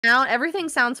Now everything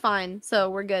sounds fine, so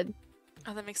we're good.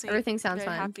 Oh, that makes me Everything sounds very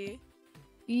fine. happy.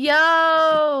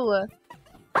 Yo!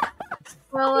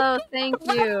 Hello, thank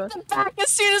you. I'm back as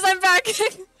soon as I'm back.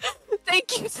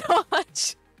 Thank you so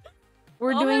much.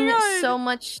 We're Oh doing so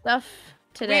much stuff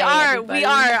today. We are. Everybody.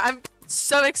 I'm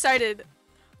so excited.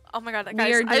 Oh my god, guys!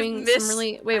 We are doing I've missed... some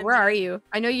really. Wait, where are you?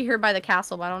 I know you're here by the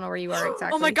castle, but I don't know where you are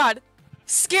exactly. Oh my god,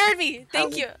 scared me.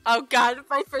 Thank you. Oh god,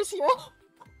 my first hero.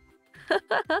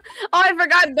 Oh, I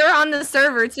forgot they're on the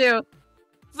server too.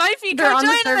 Vipey, they're come on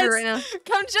join the server us. right now.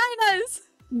 Come join us.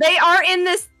 They are in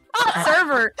this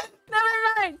server. Never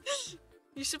mind.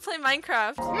 You should play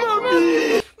Minecraft.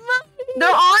 Mommy. They're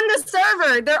on the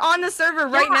server. They're on the server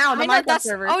right now. The Minecraft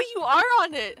server. Oh, you are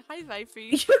on it. Hi,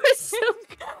 Vipey. You're so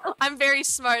cool. I'm very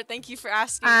smart. Thank you for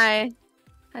asking. Hi.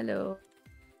 Hello.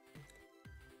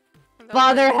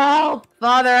 Father, help!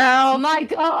 Father, help!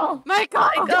 Michael!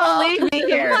 Michael! Don't leave me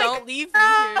here! Don't leave me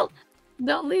here.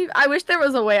 Don't leave. I wish there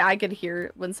was a way I could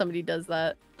hear when somebody does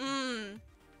that.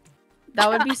 That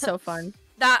would be so fun.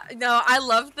 No, I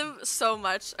love them so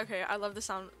much. Okay, I love the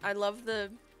sound. I love the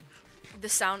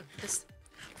sound.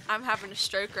 I'm having a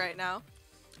stroke right now.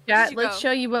 Yeah, let's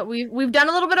show you what we've done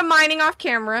a little bit of mining off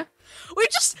camera. We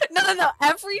just no.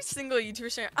 Every single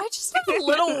YouTuber saying I just did a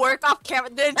little work off camera.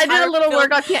 I did a little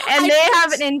work off camera, and they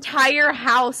have an entire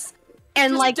house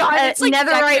and like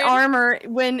netherite armor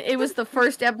when it was the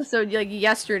first episode, like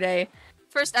yesterday.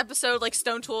 First episode, like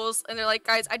stone tools, and they're like,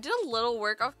 guys, I did a little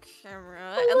work off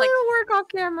camera. A little work off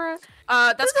camera.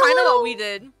 That's kind of what we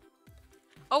did.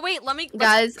 Oh wait,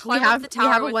 guys, we have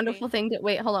a wonderful thing to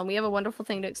wait. Hold on, we have a wonderful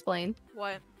thing to explain.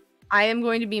 What? I am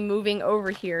going to be moving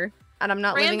over here. And I'm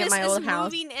not living at my old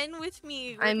house. Moving in with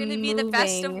me. We're gonna be the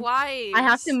best of wives. I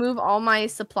have to move all my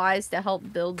supplies to help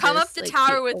build this. Come up the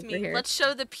tower with me. Here. Let's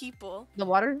show the people. The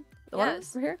water? The water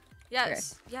over here?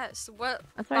 Yes. Okay. Yes. What?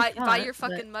 Buy your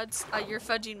fucking your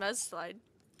fudgy mudslide.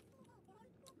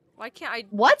 Why can't I?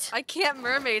 What? I can't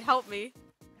mermaid. Help me.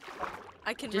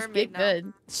 I can just mermaid get good.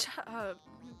 Now. Shut up.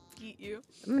 Beat you.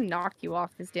 I'm gonna knock you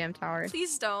off this damn tower.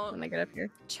 Please don't. When I get up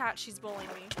here. Chat, she's bullying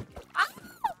me.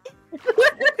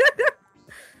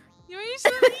 You are so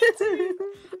mean.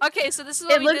 Okay, so this is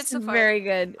what we did so far. It looks very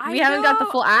good. We haven't got the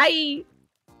full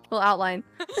outline.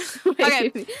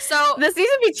 Okay, so this needs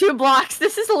to be 2 blocks.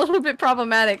 This is a little bit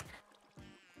problematic.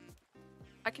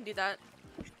 I can do that.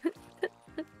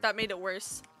 That made it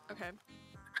worse. Okay.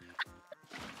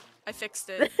 I fixed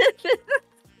it.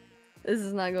 This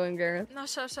is not going No,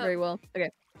 shut up. very well.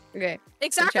 Okay. Okay.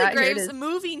 Exactly, so Graves.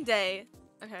 Moving day.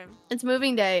 Okay. It's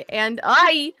moving day, and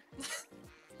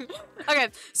Okay,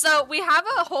 so we have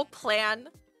a whole plan.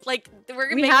 Like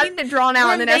we have it drawn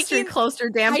out in the Esterie Closer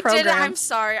damn program. I did it. I'm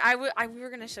sorry. We were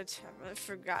gonna show. I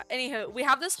forgot. Anyhow, we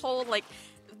have this whole like.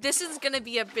 This is gonna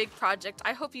be a big project.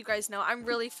 I hope you guys know. I'm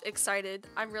really excited.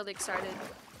 I'm really excited.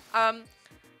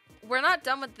 We're not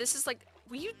done with this. Is like.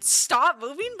 Will you stop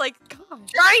moving? Like, God.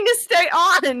 Trying to stay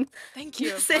on. Thank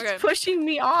you. It's pushing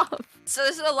me off. So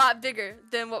this is a lot bigger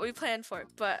than what we planned for.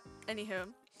 But anywho.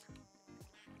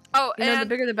 Oh, and the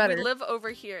bigger the better. We live over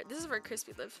here. This is where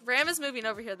Crispy lives. Ram is moving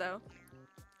over here though.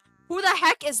 Who the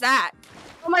heck is that?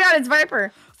 Oh my God, it's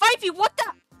Viper. Vipey, what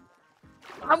the?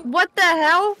 What the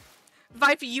hell?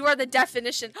 Vipey, you are the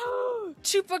definition.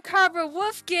 Chupacabra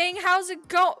Wolfgang, how's it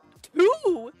go?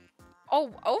 2.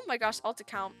 Oh my gosh, alt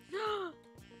account.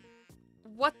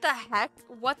 What the heck?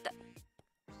 What the?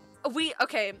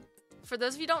 Okay. For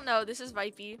those of you who don't know, this is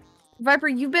Vipey. Viper,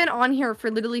 you've been on here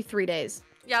for literally 3 days.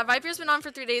 Yeah, Viper's been on for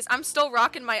 3 days. I'm still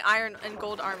rocking my iron and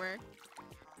gold armor.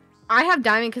 I have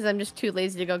diamond because I'm just too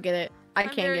lazy to go get it. I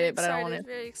can't get it, but I don't want it. I'm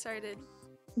very excited.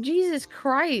 Jesus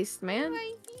Christ, man.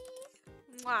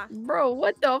 Mwah. Bro,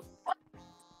 what the fuck?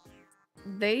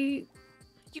 You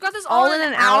got this all in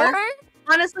an hour?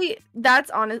 Honestly, that's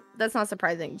not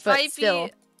surprising, but Vipey. Still.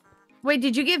 Wait,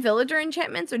 did you get villager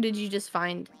enchantments or did you just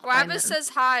find Gravis says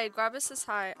hi. Gravis says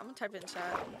hi. I'm gonna type it in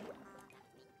chat.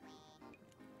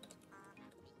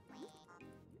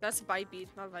 That's Vipey,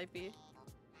 not Vipey.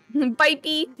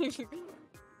 Vipey.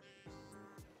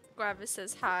 Gravis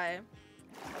says hi.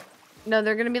 No,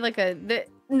 they're gonna be like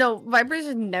no, Viper's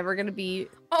is never gonna be.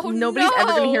 Oh, nobody's ever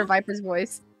gonna hear Viper's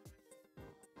voice.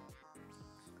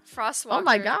 Frostwalker. Oh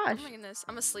my gosh. Oh my goodness,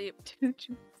 I'm asleep.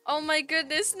 Oh my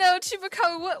goodness, no,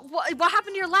 Chupacabra, what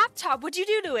happened to your laptop? What'd you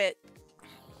do to it?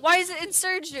 Why is it in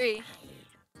surgery?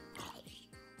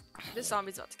 This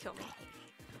zombie's about to kill me.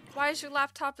 Why is your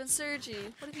laptop in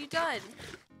surgery? What have you done?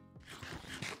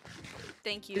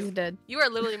 Thank you. He's dead. You are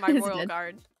literally my royal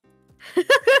guard.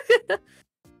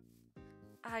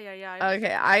 Ay, ay, ay.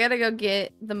 Okay, I gotta go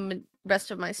get the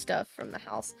rest of my stuff from the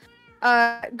house.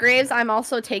 Graves, I'm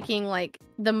also taking like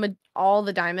all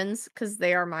the diamonds because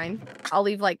they are mine. I'll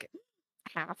leave like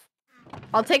half.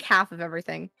 I'll take half of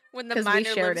everything. When the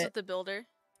miner lives with the builder.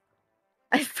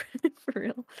 For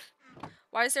real.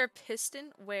 Why is there a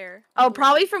piston? Where? Oh,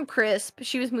 probably from Crisp.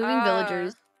 She was moving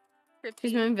villagers. Crippy.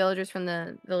 She's moving villagers from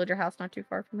the villager house not too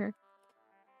far from here.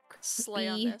 Slay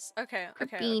on this. Okay.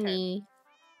 She's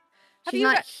Have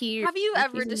not here. Have you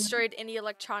ever destroyed any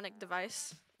electronic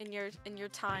device in your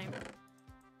time?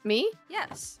 Me?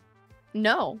 Yes.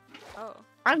 No. Oh.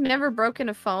 I've never broken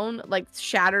a phone, like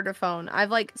shattered a phone.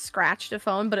 I've like scratched a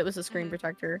phone, but it was a screen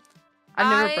protector.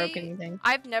 I've never broken anything.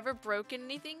 I've never broken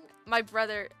anything. My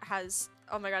brother has.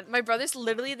 Oh my god. My brother's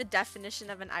literally the definition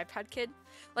of an iPad kid.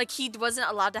 Like, he wasn't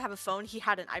allowed to have a phone. He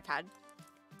had an iPad.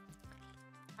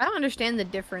 I don't understand the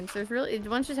difference. There's really...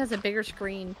 One just has a bigger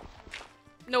screen.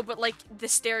 No, but like the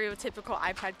stereotypical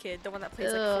iPad kid. The one that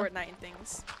plays like Fortnite and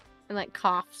things. And like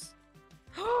coughs.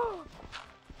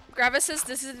 Grava says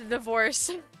this is a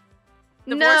divorce.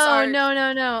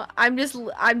 No. I'm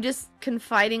just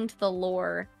confiding to the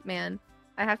lore, man.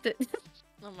 I have to...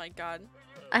 Oh my god.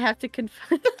 I have to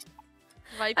confide.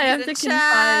 I have to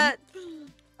confide.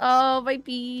 Oh,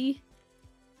 Vipey.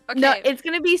 Okay. No, it's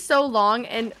gonna be so long,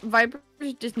 and Viper's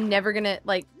just never gonna,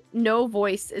 like, no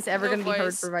voice is ever gonna be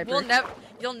heard for Viper.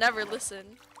 You'll never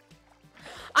listen.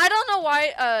 I don't know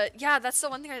why, yeah, that's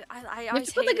the one thing I always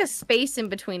hate. Put, like, a space in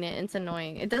between it, it's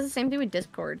annoying. It does the same thing with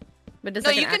Discord. But does, no,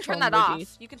 like, you can turn that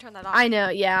off. You can turn that off. I know,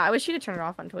 yeah. I wish you could turn it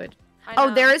off on Twitch.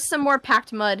 Oh, there is some more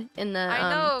packed mud in the, I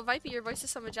know, Vipey, your voice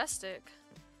is so majestic.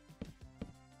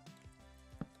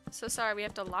 So sorry, we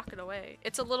have to lock it away.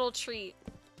 It's a little treat.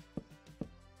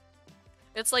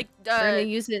 It's like we're gonna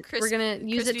use it. We're gonna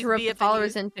use it to rope the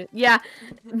followers into. Yeah,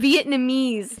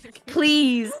 Vietnamese,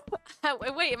 please.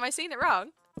 Wait, am I saying it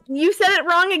wrong? You said it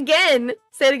wrong again.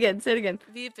 Say it again. Say it again.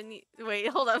 Vietnamese. Wait,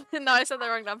 hold up. No, I said that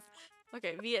wrong. Now.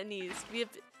 Okay, Vietnamese.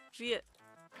 Viet.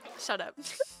 Shut up.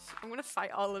 I'm gonna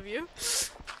fight all of you.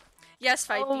 Yes,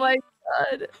 fight. Oh my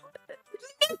god.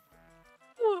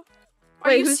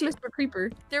 Wait, who's Mr.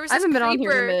 Creeper? There was I haven't been on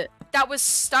here in a bit. That was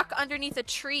stuck underneath a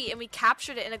tree, and we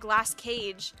captured it in a glass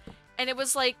cage. And it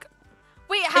was like,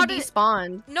 wait, how did it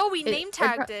despawn? No, we name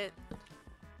tagged it.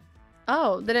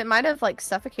 Oh, then it might have like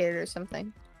suffocated or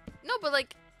something. No, but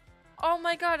like, oh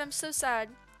my god, I'm so sad.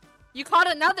 You caught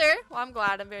another. Well, I'm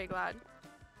glad. I'm very glad.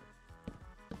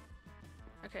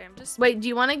 Okay, I'm just. Wait, do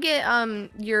you want to get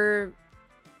your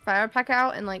fire pack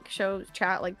out and like show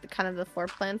chat like the floor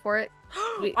plan for it?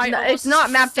 It's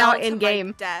not mapped out in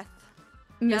game. Death.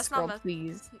 Miss Girl,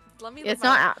 please. Let me. It's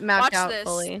not mapped out this.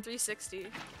 fully. 360.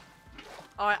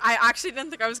 Oh, I actually didn't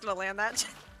think I was gonna land that.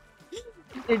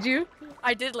 Did you?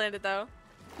 I did land it though.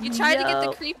 You tried to get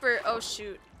the creeper. Oh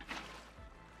shoot.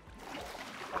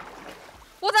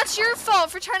 Well, that's your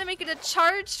fault for trying to make it a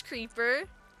charged creeper.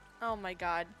 Oh my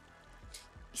god.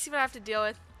 You see what I have to deal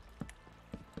with?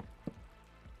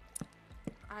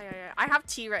 I have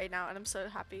tea right now, and I'm so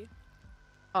happy.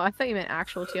 Oh, I thought you meant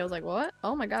actual tea. I was like, what?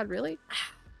 Oh my god, really?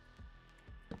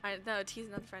 No, tea's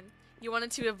another friend. You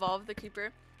wanted to evolve the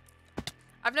creeper?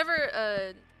 I've never,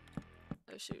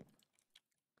 oh shoot.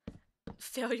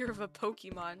 Failure of a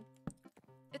Pokemon.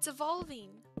 It's evolving.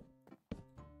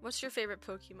 What's your favorite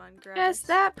Pokemon, Grace? Yes,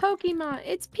 that Pokemon.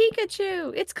 It's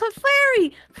Pikachu. It's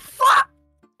Clefairy. Fuck!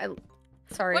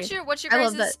 Sorry. What's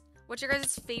your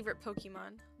guys' favorite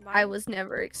Pokemon? Mine? I was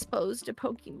never exposed to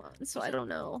Pokemon, so I don't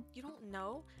know. You don't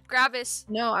know? Gravis.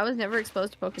 No, I was never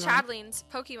exposed to Pokemon. Chadlings,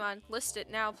 Pokemon. List it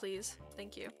now, please.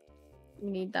 Thank you. We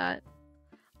need that.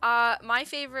 My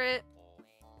favorite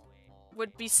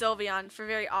would be Sylveon for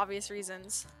very obvious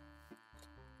reasons.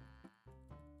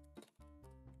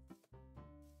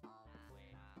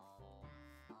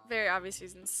 Very obvious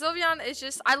reasons. Sylveon is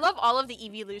just... I love all of the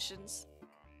evolutions.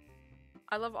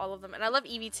 I love all of them. And I love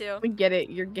Eevee too. We get it.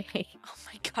 You're gay. Oh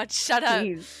my god, shut up.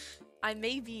 I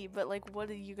may be, but like, what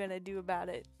are you gonna do about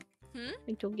it?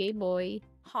 Little gay boy.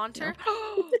 Haunter? No.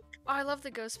 Oh, I love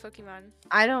the ghost Pokemon.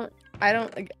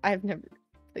 I've never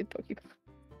played Pokemon.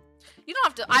 You don't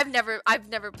have to. I've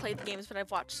never played the games, but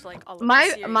I've watched like all of the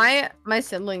series. My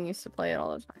sibling used to play it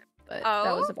all the time, but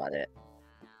that was about it.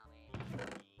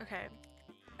 Okay.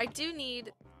 I do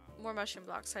need more mushroom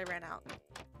blocks. I ran out.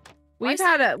 We've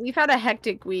had a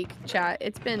hectic week, chat.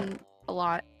 It's been a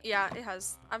lot. Yeah, it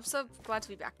has. I'm so glad to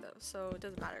be back though, so it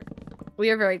doesn't matter. We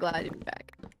are very glad to be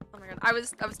back. Oh my god. I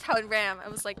was telling Ram,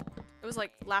 it was like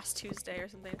last Tuesday or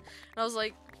something. And I was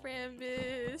like,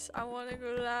 Rambus, I wanna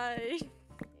go live.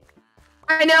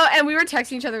 I know, and we were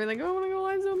texting each other, we're like, oh, I wanna go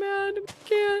live so bad. I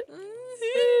can't.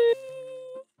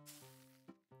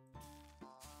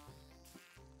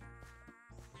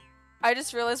 I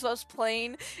just realized what I was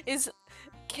playing is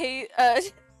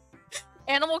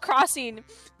Animal Crossing,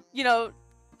 you know,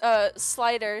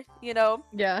 Slider, you know.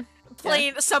 Yeah.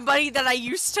 Playing somebody that I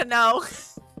used to know.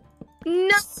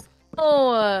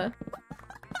 No.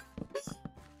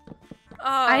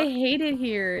 I hate it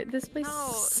here. This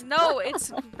place. No,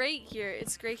 it's great here.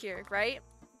 It's great here, right?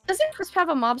 Doesn't Crisp have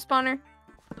a mob spawner?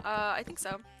 I think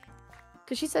so.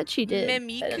 Cause she said she did.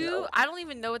 Mimiku? I don't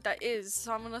even know what that is,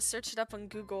 so I'm gonna search it up on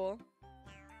Google.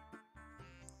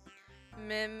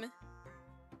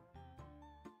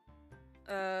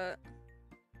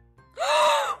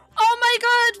 Oh my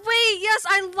god, wait, yes,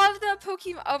 I love that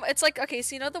Pokemon. It's like, okay,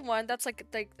 so you know the one that's like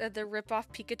the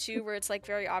rip-off Pikachu where it's like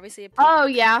very obviously a Pikachu. Oh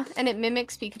yeah, and it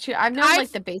mimics Pikachu. I've known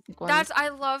like the basic one. I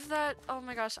love that. Oh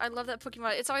my gosh, I love that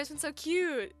Pokemon. It's always been so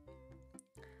cute.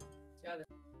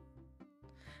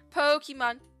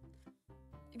 Pokemon.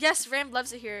 Yes, Ram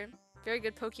loves it here. Very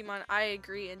good Pokemon. I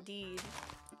agree indeed.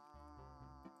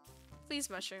 Please,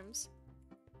 mushrooms.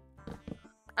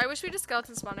 I wish we had a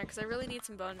skeleton spawner because I really need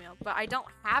some bone meal, but I don't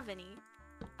have any.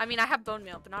 I mean, I have bone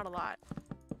meal, but not a lot.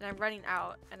 And I'm running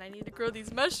out, and I need to grow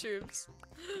these mushrooms.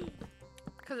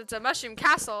 Because it's a mushroom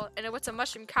castle, and what's a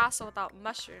mushroom castle without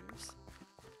mushrooms?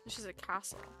 It's just a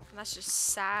castle, and that's just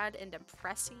sad and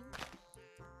depressing.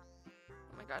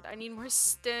 Oh my god, I need more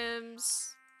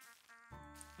stems.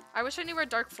 I wish I knew where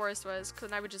Dark Forest was, because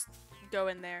then I would just go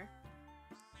in there.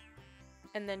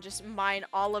 And then just mine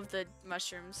all of the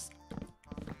mushrooms.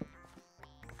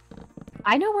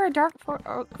 I know where Dark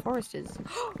Forest is.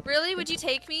 Really? Would you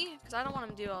take me? Because I don't want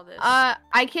to do all this. I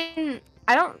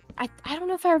don't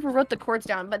know if I ever wrote the chords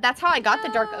down, but that's how I got the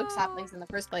Dark Oak saplings in the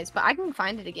first place. But I can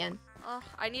find it again. Oh,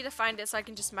 I need to find it so I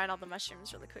can just mine all the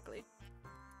mushrooms really quickly.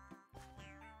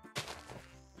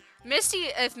 Misty,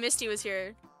 if Misty was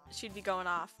here, she'd be going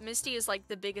off. Misty is like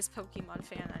the biggest Pokemon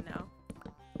fan I know.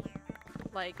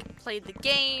 Like, played the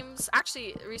games.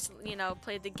 Actually, recently, you know,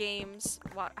 played the games.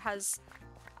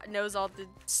 Knows all the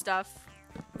stuff.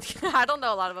 I don't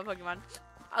know a lot about Pokemon.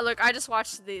 Look, I just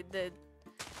watched the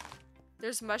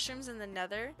There's mushrooms in the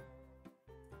Nether.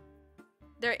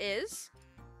 There is?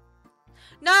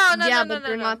 No, but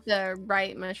they're not the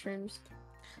right mushrooms.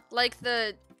 Like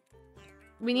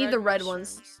we need the red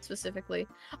ones specifically.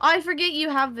 Oh, I forget you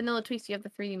have vanilla tweaks. You have the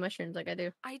 3D mushrooms like I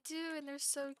do. I do, and they're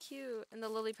so cute. And the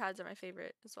lily pads are my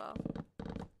favorite as well.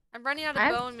 I'm running out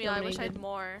of bone meal. I wish I had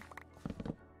more.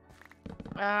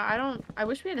 I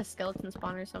wish we had a skeleton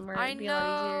spawner somewhere. It'd be a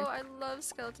lot easier. I love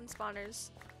skeleton spawners.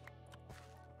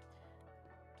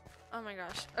 Oh my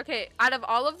gosh. Okay, out of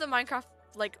all of the Minecraft,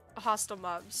 like, hostile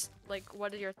mobs, like,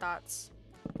 what are your thoughts?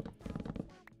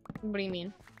 What do you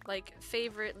mean? Like,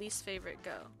 favorite, least favorite,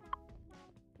 go.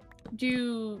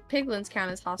 Do piglins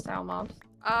count as hostile mobs?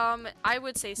 I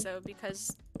would say so,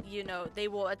 because, you know, they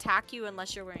will attack you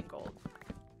unless you're wearing gold.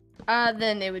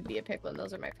 Then it would be a piglin.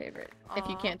 Those are my favorite, if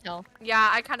you can't tell. Yeah,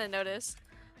 I kind of noticed.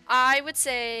 I would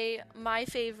say my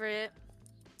favorite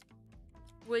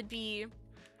would be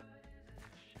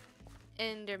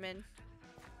Enderman.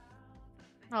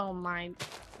 Oh my.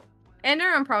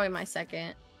 Enderman probably my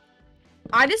second.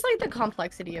 I just like the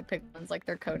complexity of piglins, like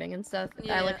their coding and stuff.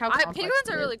 Yeah. I like how complex piglins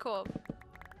are really cool.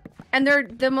 And they're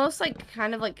the most like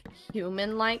kind of like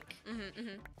human-like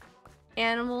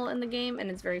animal in the game,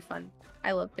 and it's very fun.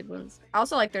 I love piglins. I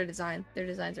also like their design. Their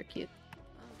designs are cute.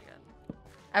 Oh my god.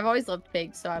 I've always loved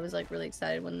pigs, so I was like really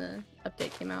excited when the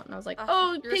update came out, and I was like,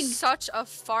 "Oh, you're pigs. Such a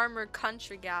farmer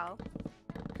country gal.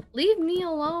 Leave me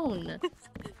alone."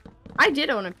 I did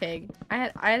own a pig.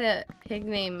 I had a pig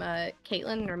named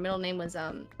Caitlin, and her middle name was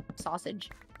Sausage.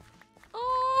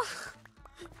 Oh.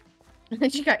 And then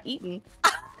she got eaten,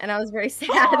 and I was very sad.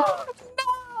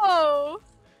 Oh,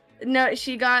 no. No,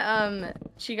 she got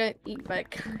eaten by a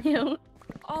coyote.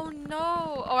 Oh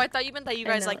no! Oh, I thought you meant that you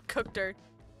guys like cooked her.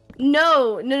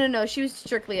 No. She was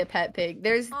strictly a pet pig.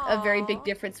 There's a very big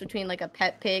difference between like a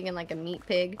pet pig and like a meat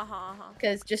pig.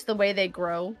 Because just the way they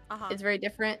grow is very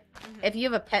different. If you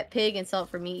have a pet pig and sell it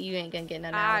for meat, you ain't gonna get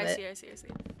nothing out of it. I see.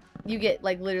 You get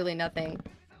like literally nothing.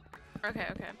 Okay.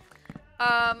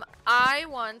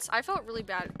 I felt really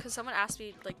bad because someone asked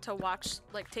me like to watch,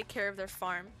 like take care of their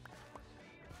farm.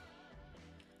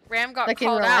 Ram got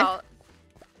called out.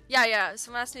 Yeah.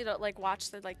 Someone asked me to like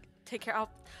watch the like take care of.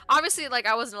 Obviously, like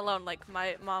I wasn't alone. Like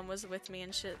my mom was with me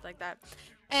and shit like that.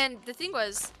 And the thing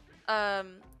was,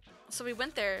 so we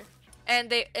went there, and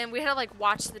we had to like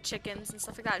watch the chickens and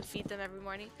stuff like that and feed them every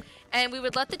morning. And we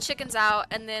would let the chickens out,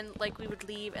 and then like we would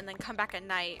leave and then come back at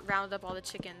night, round up all the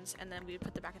chickens, and then we would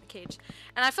put them back in the cage.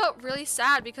 And I felt really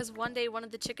sad because one day one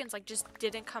of the chickens like just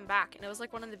didn't come back, and it was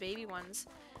like one of the baby ones.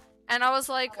 And I was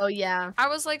like, oh yeah. I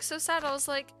was like so sad. I was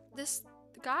like, this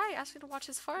guy asked me to watch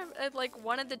his farm, and like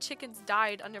one of the chickens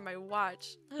died under my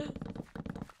watch.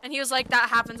 And he was like, that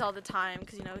happens all the time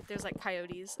because you know there's like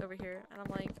coyotes over here, and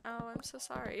I'm like, oh, I'm so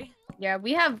sorry. Yeah,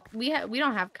 we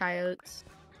don't have coyotes.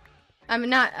 I mean,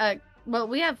 not well,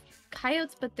 we have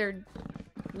coyotes, but they're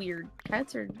weird.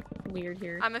 Coyotes are weird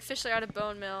here. I'm officially out of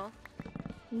bone meal.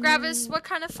 Gravis, what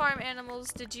kind of farm animals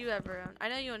did you ever own? I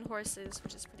know you own horses,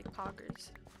 which is pretty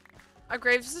poggers.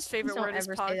 Graves' favorite word is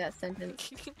pog. Don't ever say that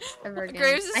sentence ever again.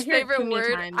 Graves' favorite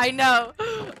word. Times. I know.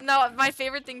 No, my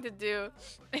favorite thing to do.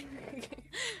 I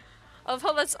love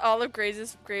how that's all of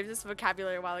Graves'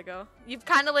 vocabulary a while ago. You've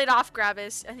kind of laid off,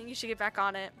 Gravis. I think you should get back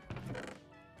on it.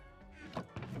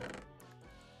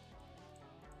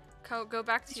 Go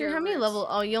back to your how many words. level?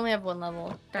 Oh, you only have 1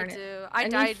 level. Darn it. I do. I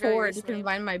died need very 4 to recently.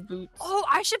 combine my boots. Oh,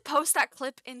 I should post that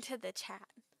clip into the chat.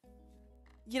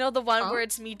 You know the one where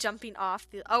it's me jumping off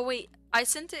the. Oh wait, I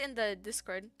sent it in the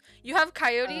Discord. You have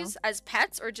coyotes as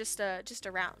pets or just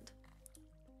around?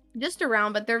 Just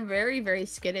around, but they're very, very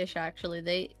skittish.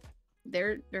 Actually,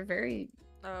 they're very.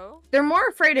 Oh. They're more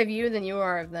afraid of you than you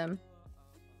are of them.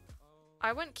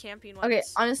 I went camping once. Okay,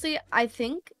 honestly, I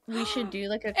think we should do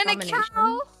like a combination. And a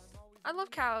cow. I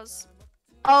love cows.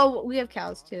 Oh, we have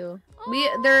cows too.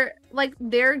 Oh.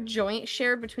 They're joint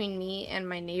shared between me and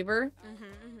my neighbor.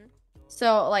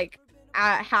 So like,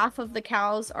 half of the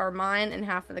cows are mine and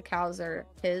half of the cows are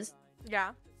his.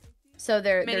 Yeah. So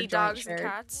they're many joint dogs shared. and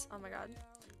cats. Oh my god.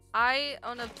 I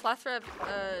own a plethora of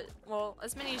well,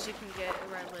 as many as you can get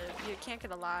where I live. You can't get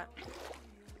a lot.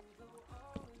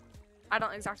 I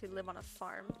don't exactly live on a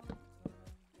farm.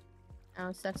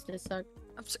 Oh, sucks to suck.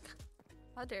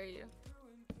 How dare you?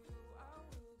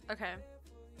 Okay.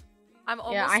 I'm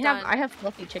almost done. I have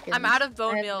fluffy chickens. I'm out of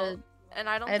bone meal, and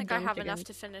I don't think I have chickens. enough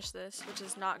to finish this, which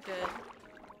is not good.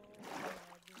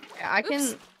 Yeah, I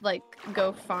can like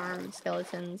go farm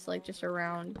skeletons like just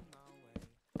around.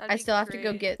 I still have to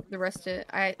go get the rest of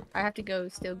I have to go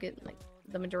still get like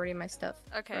the majority of my stuff.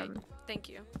 Okay, thank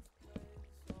you.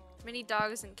 Many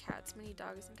dogs and cats. Many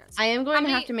dogs and cats. I am going to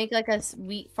have to make like a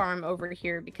wheat farm over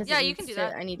here because you can do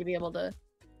that. I need to be able to.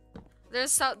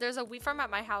 There's a wheat farm at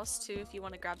my house too if you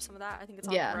want to grab some of that. I think it's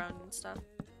all grown and stuff.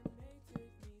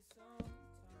 Oh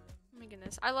my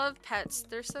goodness, I love pets.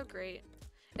 They're so great.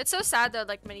 It's so sad though,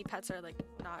 like many pets are like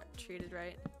not treated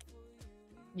right.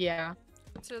 Yeah.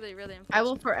 It's really, really unfortunate. I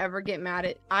will forever get mad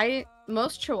at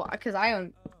most Chihuahua because I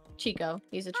own Chico.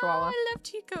 He's a Chihuahua. Oh, I love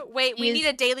Chico. Wait, we need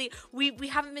a daily. We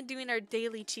haven't been doing our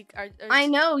daily Chico. I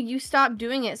know you stopped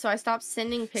doing it, so I stopped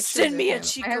sending pictures. Send me a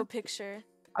Chico picture.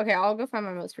 Okay, I'll go find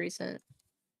my most recent.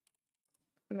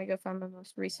 Let me go find my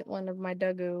most recent one of my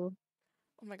doggo.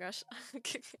 Oh my gosh.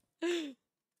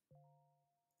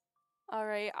 All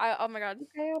right. Oh my god.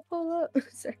 Okay, I'll pull up.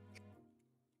 Sorry.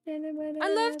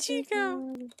 I love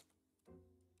Chico.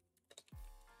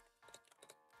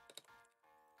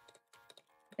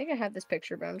 I think I have this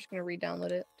picture, but I'm just gonna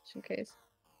re-download it just in case.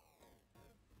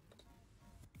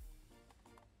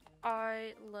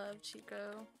 I love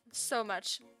Chico so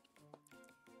much.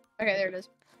 Okay, there it is.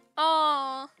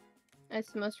 Aww.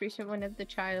 That's the most recent one of the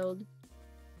child.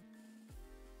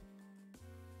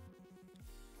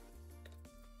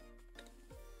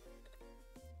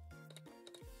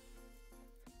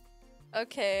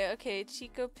 Okay,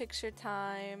 Chico picture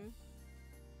time.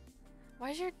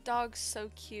 Why is your dog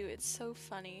so cute? It's so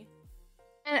funny.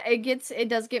 And it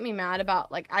does get me mad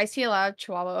about, like, I see a lot of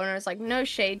Chihuahua owners, like, no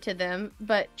shade to them,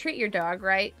 but treat your dog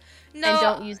right. No, and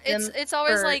don't use them it's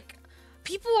always like,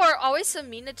 people are always so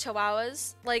mean to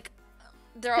Chihuahuas. Like,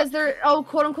 because they're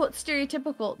quote unquote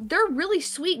stereotypical. They're really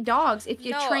sweet dogs if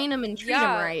you train them and treat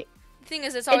them right. The thing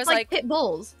is, it's always like pit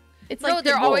bulls. It's no, like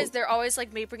they're always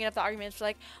like me bringing up the arguments for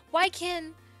like, why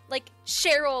can like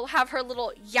Cheryl have her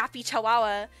little yappy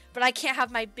Chihuahua, but I can't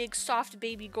have my big soft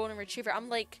baby golden retriever? I'm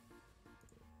like,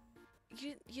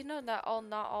 you know that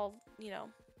not all you know.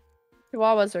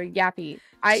 Chihuahuas are yappy.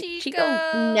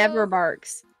 Chico never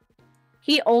barks.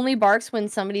 He only barks when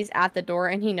somebody's at the door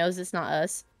and he knows it's not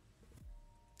us.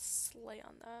 Slay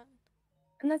on that.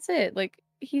 And that's it. Like,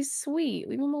 he's sweet.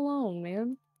 Leave him alone,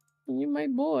 man. You're my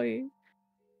boy.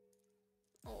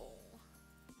 Oh.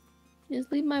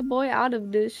 Just leave my boy out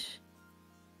of this.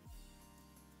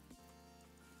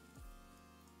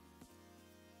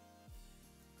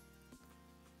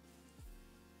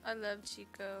 I love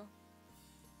Chico.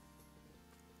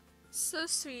 So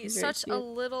sweet. He's Such cute. a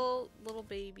little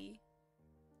baby.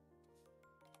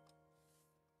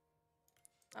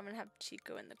 I'm gonna have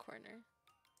Chico in the corner.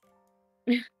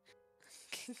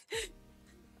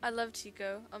 I love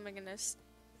Chico. Oh my goodness.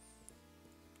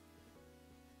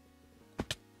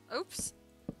 Oops.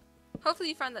 Hopefully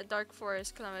you find that dark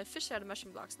forest, because I'm officially out of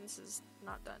mushroom blocks and this is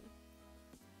not done.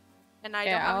 And I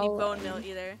don't have any bone meal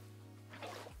either.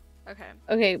 Okay.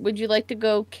 Okay, would you like to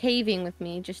go caving with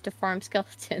me just to farm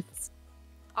skeletons?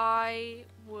 I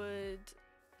would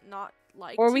not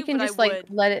like or to, we can but just like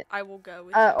let it. I will go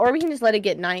with you. Or we can just let it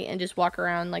get night and just walk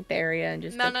around like the area and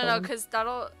just. No, because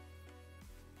that'll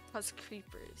cause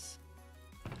creepers.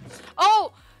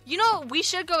 Oh, you know we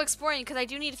should go exploring because I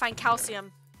do need to find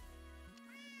calcium.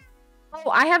 Oh,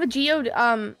 I have a geode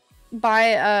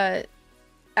by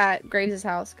at Graves'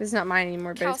 house because it's not mine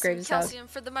anymore, but it's Graves' house. Calcium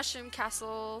for the mushroom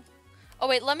castle. Oh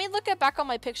wait, let me look back on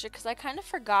my picture because I kind of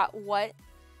forgot what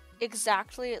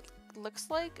exactly it looks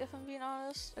like, if I'm being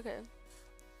honest. Okay.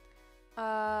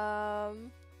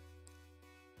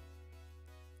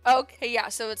 Okay, yeah,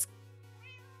 so it's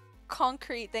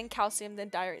concrete, then calcium, then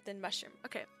diorite, then mushroom.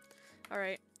 Okay.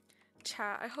 Alright.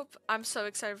 Chat, I hope I'm so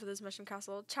excited for this mushroom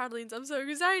castle. Chadleans, I'm so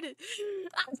excited.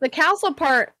 The castle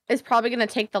part is probably gonna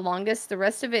take the longest. The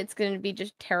rest of it's gonna be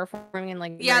just terraforming and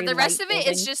like the rest of it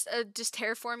is just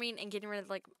terraforming and getting rid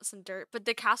of like some dirt. But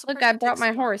the castle. Look, I brought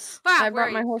my horse. Wow, I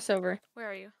brought my horse over. Where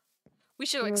are you? We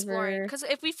should go exploring because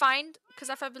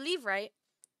if I believe right,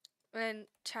 and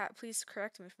chat, please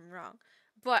correct me if I'm wrong,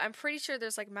 but I'm pretty sure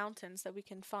there's like mountains that we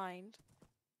can find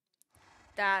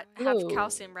that have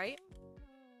calcium, right?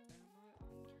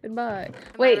 Goodbye.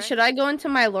 Wait, right? Should I go into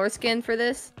my lore skin for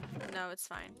this? No, it's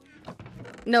fine.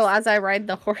 No, as I ride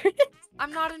the horse.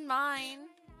 I'm not in mine.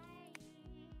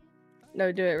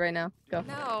 No, do it right now. Go.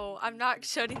 No, I'm not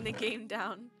shutting the game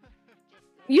down.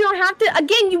 You don't have to.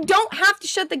 Again, you don't have to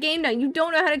shut the game down. You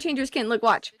don't know how to change your skin. Look,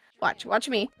 watch. Watch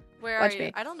me. Where are you?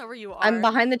 I don't know where you are. I'm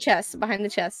behind the chest. Behind the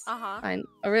chest. Behind,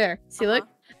 over there. See, look.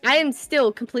 I am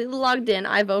still completely logged in.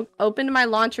 I've opened my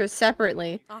launcher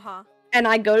separately. And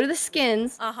I go to the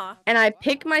skins. And I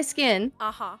pick my skin.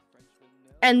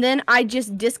 And then I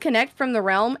just disconnect from the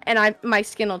realm, and my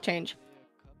skin will change.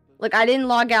 Like, I didn't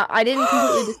log out. I didn't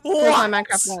completely disconnect my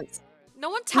Minecraft once. No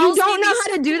one tells me. You don't know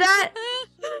how to do that?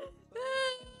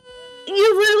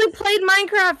 You literally played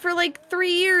Minecraft for like 3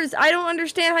 years. I don't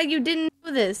understand how you didn't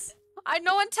know this.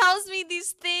 No one tells me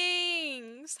these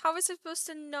things. How was I supposed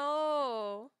to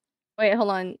know? Wait,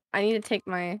 hold on. I need to take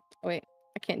my. Wait,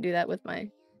 I can't do that with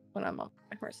when I'm on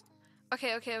my horse.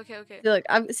 Okay. Look,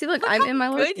 I'm in my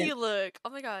low skin. Good you look. Oh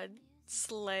my god,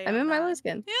 slay. I'm in my low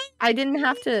skin. I didn't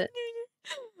have to.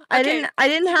 I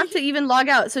didn't have to even log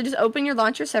out. So just open your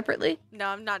launcher separately. No,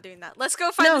 I'm not doing that. Let's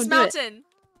go find this mountain.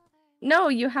 No,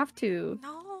 you have to.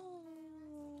 No.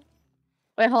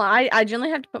 Wait, hold on. I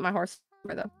generally have to put my horse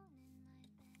somewhere though.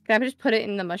 Can I just put it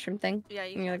in the mushroom thing? Yeah,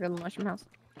 you can. Like the mushroom house.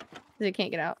 Because it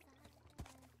can't get out.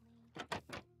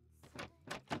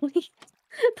 Please.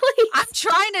 Please. I'm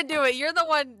trying to do it. You're the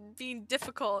one being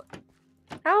difficult.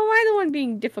 How am I the one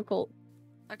being difficult?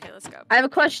 Okay, let's go. I have a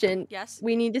question. Yes?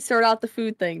 We need to sort out the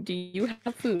food thing. Do you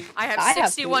have food? I have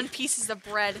 61 pieces of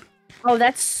bread. Oh,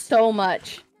 that's so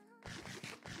much.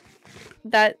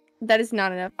 That is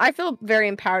not enough. I feel very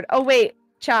empowered. Oh, wait.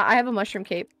 Chat, I have a mushroom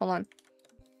cape. Hold on.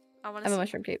 I have a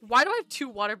mushroom cape. Why do I have 2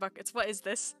 water buckets? What is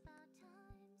this?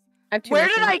 I have 2 Where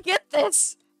did I get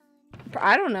this?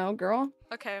 I don't know, girl.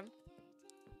 Okay.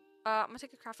 I'm gonna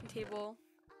take a crafting table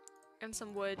and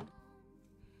some wood.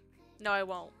 No, I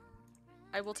won't.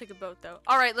 I will take a boat, though.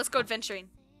 Alright, let's go adventuring.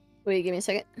 Wait, give me a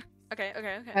second. Okay.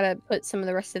 Gotta put some of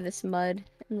the rest of this mud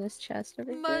in this chest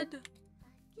over here. Mud.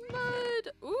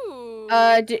 Ooh.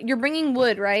 You're bringing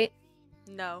wood, right?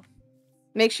 No.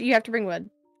 Make sure you have to bring wood.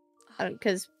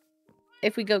 Because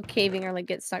if we go caving or like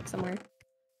get stuck somewhere.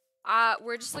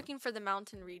 We're just looking for the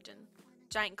mountain region.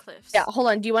 Giant cliffs. Yeah, hold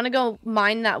on. Do you want to go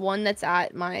mine that one that's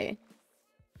at my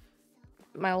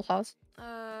old house?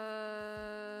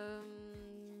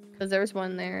 Because there's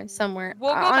one there somewhere.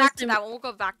 We'll go back to that one. We'll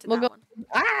go back to that one.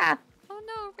 Ah! Oh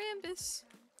no, Rambus.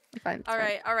 Fine.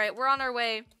 Alright. We're on our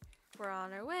way.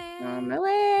 On my way. We're on our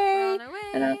way.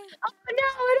 Oh no,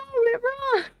 it all went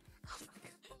wrong.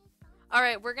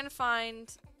 Alright, we're gonna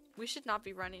find. We should not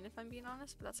be running if I'm being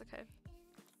honest, but that's okay.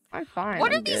 I'm fine.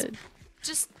 What are these?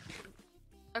 Just.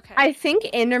 Okay. I think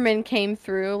Enderman came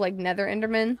through, like Nether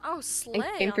Enderman. Oh, slay!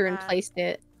 And came through and placed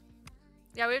it.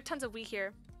 Yeah, we have tons of wheat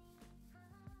here.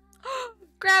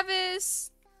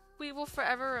 Gravis, we will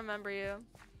forever remember you.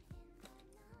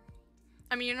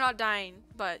 I mean, you're not dying,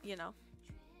 but you know,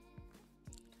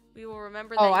 we will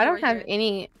remember. That I don't have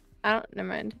any. Never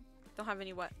mind. Don't have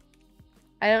any what?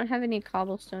 I don't have any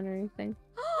cobblestone or anything.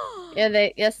 Yeah,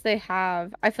 yes, they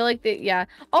have. I feel like yeah.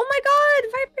 Oh my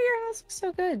god, Viper, your house looks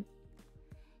so good.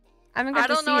 I don't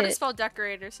know how to spell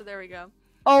decorator, so there we go.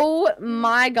 Oh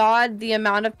my god, the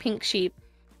amount of pink sheep.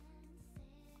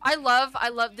 I love.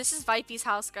 This is Vipey's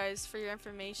house, guys, for your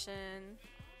information.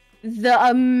 The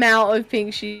amount of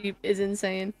pink sheep is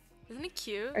insane. Isn't it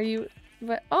cute? Are you?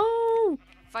 But oh.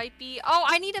 Vipey. Oh,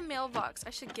 I need a mailbox. I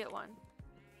should get one.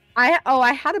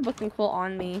 I had a book and quill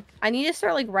on me. I need to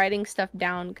start like writing stuff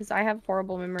down because I have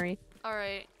horrible memory. All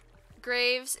right.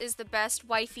 Graves is the best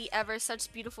wifey ever.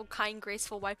 Such beautiful, kind,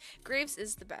 graceful wife. Graves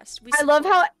is the best. I love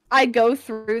how I go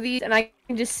through these and I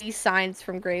can just see signs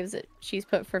from Graves that she's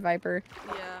put for Viper.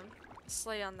 Yeah.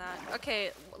 Slay on that.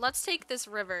 Okay, let's take this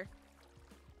river.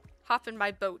 Hop in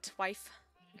my boat, wife.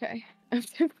 Okay. A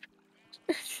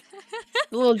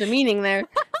little demeaning there.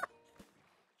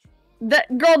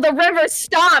 The river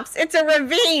stops. It's a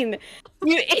ravine.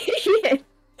 You idiot.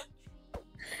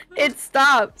 It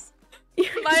stops.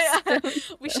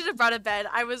 We should have brought a bed.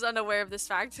 I was unaware of this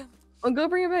fact. Oh, go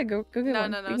bring a bed. Go get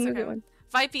one. No, It's okay. One.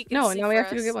 Vipey can No, sleep now we for have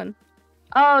to go us. get one.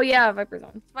 Oh yeah, Viper's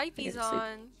on. Vipey's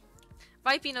on.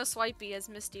 Vipey no swipey as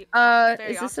Misty.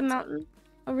 Is this a mountain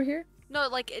over here? No,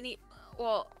 like any.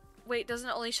 Well, wait. Doesn't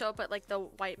it only show up at like the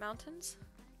White Mountains?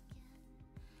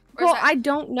 Well, I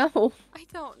don't know. I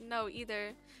don't know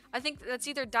either. I think that's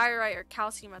either diorite or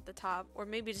calcium at the top, or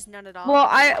maybe just none at all.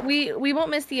 Well, we won't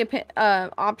miss the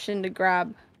option to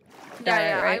grab diorite,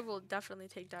 yeah, right? I will definitely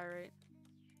take diorite.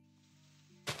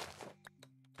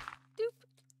 Doop.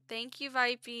 Thank you,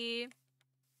 Vipey.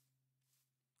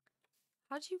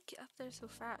 How'd you get up there so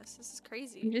fast? This is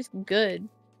crazy. I'm just good.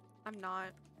 I'm not.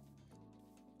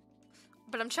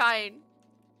 But I'm trying.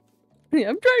 Yeah,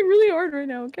 I'm trying really hard right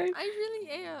now, okay? I really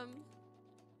am.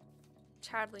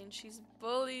 Chadlene, she's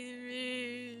bullying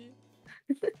me.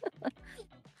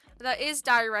 That is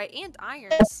diorite and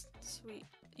irons. Sweet.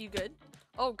 You good?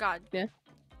 Oh god. Yeah.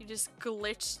 You just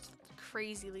glitched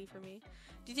crazily for me.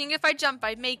 Do you think if I jump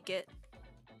I'd make it?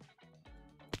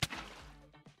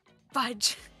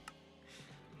 Fudge.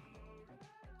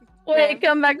 Wait,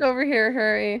 come back over here,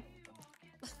 hurry.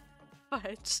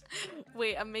 Fudge.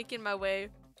 Wait, I'm making my way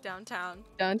downtown.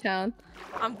 Downtown.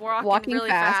 I'm walking really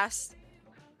fast.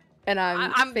 And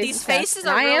I'm these faces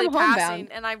are really passing,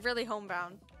 homebound. and I'm really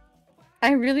homebound.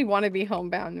 I really want to be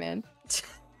homebound, man.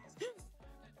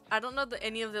 I don't know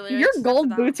any of the lyrics. Your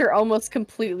gold boots are almost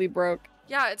completely broke.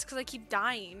 Yeah, it's because I keep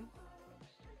dying.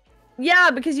 Yeah,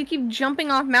 because you keep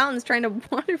jumping off mountains trying to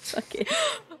water bucket.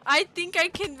 I think I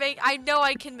can make. I know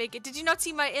I can make it. Did you not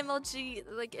see my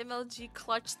MLG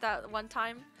clutch that one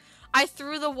time? I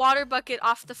threw the water bucket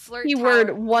off the flirt tower.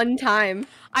 Keyword one time.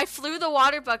 I flew the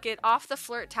water bucket off the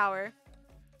flirt tower.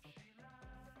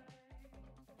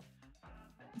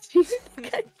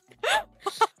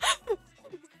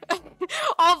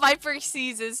 All Viper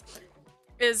sees is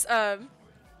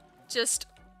just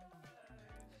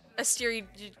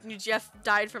Jeff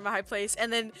died from a high place,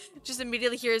 and then just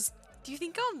immediately hears, "Do you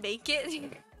think I'll make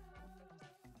it?"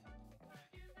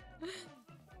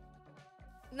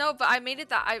 No, but I made it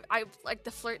that I like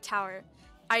the flirt tower.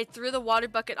 I threw the water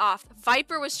bucket off.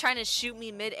 Viper was trying to shoot me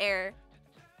mid-air.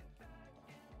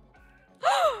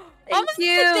 Thank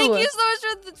you. Thank you so much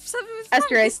for the 7 months.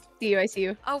 Esther, I see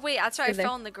you. Oh wait, that's right. I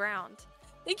fell on the ground.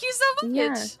 Thank you so much.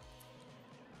 Yeah.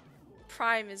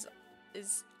 Prime is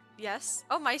yes.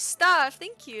 Oh, my stuff.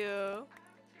 Thank you.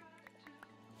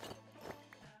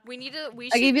 We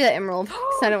should. I gave you the emerald.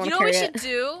 I don't want to carry it.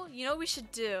 You know what we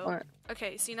should do? What?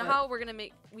 Okay, so you know how we're gonna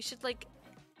make. We should like.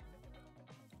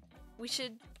 We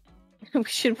should. We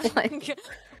should what?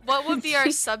 What would be our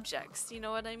subjects? You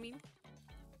know what I mean?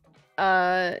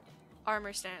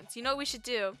 Armor stands. You know what we should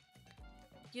do?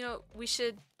 You know, we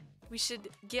should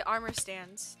get armor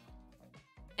stands.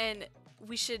 And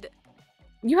we should...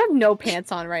 You have no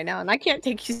pants on right now, and I can't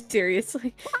take you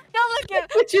seriously. No, look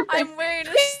at... I'm wearing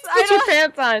a... Put your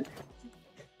pants on.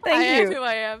 Thank you. I am who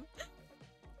I am.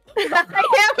 I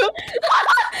am.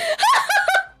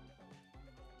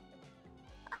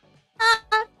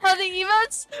 Oh, the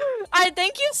emotes? I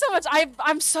thank you so much.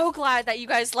 I'm so glad that you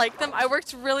guys like them. I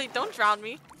worked really... Don't drown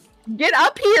me. Get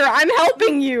up here. I'm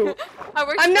helping you.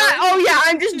 I'm not... really... Oh, yeah.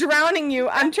 I'm just drowning you.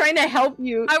 I'm trying to help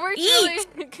you. I worked Eat,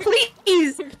 really...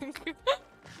 please. Could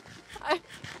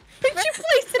you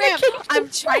place it in? I'm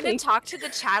trying to talk to the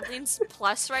Chadlene's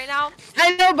Plus right now.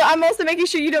 I know, but I'm also making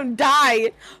sure you don't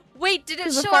die. Wait, did it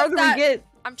The show farther up that... we get...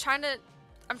 I'm trying to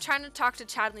talk to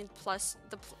Chadlene Plus,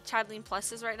 the Chadlene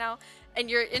Pluses right now, and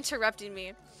you're interrupting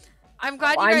me. I'm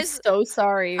glad you guys. I'm so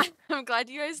sorry. I'm glad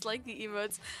you guys like the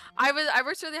emotes. I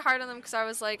worked really hard on them because I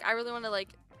was like, I really want to like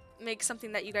make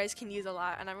something that you guys can use a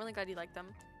lot, and I'm really glad you like them.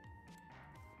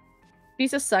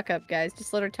 She's a suck up, guys.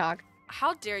 Just let her talk.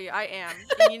 How dare you? I am.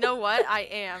 And you know what? I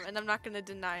am, and I'm not gonna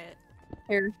deny it.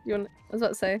 Here, you want? I was about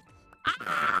to say.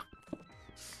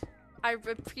 I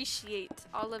appreciate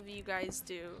all of you guys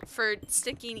do for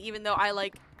sticking, even though I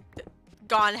like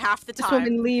gone half the time. This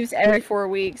woman leaves every 4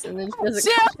 weeks and then she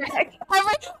doesn't come back.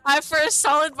 For a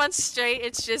solid month straight,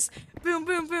 it's just boom,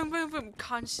 boom, boom, boom, boom,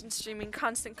 constant streaming,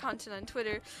 constant content on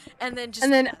Twitter, and then just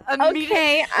okay, I'm gonna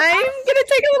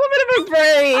take a little bit of a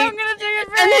break. I'm gonna take a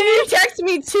break. And then you text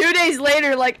me 2 days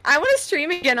later, like, I want to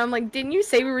stream again. I'm like, didn't you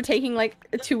say we were taking like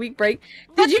a 2-week break?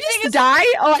 Did you just die?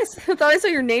 Oh, I thought I saw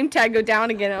your name tag go down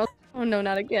again. I was, oh no,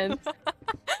 not again.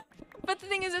 But the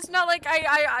thing is, it's not like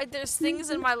there's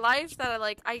things in my life that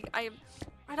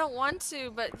I don't want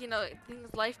to, but you know,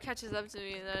 life catches up to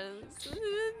me.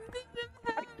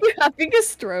 You're having a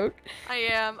stroke. I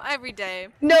am every day.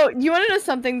 No, you want to know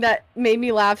something that made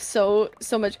me laugh so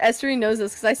much? Esterie knows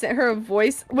this because I sent her a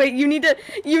voice. Wait, you need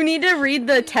to read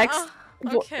the text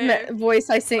voice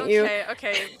I sent you.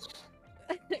 Okay.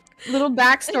 Little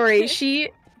backstory. She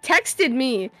texted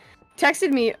me.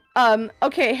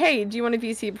 Okay, hey, do you want to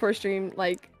VC before stream?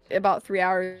 Like about 3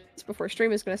 hours before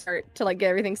stream is gonna start to like get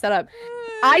everything set up.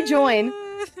 I join.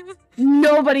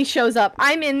 Nobody shows up.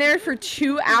 I'm in there for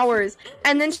 2 hours,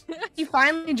 and then she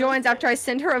finally joins after I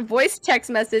send her a voice text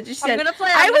message. She said,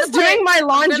 "I was doing my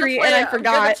laundry and I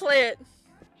forgot." I'm gonna play it.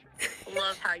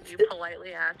 Love how you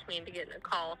politely asked me to get in a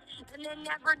call, and then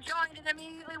never joined and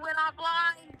immediately went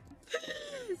offline.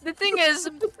 The thing is,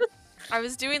 I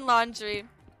was doing laundry.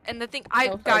 And the thing,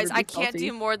 guys, I can't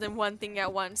do more than one thing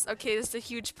at once. Okay, this is a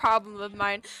huge problem of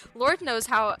mine. Lord knows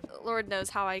how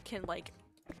I can like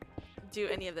do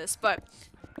any of this. But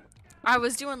I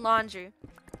was doing laundry,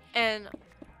 and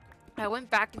I went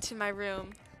back into my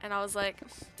room, and I was like,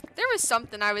 there was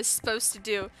something I was supposed to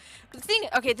do. But the thing,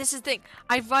 okay, this is the thing.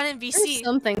 I run in VC. There's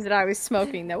some things that I was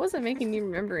smoking that wasn't making me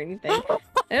remember anything.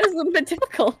 It was a little bit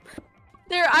difficult.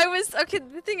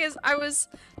 The thing is,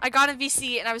 I got in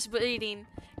VC and I was bleeding.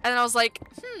 And then I was like,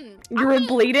 You were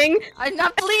bleeding? I'm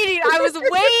not bleeding. I was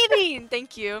waiting.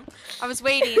 Thank you. I was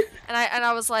waiting, and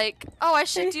I was like, oh, I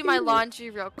should do my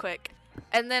laundry real quick.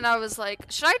 And then I was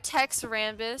like, should I text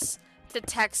Rambus to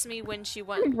text me when she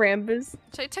wants? Rambus.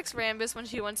 Should I text Rambus when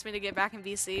she wants me to get back in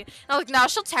VC? And I was like, no,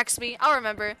 she'll text me. I'll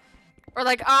remember. Or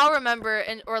like I'll remember,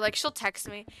 or like she'll text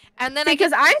me. And then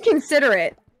because I'm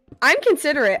considerate. I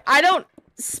don't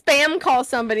spam call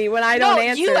somebody when I don't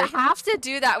answer. You have to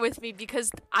do that with me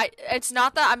because it's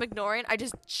not that I'm ignoring, I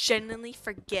just genuinely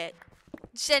forget.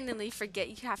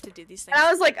 You have to do these things. And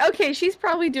I was like, okay, she's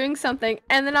probably doing something.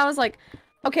 And then I was like,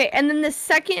 okay. And then the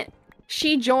second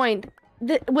she joined,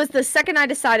 was the second I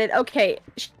decided, okay,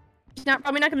 she's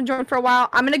probably not going to join for a while.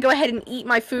 I'm going to go ahead and eat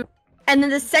my food. And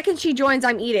then the second she joins,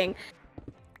 I'm eating.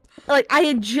 Like, I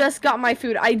had just got my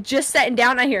food. I just sat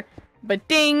down. I hear, but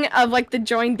ding of like the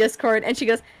join Discord, and she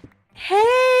goes, "Hey,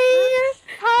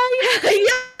 how you doing?"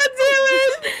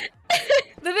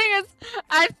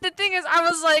 The thing is, I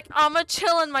was like, I'm gonna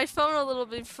chill on my phone a little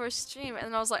bit before stream,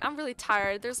 and I was like, I'm really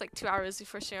tired. There's like 2 hours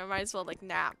before stream. I might as well like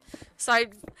nap.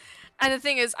 And the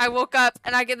thing is, I woke up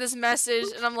and I get this message,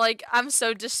 and I'm like, I'm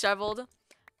so disheveled,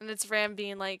 and it's Ram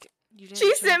being like,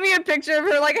 She sent me a picture of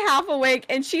her like half awake,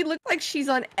 and she looked like she's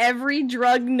on every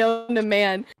drug known to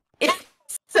man.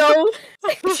 So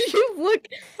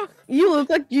you look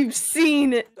like you've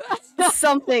seen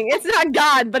something. It's not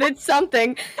God, but it's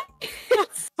something.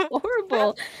 It's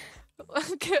horrible.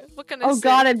 What can I say? Oh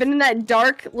God, I've been in that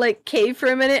dark like cave for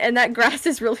a minute, and that grass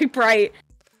is really bright.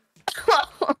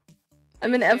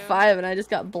 I'm in F5 and I just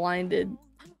got blinded.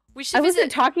 I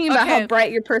wasn't talking about how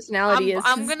bright your personality is.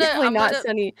 I'm definitely not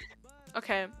Sunny.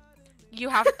 Okay,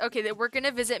 we're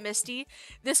gonna visit Misty.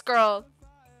 This girl.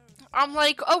 I'm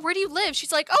like, oh, where do you live?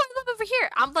 She's like, oh, I live over here.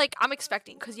 I'm like, I'm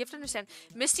expecting, because you have to understand,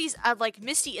 Misty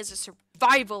is a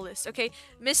survivalist, okay?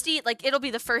 Misty, like, it'll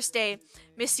be the first day.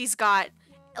 Misty's got,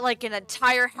 like, an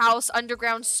entire house,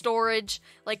 underground storage,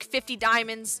 like, 50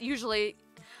 diamonds, usually.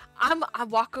 I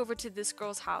walk over to this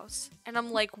girl's house, and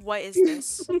I'm like, what is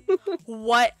this?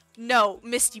 What? No,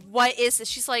 Misty, what is this?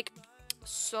 She's like,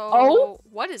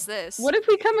 what is this? What if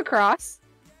we come across?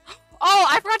 Oh,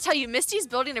 I forgot to tell you, Misty's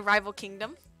building a rival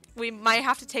kingdom. We might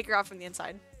have to take her out from the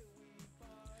inside.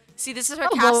 See, this is her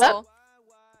castle.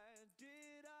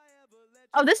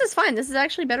 Oh, this is fine. This is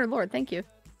actually better, Lord. Thank you.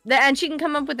 And she can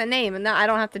come up with a name, and I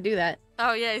don't have to do that.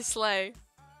 Oh, yay, slay.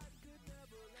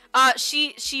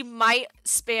 She might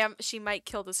spam. She might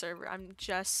kill the server. I'm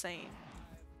just saying.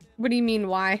 What do you mean,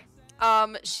 why?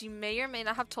 She may or may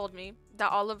not have told me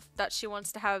that she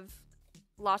wants to have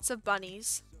lots of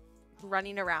bunnies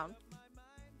running around.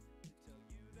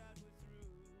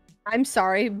 I'm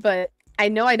sorry, but I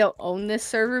know I don't own this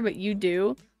server, but you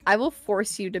do. I will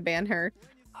force you to ban her.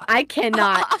 I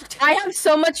cannot. I have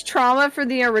so much trauma for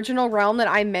the original realm that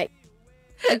I met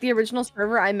like the original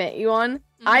server I met you on,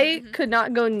 I could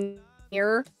not go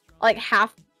near like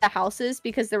half the houses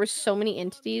because there were so many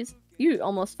entities. You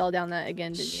almost fell down that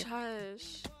again, didn't you?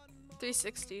 Shush.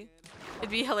 360. It'd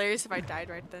be hilarious if I died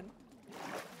right then.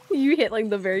 You hit like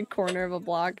the very corner of a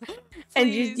block and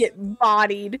you just get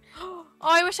bodied. Oh,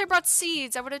 I wish I brought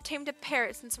seeds. I would have tamed a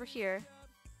parrot since we're here.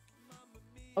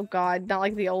 Oh god, not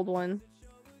like the old one.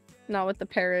 Not with the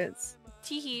parrots.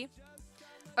 Teehee.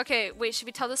 Okay, wait, should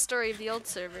we tell the story of the old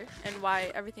server and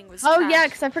why everything was Oh trash? yeah,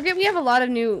 because I forget we have a lot of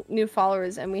new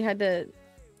followers and we had to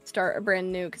start a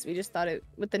brand new because we just thought it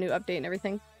with the new update and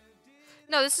everything.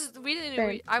 No, this is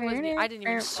I didn't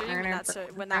even stream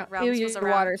when that Realms was around.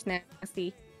 Your water's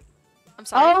nasty. I'm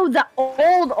sorry. Oh, the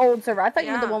old server. I thought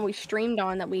you were the one we streamed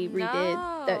on that we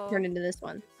redid that turned into this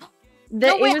one.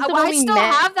 No, wait, I still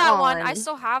have that one. I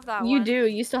still have that one. You do.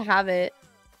 You still have it.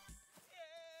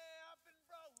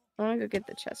 I want to go get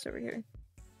the chest over here.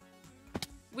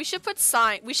 We should put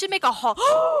we should make a hall.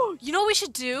 You know what we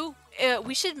should do?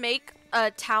 We should make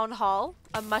a town hall,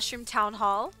 a mushroom town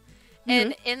hall.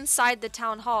 And inside the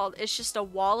town hall, it's just a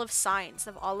wall of signs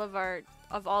of all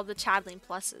the Chadling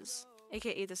pluses,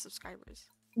 aka the subscribers.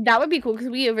 That would be cool because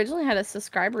we originally had a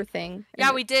subscriber thing.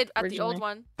 Yeah, we did at the old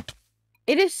one.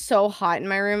 It is so hot in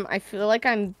my room. I feel like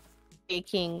I'm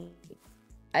baking.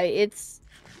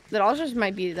 That also just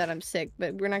might be that I'm sick,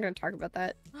 but we're not going to talk about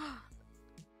that.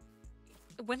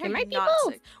 When are you not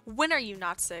sick? When are you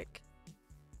not sick?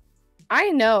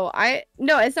 I know.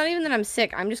 No, it's not even that I'm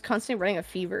sick. I'm just constantly running a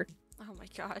fever. Oh my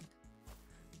god.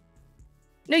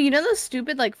 No, you know those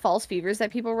stupid like false fevers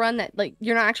that people run that like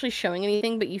you're not actually showing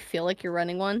anything, but you feel like you're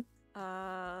running one?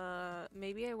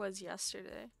 Maybe I was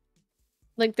yesterday.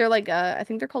 Like they're like I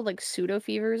think they're called like pseudo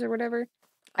fevers or whatever.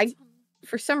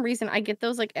 For some reason I get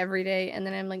those like every day and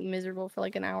then I'm like miserable for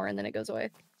like an hour and then it goes away.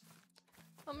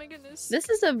 Oh my goodness. This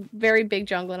is a very big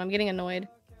jungle and I'm getting annoyed.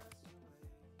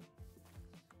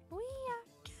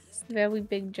 Very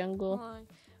big jungle.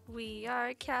 We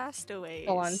are castaways.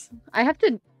 Hold on. I have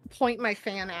to point my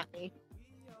fan at me.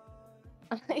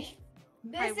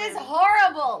 This is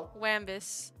horrible!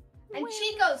 Wambus. And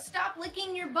Chico, stop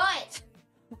licking your butt!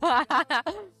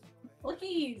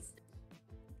 Please.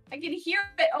 I can hear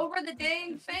it over the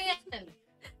dang fan.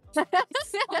 So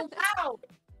loud.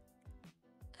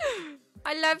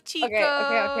 I love Chico.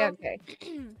 Okay.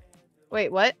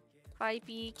 Wait, what?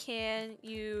 Pipey, can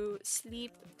you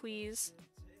sleep, please?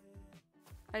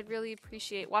 I'd really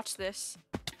appreciate. Watch this.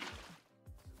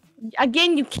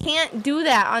 Again, you can't do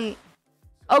that on.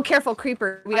 Oh, careful,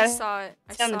 creeper. We gotta saw it.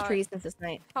 I down saw the trees since this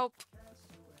night. Help.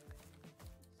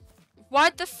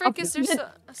 What the frick is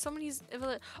there? So many.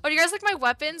 Oh, do you guys like my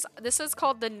weapons? This is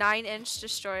called the 9-inch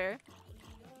destroyer.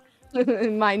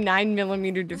 My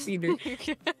 9mm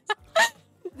defeater.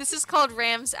 This is called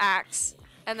Ram's axe,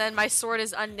 and then my sword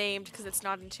is unnamed because it's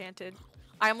not enchanted.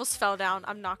 I almost fell down.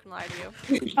 I'm not gonna lie to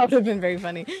you. That would have been very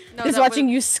funny. No, just watching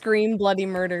you scream bloody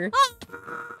murder.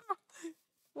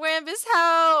 Wambus,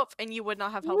 help! And you would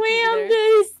not have helped me either.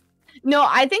 No,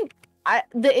 I think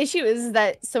the issue is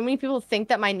that so many people think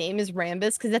that my name is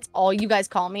Rambus because that's all you guys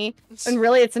call me, and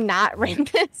really it's not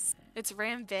Rambus. It's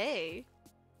Rambay.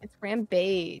 It's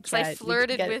Rambay. Because I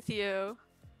flirted with you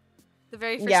the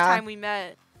very first time we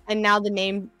met. And now the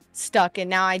name stuck, and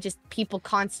now people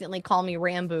constantly call me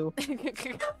Rambo. No,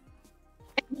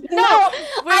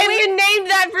 I've been named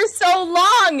that for so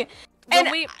long,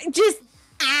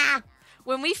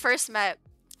 when we first met,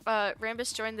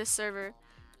 Rambus joined this server,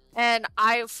 and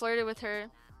I flirted with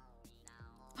her.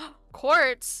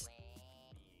 Quartz.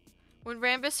 When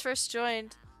Rambus first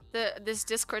joined this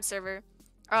Discord server,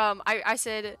 I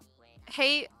said,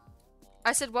 "Hey,"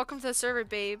 I said, "Welcome to the server,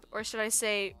 babe," or should I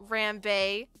say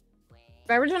Rambay?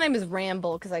 My original name is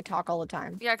Ramble because I talk all the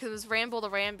time. Yeah, because it was Ramble the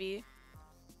Ramby.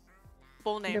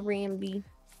 Full name. The Ramby.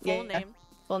 Full name.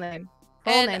 Full name.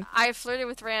 And I flirted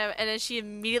with Ram, and then she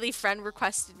immediately friend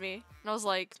requested me, and I was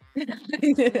like,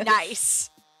 "Nice."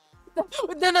 No.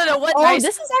 What? Oh, nice?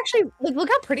 This is actually look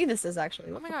how pretty this is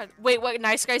actually. Oh my god! Wait, what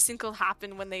nice guys think will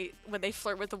happen when they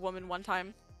flirt with a woman one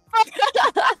time?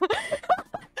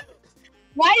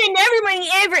 Why didn't everybody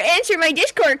ever answer my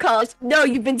Discord calls? No,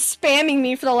 you've been spamming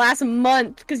me for the last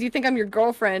month because you think I'm your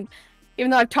girlfriend,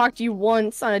 even though I've talked to you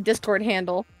once on a Discord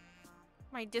handle.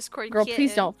 My Discord girl, kitten.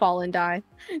 Please don't fall and die.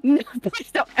 No, please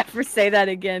don't ever say that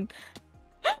again.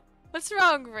 What's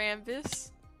wrong,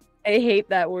 Rambus? I hate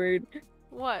that word.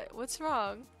 What? What's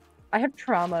wrong? I have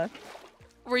trauma.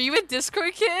 Were you a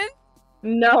Discord kitten?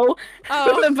 No.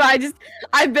 Oh. But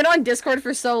I've been on Discord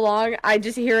for so long,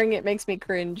 just hearing it makes me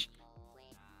cringe.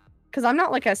 Because I'm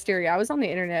not like Esterie. I was on the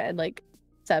internet at like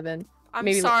 7. I'm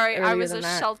maybe sorry, I earlier was than a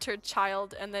that. sheltered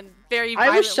child and then very I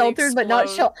violently was sheltered, but not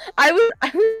explode. I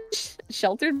was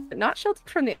sheltered, but not sheltered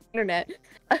from the internet.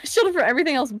 I was sheltered from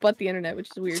everything else but the internet, which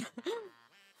is weird.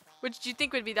 Which do you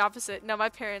think would be the opposite? No, my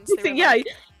parents, they were Yeah.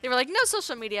 like, no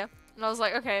social media. And I was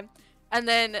like, okay. And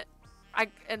then,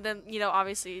 you know,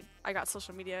 obviously, I got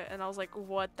social media, and I was like,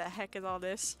 what the heck is all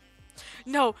this?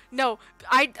 No,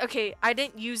 I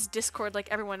didn't use Discord like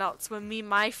everyone else. When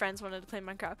my friends wanted to play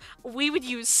Minecraft, we would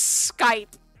use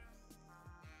Skype.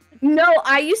 No,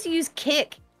 I used to use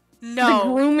Kick. No. The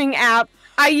grooming app.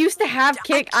 I used to have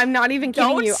Kick. I'm not even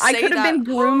kidding you. I could have been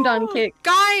groomed on Kick.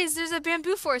 Guys, there's a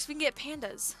bamboo forest. We can get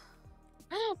pandas.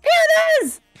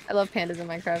 Pandas! I love pandas in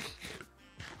Minecraft.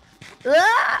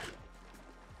 Ah!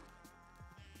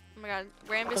 Oh my god,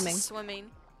 Rambus is swimming.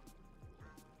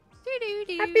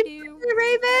 Happy birthday,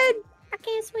 Raven! I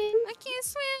can't swim. I can't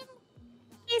swim.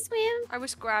 I can't swim. I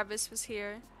wish Gravis was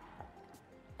here.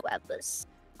 Gravis.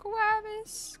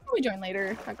 Gravis. We join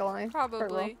later, not gonna lie.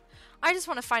 Probably. I just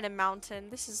want to find a mountain.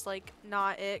 This is like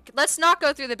not it. Let's not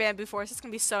go through the bamboo forest. It's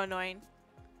gonna be so annoying.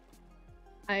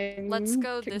 Let's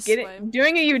go this way.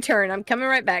 Doing a U-turn. I'm coming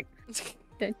right back. Oh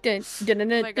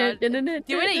my god.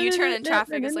 Doing a U-turn in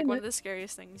traffic is like one of the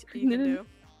scariest things you can do.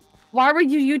 Why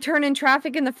would you U-turn in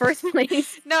traffic in the first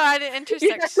place? No, I didn't intersect.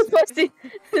 You're not supposed to.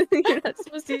 You're not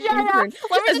supposed to U-turn.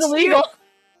 That's illegal.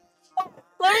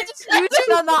 Let me just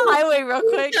U-turn on the highway real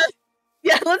quick.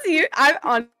 Yeah, let's see.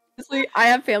 Honestly, I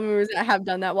have family members that have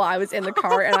done that while I was in the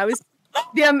car, and I was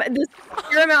the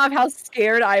sheer amount of how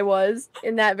scared I was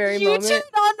in that very moment. U-turn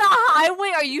on the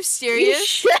highway? Are you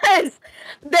serious? Yes.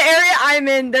 The area I'm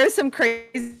in, there's some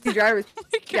crazy drivers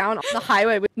down on the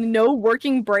highway with no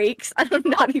working brakes. I'm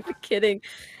not even kidding.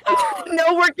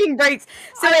 No working brakes,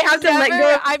 so they have to let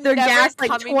go of their gas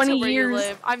like 20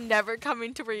 years. I'm never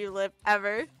coming to where you live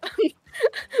ever.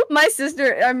 My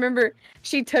sister, I remember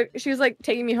she was like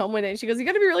taking me home one day, and she goes, "You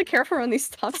got to be really careful around these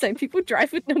stop signs. People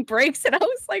drive with no brakes." And I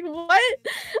was like, "What?"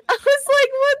 I was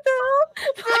like, "What the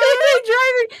hell? Why are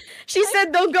they driving?" She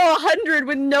said they'll go 100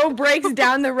 with no brakes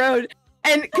down the road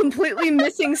and completely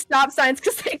missing stop signs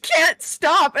because they can't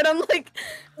stop. And I'm like,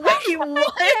 wait, what?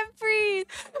 I can't breathe.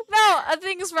 No, the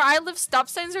thing is, where I live, stop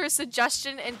signs are a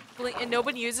suggestion, and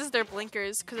nobody uses their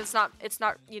blinkers because it's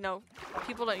not, you know,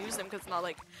 people don't use them because it's not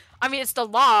like, I mean, it's the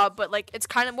law, but like, it's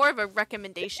kind of more of a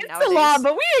recommendation nowadays. It's the law,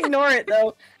 but we ignore it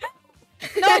though.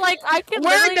 No, like, I can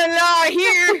We're the law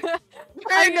here.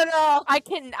 We're the law. I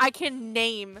can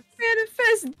name.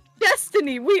 Manifest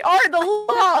destiny. We are the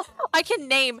law. I can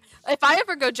name. If I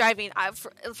ever go driving, I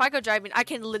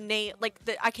can name, like,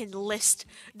 I can list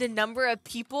the number of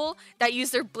people that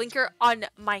use their blinker on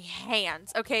my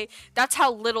hands. Okay, that's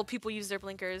how little people use their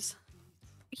blinkers.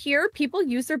 Here, people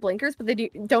use their blinkers, but they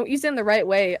don't use them the right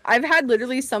way. I've had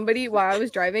literally somebody, while I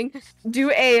was driving, do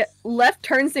a left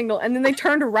turn signal, and then they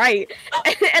turned right.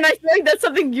 And I feel like that's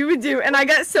something you would do, and I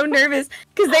got so nervous,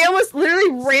 because they almost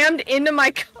literally rammed into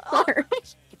my car.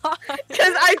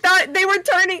 Because I thought they were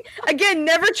turning. Again,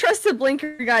 never trust a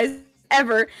blinker, guys.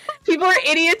 Ever. People are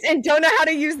idiots and don't know how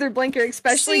to use their blinker,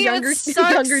 especially younger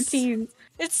teens.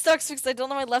 It sucks because I don't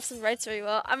know my lefts and rights very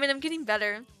well. I mean, I'm getting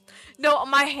better. No,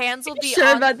 my hands will be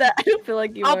sure about that. I don't feel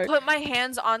like you are. I'll put my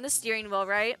hands on the steering wheel,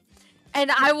 right?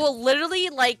 And I will literally,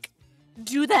 like,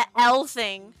 do the L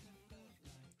thing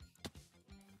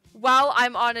while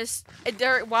I'm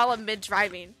while I'm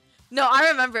mid-driving. No, I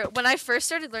remember when I first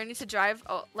started learning to drive,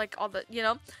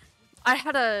 I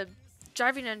had a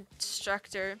driving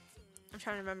instructor. I'm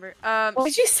trying to remember. What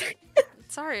did you say?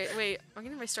 Sorry, wait, I'm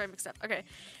getting my story mixed up. Okay.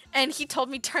 And he told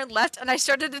me turn left, and I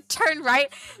started to turn right.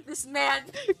 This man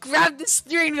grabbed the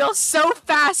steering wheel so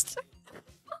fast.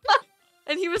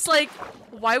 And he was like,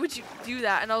 why would you do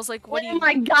that? And I was like, what do you... Oh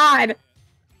my god!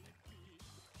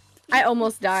 I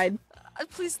almost died.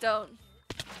 Please don't.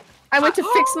 I went to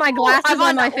fix my glasses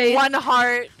on my face. One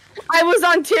heart. I was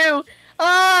on 2.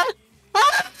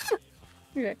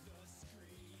 Okay.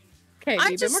 Okay,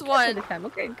 I just won.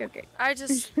 Okay. I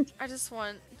just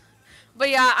won. But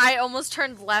yeah, I almost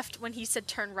turned left when he said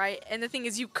turn right. And the thing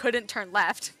is, you couldn't turn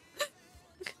left.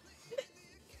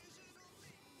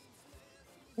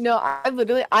 No,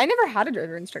 I never had a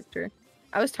driver instructor.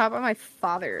 I was taught by my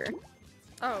father.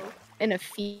 Oh. In a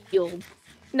field.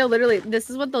 No, literally, this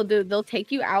is what they'll do. They'll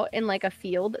take you out in like a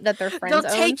field that their friends own.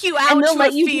 They'll take you out and they'll to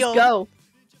let a you field. Just go.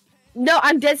 No,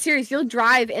 I'm dead serious. You'll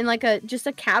drive in like just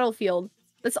a cattle field.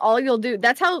 That's all you'll do.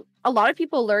 That's how a lot of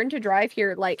people learn to drive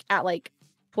here, like at like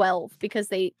 12, because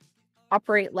they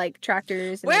operate like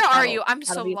tractors. And Where like are you? I'm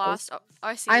so vehicles. lost. Oh,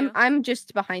 I see you. I'm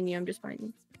just behind you. I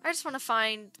just want to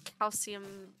find calcium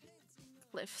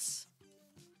cliffs.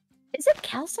 Is it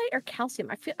calcite or calcium?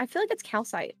 I feel like it's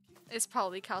calcite. It's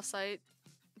probably calcite,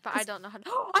 but I don't know how to.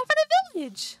 I found a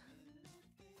village!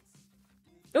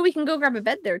 Oh, we can go grab a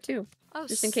bed there too. Oh,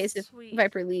 Just in case if sweet.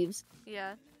 Viper leaves.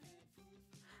 Yeah.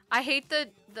 I hate the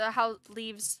how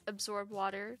leaves absorb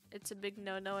water. It's a big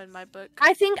no-no in my book.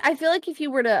 I feel like if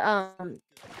you were to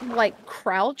like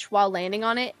crouch while landing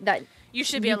on it, that you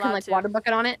should be you allowed can like to. water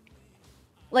bucket on it.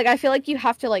 Like I feel like you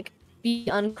have to like be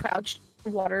uncrouched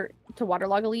to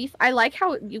waterlog a leaf. I like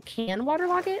how you can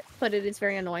waterlog it, but it is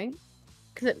very annoying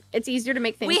because it's easier to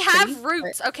make things. We have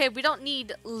roots. Okay, we don't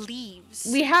need leaves.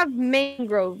 We have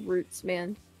mangrove roots,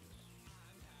 man.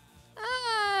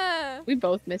 We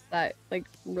both missed that like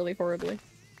really horribly.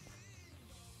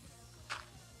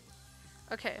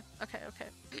 Okay.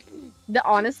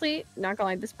 Honestly, not gonna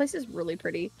lie, this place is really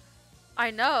pretty.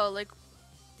 I know, like,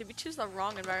 did we choose the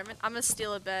wrong environment? I'm gonna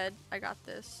steal a bed. I got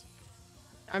this.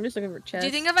 I'm just looking for chests. Do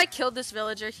you think if I killed this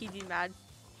villager, he'd be mad?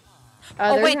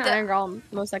 There's an iron golem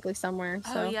most likely somewhere.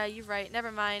 So. Oh yeah, you're right.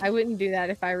 Never mind. I wouldn't do that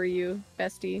if I were you,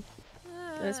 bestie.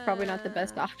 That's probably not the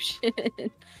best option.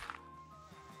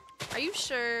 Are you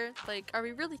sure? Like, are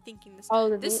we really thinking this?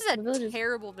 Oh, this is a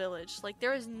terrible village. Like,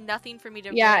 there is nothing for me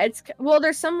to. Yeah, bring. well,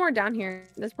 there's some more down here.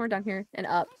 There's more down here and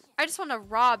up. I just want to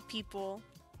rob people,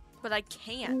 but I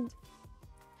can't.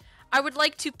 I would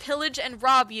like to pillage and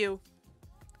rob you,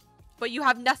 but you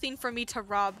have nothing for me to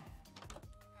rob.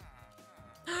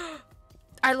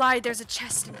 I lied. There's a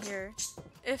chest in here.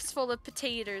 It's full of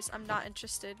potatoes. I'm not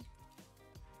interested.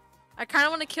 I kind of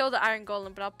want to kill the iron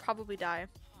golem, but I'll probably die.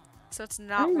 So it's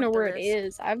not. I don't know where it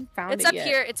is. I haven't found it yet. yet.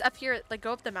 Here. It's up here. Like,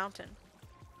 go up the mountain.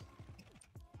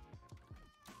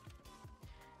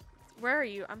 Where are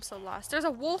you? I'm so lost. There's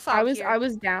a wolf out here. I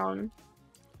was down.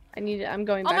 I'm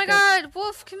going back. Oh my god,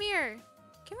 wolf, come here.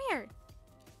 Come here.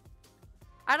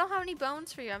 I don't have any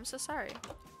bones for you. I'm so sorry.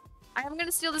 I'm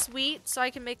gonna steal this wheat so I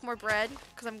can make more bread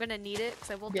because I'm gonna need it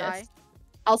because I will die.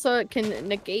 Also, it can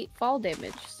negate fall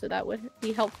damage, so that would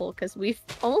be helpful because we've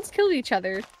almost killed each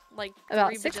other like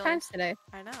about 6 times today.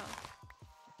 I know.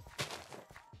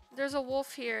 There's a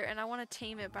wolf here and I want to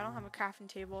tame it, but I don't have a crafting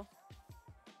table.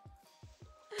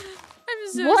 I'm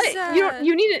so sad. You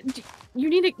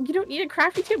don't need a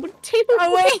crafting table to tame it.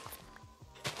 Oh wait.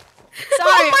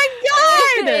 Sorry. Oh my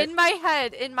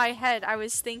god! In my head, I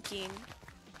was thinking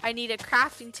I need a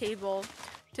crafting table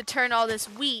to turn all this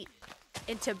wheat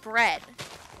into bread.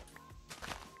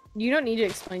 You don't need to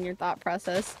explain your thought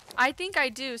process. I think I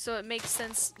do, so it makes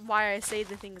sense why I say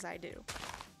the things I do.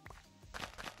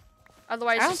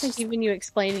 Otherwise, I don't think even you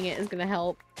explaining it is gonna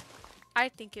help. I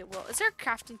think it will. Is there a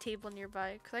crafting table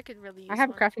nearby? Because I could really use I have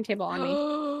one. a crafting table on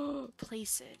me.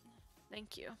 Place it.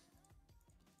 Thank you.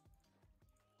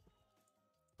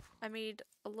 I made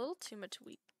a little too much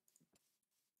wheat.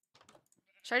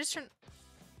 Should I just turn...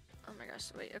 Oh my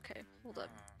gosh, wait, okay. Hold up.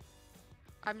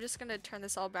 I'm just gonna turn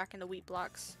this all back into wheat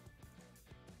blocks.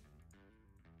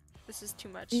 This is too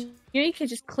much. You can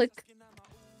just click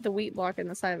the wheat block in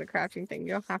the side of the crafting thing.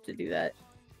 You don't have to do that.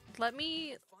 Let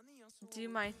me do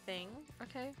my thing,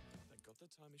 okay?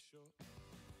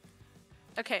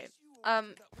 Okay,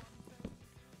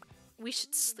 we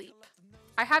should sleep.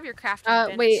 I have your crafting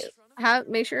bench. Wait,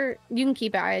 make sure you can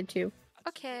keep it. I had 2.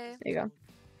 Okay. There you go.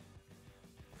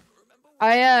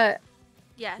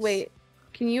 Yes. Wait,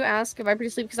 can you ask if I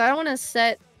pretty sleep? Because I don't want to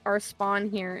set our spawn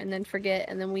here and then forget,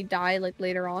 and then we die like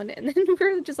later on, and then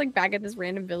we're just like back at this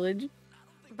random village.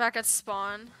 Back at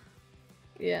spawn.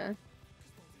 Yeah.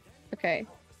 Okay.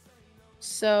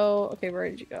 So, okay, where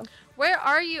did you go? Where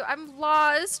are you? I'm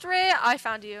lost, Ray. I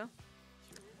found you.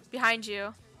 Behind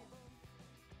you.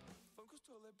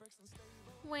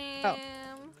 Wham. Oh.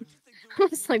 I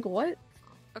was like, what?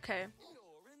 Okay.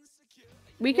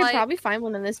 We could probably find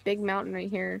one in this big mountain right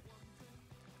here.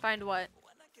 Find what?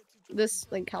 This,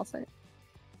 like, calcite.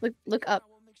 Look up.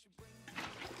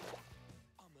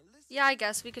 Yeah, I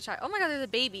guess we could try. Oh my god, there's a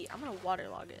baby. I'm gonna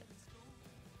waterlog it.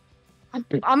 I'm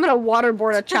gonna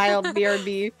waterboard a child,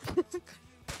 BRB.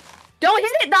 Don't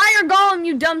hit it, the iron golem,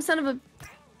 you dumb son of a...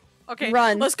 Okay,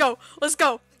 run. Let's go. Let's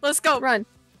go. Let's go. Run.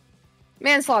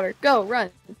 Manslaughter. Go, run.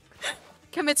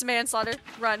 Commits manslaughter.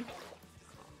 Run.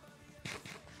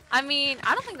 I mean,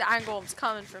 I don't think the iron golem's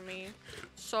coming for me.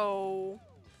 So...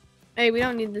 Hey, we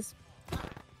don't need this.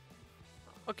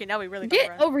 Okay, now we really gotta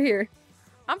run. Get over here.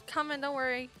 I'm coming, don't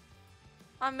worry.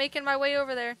 I'm making my way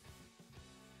over there.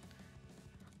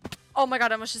 Oh my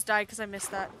god, I almost just died because I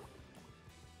missed that.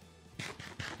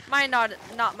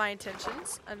 Not my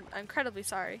intentions. I'm incredibly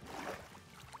sorry.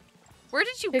 Where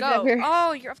did you go?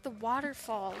 Oh, you're up the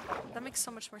waterfall. That makes so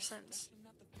much more sense.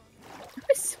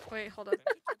 Wait, hold up.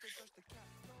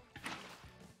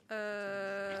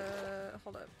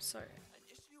 hold up. Sorry.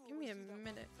 Give me a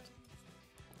minute.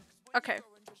 Okay.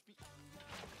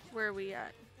 Where are we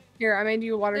at? Here, I made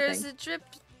you a water There's thing. a drip.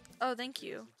 Oh, thank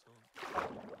you.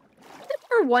 Just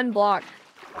for one block.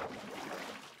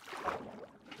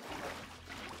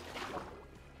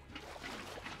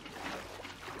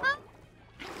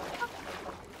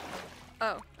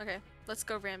 Oh, okay. Let's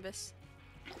go, Rambus.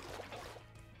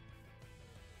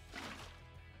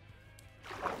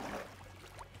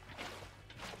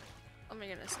 Oh my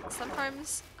goodness.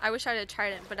 Sometimes I wish I had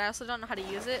tried it, but I also don't know how to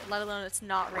use it, let alone it's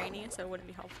not rainy, so it wouldn't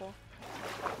be helpful.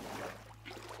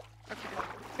 Okay.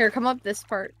 Here, come up this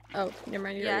part. Oh, never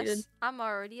mind. You already did. Yes, I'm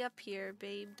already up here,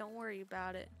 babe. Don't worry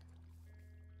about it.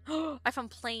 I found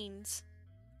planes.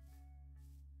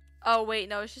 Oh wait,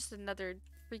 no, it's just another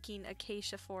freaking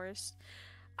acacia forest.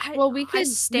 Well, we could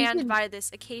stand by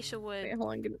this acacia wood. Wait,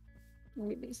 hold on. Give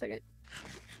me a second.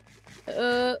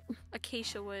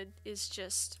 Acacia wood is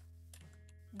just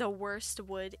the worst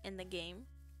wood in the game.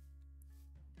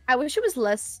 I wish it was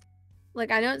less. Like,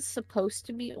 I know it's supposed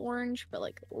to be orange, but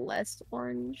like less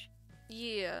orange.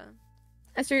 Yeah.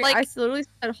 Esterie, Like, I literally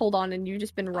said hold on, and you've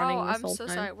just been running this I'm whole so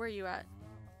time. sorry. Where are you at?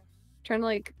 Trying to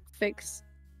like fix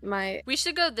my. We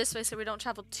should go this way so we don't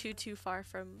travel too far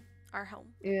from our home.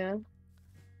 Yeah.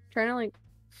 Trying to like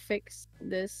fix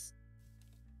this.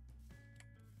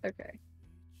 Okay.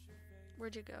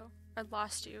 Where'd you go? I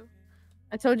lost you.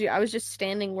 I told you I was just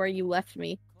standing where you left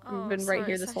me. Oh, I've been right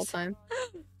here this sorry. whole time.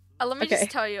 Let me Okay.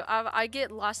 just tell you, I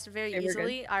get lost very Okay, we're good.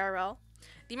 easily IRL.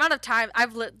 The amount of time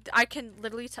I can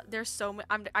literally there's so many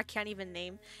I can't even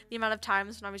name the amount of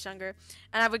times when I was younger,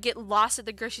 and I would get lost at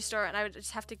the grocery store, and I would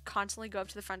just have to constantly go up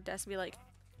to the front desk and be like,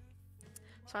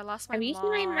 "So I lost my Have you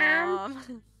mom." seen my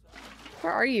mom?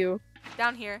 Where are you?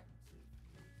 Down here.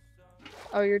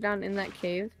 Oh, you're down in that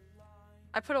cave.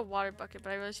 I put a water bucket,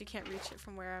 but I realized you can't reach it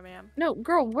from where I am. No,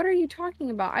 girl, what are you talking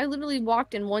about? I literally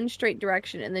walked in one straight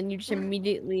direction, and then you just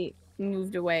immediately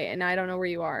moved away, and I don't know where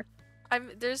you are.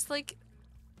 There's like,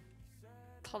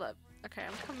 hold up. Okay,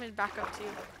 I'm coming back up to you.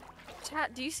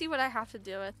 Chat, do you see what I have to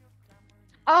deal with?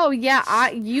 Oh yeah,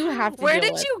 you have to. Where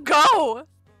did you go?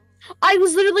 I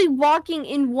was literally walking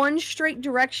in one straight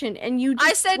direction, and you just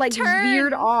I said like turn.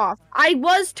 veered off. I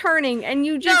was turning, and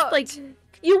you just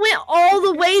you went all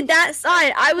the way that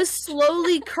side. I was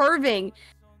slowly curving,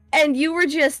 and you were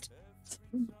just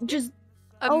immediate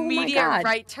oh my God.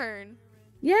 right turn.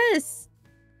 Yes.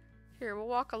 Here, we'll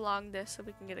walk along this so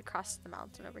we can get across the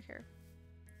mountain over here.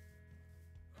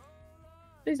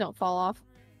 Please don't fall off.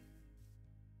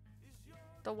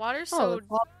 The water's Oh, so...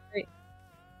 lava, great.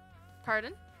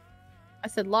 Pardon? I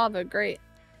said lava, great.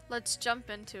 Let's jump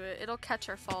into it. It'll catch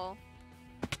our fall.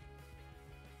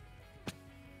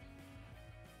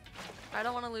 I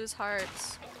don't want to lose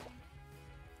hearts.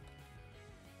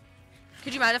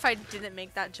 Could you mind if I didn't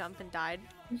make that jump and died?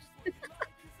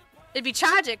 It'd be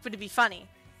tragic, but it'd be funny.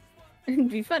 It'd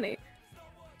be funny.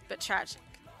 But tragic,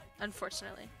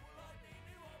 unfortunately.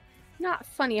 Not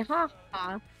funny, ha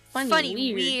ha.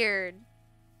 Funny, weird.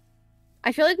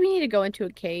 I feel like we need to go into a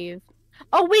cave.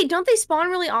 Oh wait, don't they spawn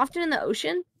really often in the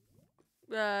ocean?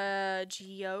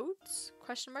 Geodes?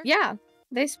 Question mark? Yeah,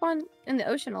 they spawn in the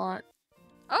ocean a lot.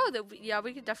 Oh, yeah,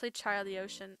 we could definitely try out the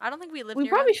ocean. I don't think we live We near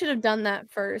probably one. should have done that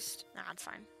first. Nah, it's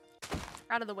fine.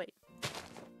 Out of the way.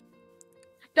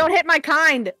 Don't hit my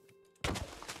kind!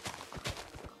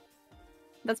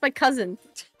 That's my cousin.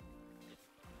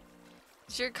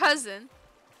 It's your cousin.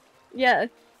 Yeah.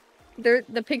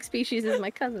 The pig species is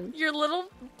my cousin. Your little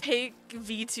pig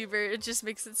VTuber, it just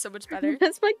makes it so much better.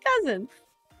 That's my cousin.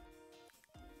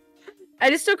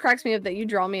 It just still cracks me up that you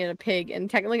draw me in a pig, and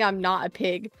technically I'm not a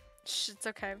pig. Shh, it's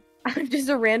okay. I'm just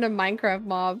a random Minecraft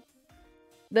mob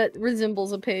that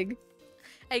resembles a pig.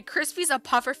 Hey, Crispy's a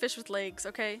puffer fish with legs,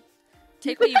 okay?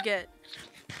 Take what you get.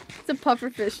 It's a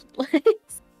pufferfish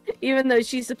legs. Even though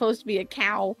she's supposed to be a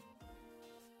cow.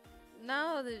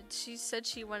 No, she said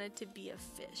she wanted to be a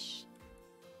fish.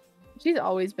 She's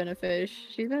always been a fish.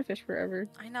 She's been a fish forever.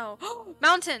 I know.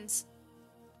 Mountains!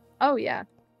 Oh, yeah.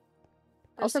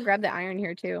 Also grab the iron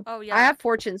here, too. Oh, yeah. I have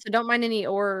fortune, so don't mind any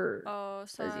ore. Oh,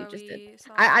 sorry. As you just did.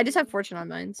 I just have fortune on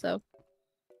mine, so.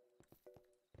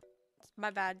 My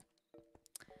bad.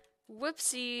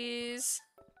 Whoopsies.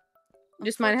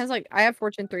 Just mine has like, I have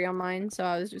fortune 3 on mine, so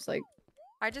I was just like.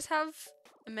 I just have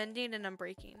mending and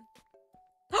unbreaking.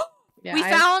 Yeah, we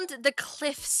found the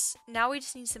cliffs. Now we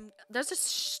just need some. There's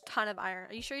a ton of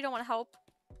iron. Are you sure you don't want to help?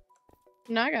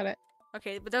 No, I got it.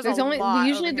 Okay, but there's only lot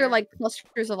usually over they're here. like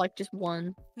clusters of like just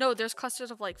one. No, there's clusters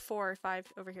of like 4 or 5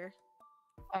 over here.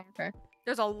 Oh, okay.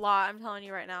 There's a lot. I'm telling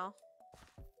you right now.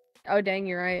 Oh dang,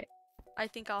 you're right. I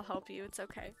think I'll help you. It's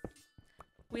okay.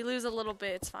 We lose a little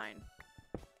bit, it's fine.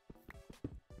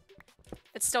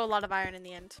 It's still a lot of iron in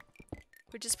the end.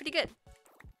 Which is pretty good,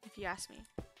 if you ask me.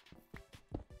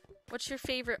 What's your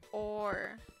favorite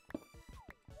ore?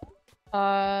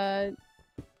 Does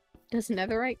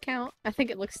netherite count? I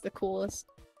think it looks the coolest.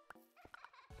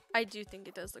 I do think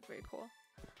it does look very cool.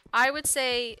 I would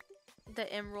say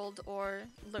the emerald ore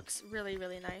looks really,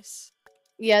 really nice.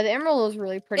 Yeah, the emerald is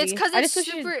really pretty. It's because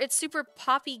it's super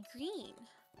poppy green.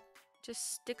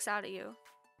 Just sticks out at you.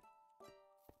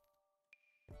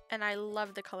 And I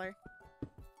love the color.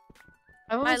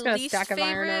 I've almost got a stack of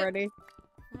iron already.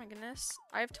 Oh my goodness.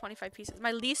 I have 25 pieces.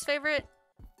 My least favorite,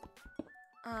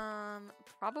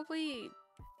 probably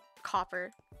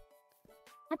copper.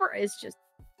 Copper is just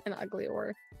an ugly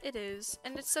ore. It is.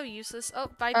 And it's so useless. Oh,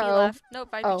 Vipey left. No,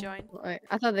 Vipey joined. Wait,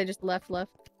 I thought they just left.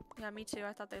 Yeah, me too.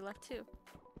 I thought they left too.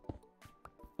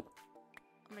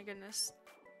 Oh my goodness.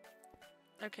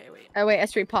 Okay, wait. Oh wait,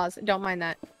 Esterie, pause. Don't mind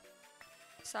that.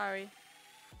 Sorry.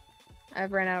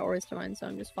 I've ran out of ores to mine, so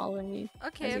I'm just following you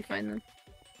as you find them.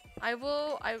 I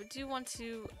do want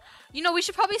to... You know, we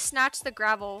should probably snatch the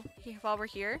gravel while we're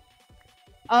here.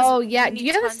 Oh, yeah. Do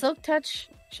you have a silk touch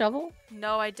shovel?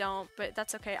 No, I don't, but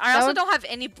that's okay. I also don't have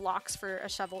any blocks for a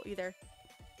shovel either.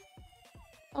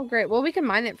 Oh, great. Well, we can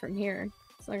mine it from here.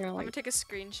 So I'm gonna take a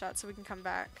screenshot so we can come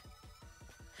back.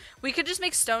 We could just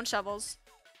make stone shovels.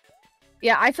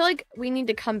 Yeah, I feel like we need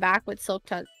to come back with silk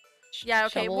touch. Yeah,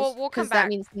 okay, shovels, we'll come back. That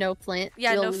means no flint.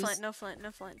 Yeah, no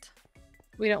flint.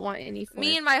 We don't want any flint.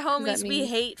 Me and my homies, we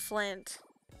hate flint.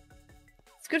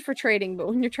 It's good for trading, but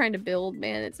when you're trying to build,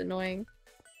 man, it's annoying.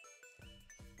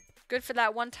 Good for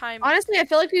that one time. Honestly, I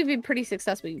feel like we've been pretty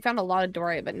successful. We found a lot of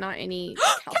dorite, but not any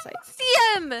calcite.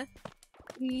 Calcium!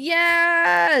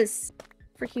 Yes!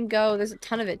 Freaking go. There's a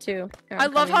ton of it, too. I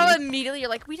love how immediately you're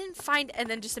like, we didn't find, and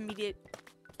then just immediate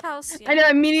calcium. I know,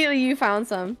 immediately you found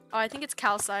some. Oh, I think it's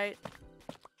calcite.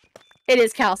 It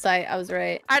is calcite. I was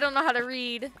right. I don't know how to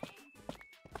read.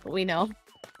 We know.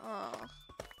 Oh.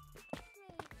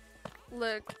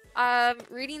 Look,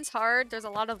 reading's hard. There's a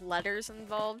lot of letters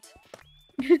involved.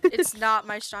 It's not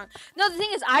my strong. No, the thing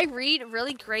is, I read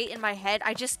really great in my head.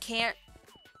 I just can't.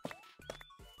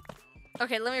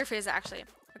 Okay, let me rephrase that actually.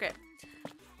 Okay.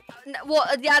 Well,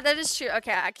 yeah, that is true.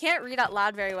 Okay, I can't read out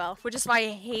loud very well, which is why I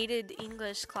hated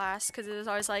English class, because it was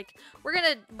always like, we're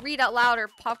gonna read out loud or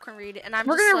popcorn read, and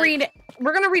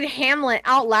we're gonna read Hamlet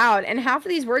out loud, and half of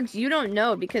these words you don't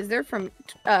know because they're from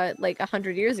like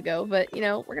 100 years ago. But you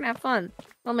know, we're gonna have fun.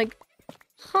 I'm like,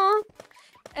 huh?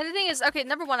 And the thing is, okay,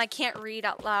 number one, I can't read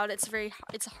out loud.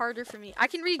 It's harder for me. I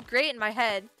can read great in my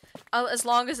head, as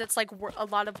long as it's like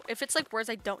if it's like words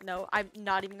I don't know, I'm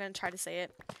not even gonna try to say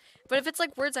it. But if it's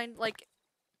like words I like,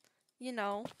 you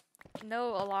know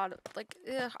a lot of, like,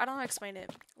 I don't know how to explain it.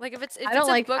 Like if it's a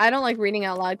book, I don't like reading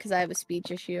out loud because I have a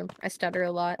speech issue. I stutter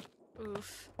a lot.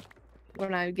 Oof.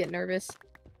 When I get nervous.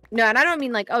 No, and I don't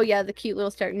mean like, oh yeah, the cute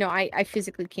little stutter. No, I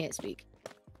physically can't speak.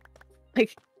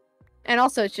 Like, and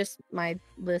also it's just my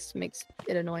list makes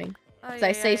it annoying. Because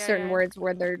I say certain words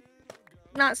where they're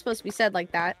not supposed to be said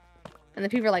like that, and the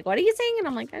people are like, "What are you saying?" And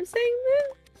I'm like, "I'm saying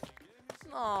this."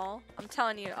 Aw, I'm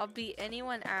telling you, I'll beat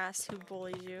anyone ass who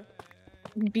bullies you.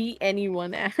 Beat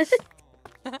anyone ass.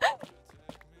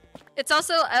 It's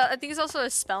also, I think it's also a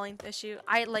spelling issue.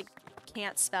 I like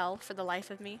can't spell for the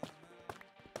life of me.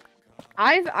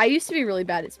 I used to be really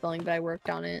bad at spelling, but I worked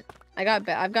on it. I've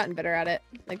gotten better at it,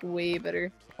 like way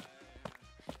better.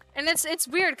 And it's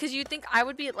weird because you think I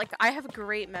would be like, I have a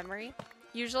great memory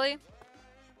usually.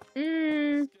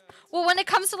 Well, when it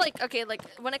comes to like, okay, like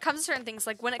when it comes to certain things,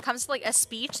 like when it comes to like a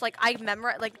speech, like I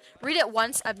memorize, like read it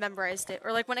once, I've memorized it.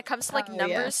 Or like when it comes to like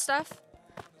numbers stuff,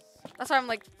 that's why I'm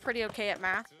like pretty okay at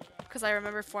math, because I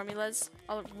remember formulas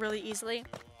really easily.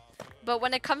 But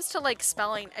when it comes to like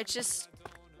spelling, it's just,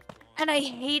 and I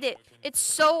hate it.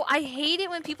 I hate it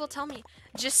when people tell me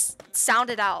just sound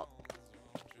it out.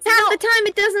 Half the time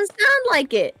it doesn't sound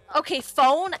like it. Okay,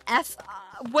 phone,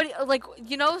 what, like,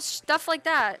 you know, stuff like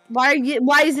that. Why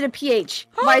is it a PH?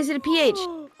 Why is it a PH?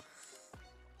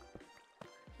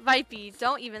 Vipey,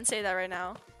 don't even say that right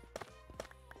now.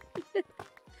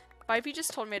 Vipey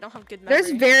just told me I don't have good memory.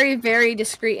 There's very, very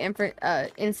discrete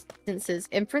instances.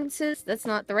 That's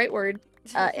not the right word.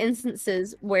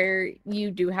 Instances where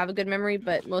you do have a good memory,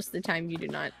 but most of the time you do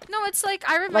not. No, it's like,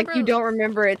 I remember. Like, you don't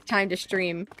remember it's time to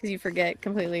stream because you forget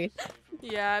completely.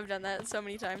 Yeah, I've done that so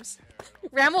many times.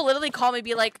 Ram will literally call me,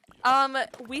 be like,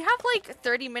 we have like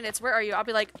 30 minutes. Where are you? I'll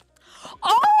be like,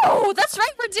 oh, that's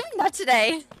right. We're doing that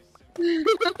today. My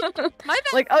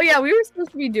bad. Like, oh yeah, we were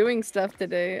supposed to be doing stuff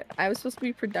today. I was supposed to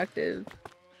be productive.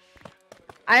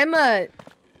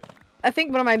 I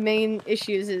think one of my main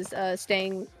issues is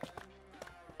staying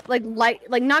like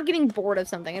not getting bored of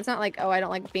something. It's not like, oh, I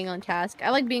don't like being on task. I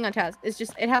like being on task. It's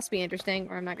just it has to be interesting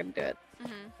or I'm not gonna do it.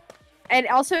 And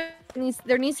also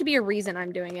there needs to be a reason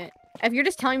I'm doing it. If you're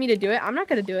just telling me to do it, I'm not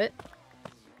gonna do it.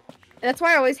 That's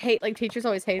why I always hate, like, teachers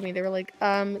always hated me. They were like,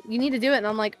 you need to do it. And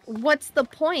I'm like, what's the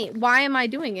point? Why am I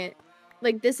doing it?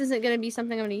 Like, this isn't gonna be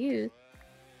something I'm gonna use.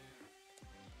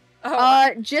 Oh,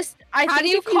 I how think do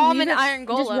you if calm an leave it, iron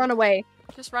golem? just run away.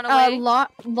 Just run away?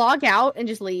 Log out and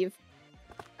just leave.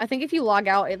 I think if you log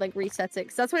out, it, like, resets it.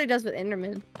 Because that's what it does with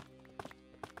Enderman.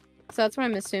 So that's what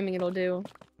I'm assuming it'll do.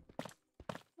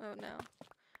 Oh, no.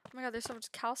 Oh my god, there's so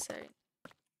much calcite.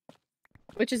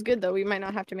 Which is good, though. We might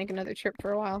not have to make another trip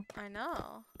for a while. I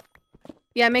know.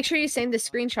 Yeah, make sure you save the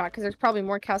screenshot, because there's probably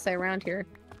more calcite around here.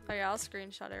 Oh yeah, I'll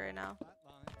screenshot it right now.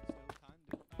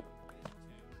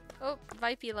 Oh,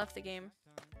 Vipey left the game.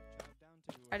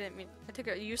 I didn't mean- I took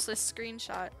a useless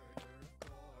screenshot.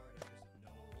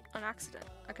 On accident.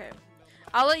 Okay.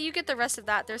 I'll let you get the rest of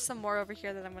that. There's some more over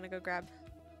here that I'm gonna go grab.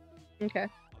 Okay.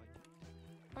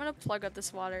 I'm gonna plug up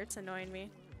this water. It's annoying me.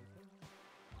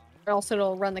 Or else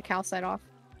it'll run the calcite off.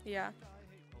 Yeah.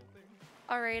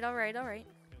 Alright, alright, alright.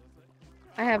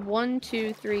 I have 1,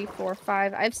 2, 3, 4,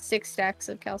 5. I have 6 stacks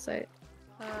of calcite.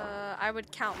 I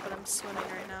would count, but I'm swimming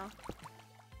right now.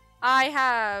 I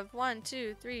have 1,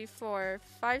 2, 3, 4,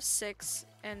 5, 6,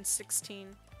 and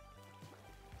 16.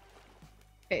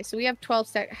 Okay, so we have 12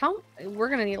 stacks. We're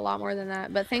gonna need a lot more than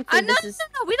that, but thankfully No, this is...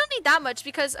 no, we don't need that much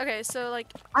because, okay, so like...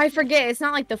 I forget, it's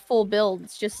not like the full build,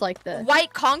 it's just like the...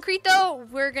 White concrete, though,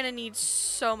 we're gonna need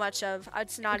so much of.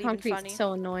 It's not even funny. Concrete's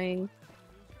so annoying.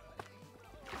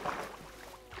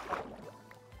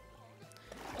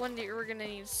 One day we're gonna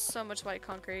need so much white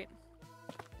concrete.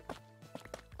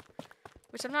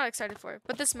 Which I'm not excited for.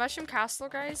 But this mushroom castle,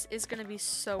 guys, is gonna be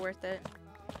so worth it.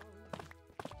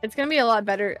 It's gonna be a lot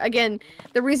better. Again,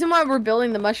 the reason why we're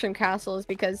building the mushroom castle is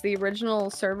because the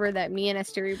original server that me and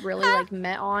Esterie really like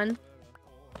met on,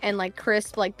 and like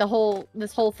Chris, like this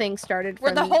whole thing started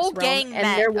Where from the whole realm, gang and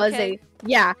met, there was okay?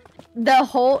 the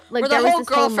whole like Where there the was whole this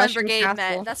whole girlfriend mushroom brigade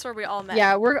castle. met. That's where we all met.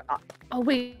 Yeah, oh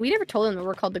wait, we never told them that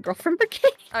we're called the girlfriend brigade.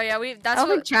 Oh yeah, I that's don't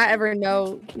what think chat ever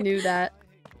knew that.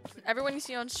 everyone you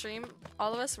see on stream,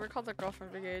 all of us, we're called the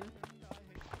girlfriend brigade.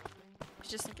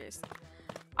 Just in case.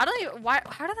 I don't even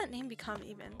how did that name become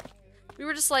even? We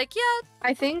were just like, yeah.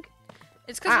 I think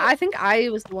it's because I think I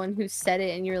was the one who said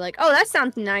it, and you were like, "Oh, that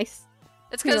sounds nice."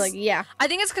 It's because like, yeah. I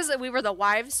think it's because we were the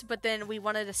wives, but then we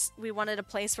wanted a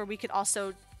place where we could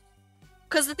also.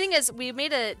 Because the thing is, we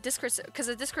made a Discord because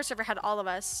the Discord server had all of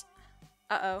us.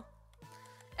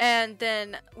 And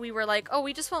then we were like, oh,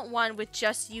 we just want one with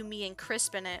just you, me, and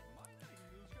Crisp in it.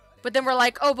 But then we're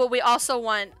like, oh, but we also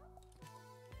want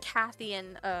Kathy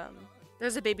and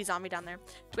there's a baby zombie down there.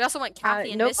 We also want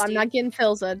Kathy and nope, Misty. I'm not getting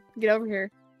Philza. Get over here.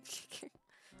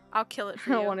 I'll kill it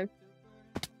for I you. don't want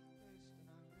to.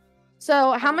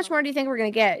 So, how much more do you think we're gonna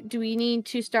get? Do we need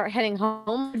to start heading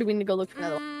home, or do we need to go look for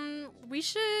another one? We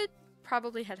should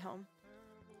probably head home.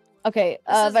 Okay,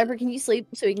 Viper, can you sleep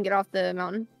so we can get off the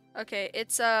mountain? Okay,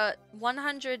 it's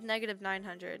 100 negative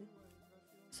 900.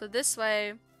 So this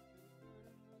way.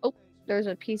 Oh, there's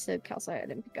a piece of calcite I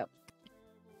didn't pick up.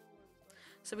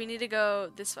 So we need to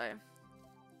go this way.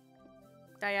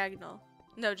 Diagonal.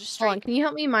 No, just straight. Hold on, can you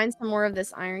help me mine some more of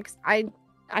this iron? 'Cause I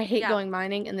hate Yeah. going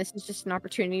mining, and this is just an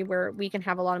opportunity where we can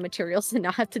have a lot of materials and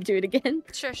not have to do it again.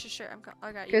 Sure.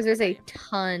 I got you. Because there's I a got you.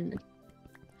 ton.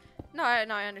 No,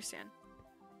 I understand.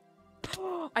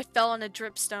 I fell on a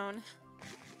dripstone.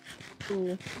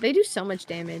 Ooh, they do so much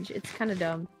damage. It's kind of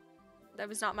dumb. That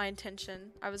was not my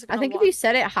intention. I was I gonna think if you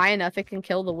set it high enough, it can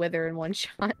kill the wither in one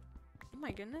shot. Oh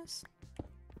my goodness.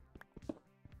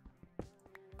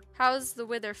 How's the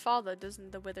wither fall though?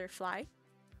 Doesn't the wither fly?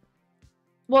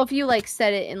 Well, if you like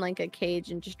set it in like a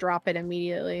cage and just drop it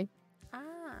immediately. Ah.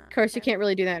 Of course, okay. you can't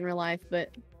really do that in real life, but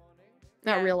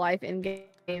not Yeah. real life in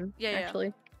game. Yeah,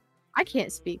 actually. I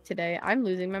can't speak today. I'm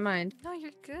losing my mind. No,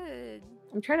 you're good.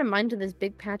 I'm trying to mine to this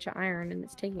big patch of iron, and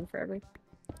it's taking forever.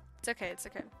 It's okay. It's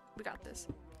okay. We got this.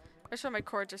 I'm sure my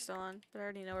cords are still on, but I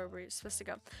already know where we're supposed to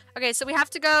go. Okay, so we have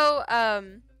to go.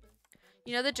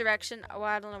 You know the direction. Well,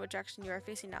 I don't know what direction you are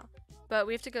facing now, but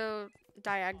we have to go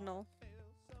diagonal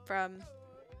from.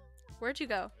 Where'd you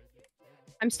go?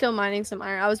 I'm still mining some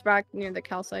iron. I was back near the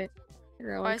calcite.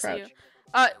 Oh, I see you.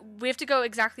 We have to go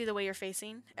exactly the way you're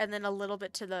facing, and then a little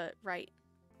bit to the right.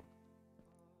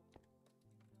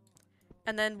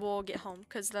 And then we'll get home,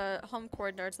 because the home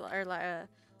coordinates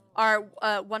are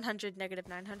 100 negative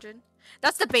 900.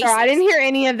 That's the basics. Sorry, I didn't hear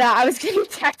any of that. I was getting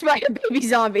attacked by a baby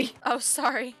zombie. Oh,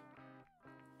 sorry.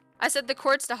 I said the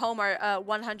chords to home are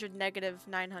 100 negative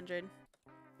 900.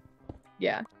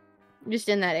 Yeah. Just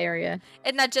in that area.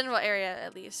 In that general area,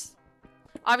 at least.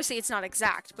 Obviously, it's not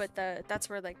exact, but that's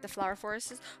where like the flower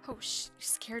forest is. Oh, you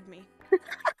scared me.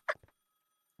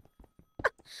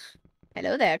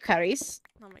 Hello there, Curries.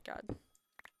 Oh my god.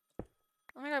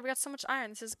 Oh my god, we got so much iron.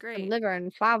 This is great. Liver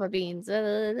and fava beans.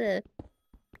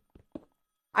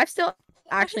 I've still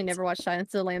actually never watched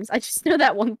Silence of the Lambs. I just know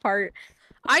that one part.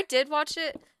 I did watch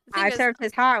it. I served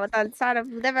his heart with a side of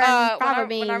liver and fava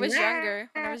beans. When I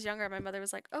was younger, my mother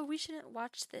was like, "Oh, we shouldn't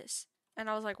watch this," and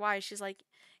I was like, "Why?" She's like,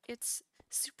 "It's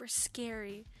super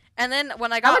scary." And then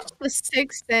when I got The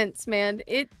Sixth Sense, man,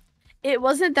 it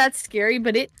wasn't that scary,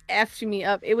 but it effed me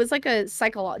up. It was like a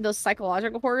those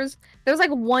psychological horrors. There was like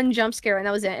one jump scare and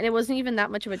that was it, and it wasn't even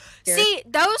that much of a scare. See,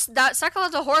 that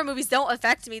psychological horror movies don't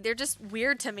affect me. They're just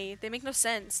weird to me. They make no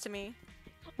sense to me.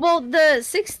 Well, the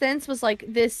Sixth Sense was like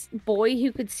this boy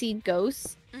who could see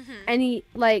ghosts, and he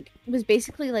like was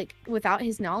basically like without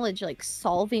his knowledge like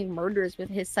solving murders with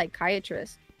his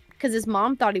psychiatrist because his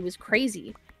mom thought he was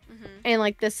crazy. And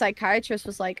like the psychiatrist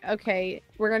was like, okay,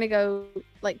 we're gonna go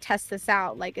like test this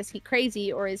out. Like, is he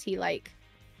crazy or is he like,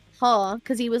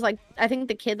 because he was like, I think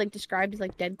the kid like described as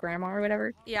like dead grandma or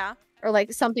whatever. Yeah. Or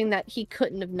like something that he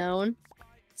couldn't have known.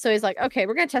 So he's like, okay,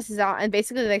 we're gonna test this out. And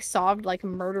basically they solved like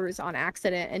murders on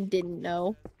accident and didn't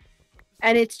know.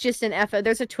 And it's just an F.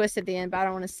 There's a twist at the end, but I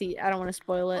don't want to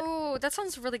spoil it. Oh, that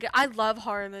sounds really good. I love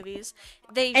horror movies.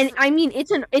 And I mean,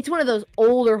 it's one of those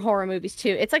older horror movies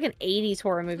too. It's like an 80s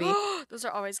horror movie. Those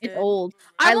are always good. It's old.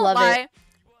 I love it.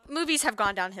 Movies have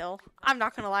gone downhill. I'm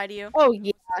not gonna lie to you. Oh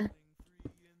yeah.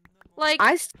 Like,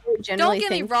 I still generally don't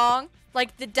get me wrong.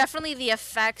 Like, definitely the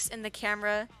effects in the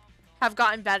camera have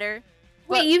gotten better.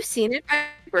 Wait, you've seen it,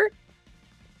 Piper?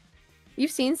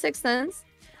 You've seen Sixth Sense?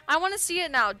 I want to see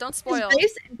it now. Don't spoil.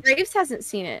 Graves hasn't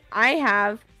seen it. I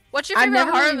have. What's your favorite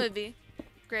horror movie?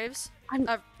 Graves?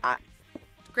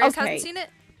 Graves hasn't seen it?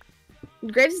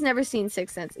 Graves has never seen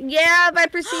Sixth Sense. Yeah,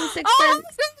 Viper's seen Sixth Sense.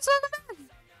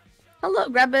 Hello,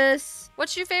 Grabbus.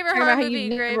 What's your favorite horror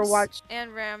movie, Graves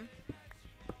and Ram?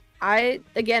 I've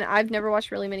never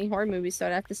watched really many horror movies, so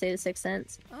I'd have to say The Sixth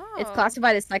Sense. Oh. It's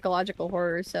classified as psychological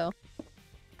horror, so.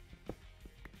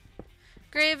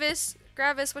 Gravis,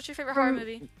 what's your favorite horror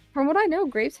movie? From what I know,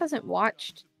 Graves hasn't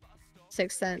watched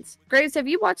Sixth Sense. Graves, have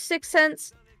you watched Sixth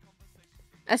Sense?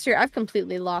 Esther, I've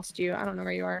completely lost you. I don't know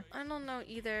where you are. I don't know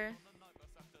either.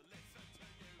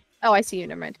 Oh, I see you.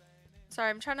 Never mind. Sorry,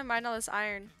 I'm trying to mine all this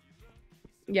iron.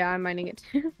 Yeah, I'm mining it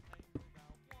too.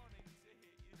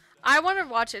 I want to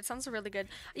watch it. It sounds really good.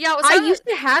 Yeah, I used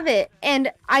to have it,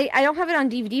 and I don't have it on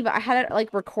DVD, but I had it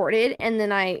like recorded, and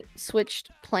then I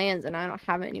switched plans, and I don't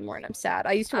have it anymore, and I'm sad.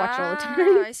 I used to watch it all the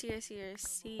time. I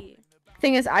see.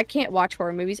 Thing is, I can't watch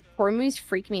horror movies. Horror movies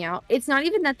freak me out. It's not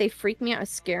even that they freak me out or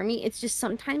scare me. It's just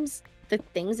sometimes the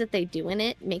things that they do in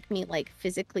it make me like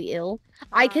physically ill.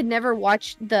 I could never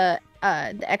watch the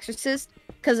Exorcist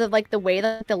because of like the way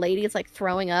that the lady is like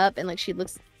throwing up and like she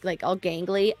looks like all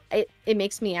gangly. It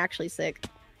makes me actually sick.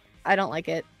 I don't like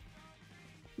it.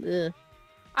 Ugh.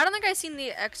 I don't think I've seen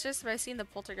The Exorcist, but I've seen The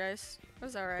Poltergeist. It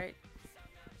was alright.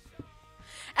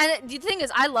 And the thing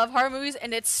is, I love horror movies,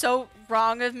 and it's so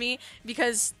wrong of me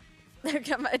because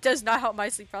it does not help my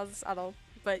sleep process at all.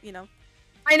 But, you know.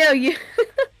 I know you.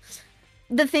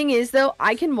 The thing is, though,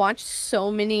 I can watch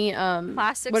so many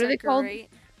classics. What are they called? Great.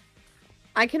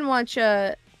 I can watch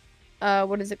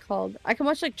what is it called? I can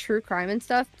watch like true crime and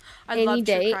stuff any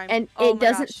day, and it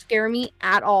doesn't scare me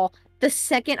at all. The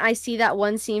second I see that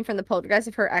one scene from the Poltergeist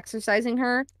of her exercising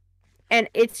her, and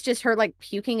it's just her like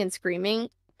puking and screaming,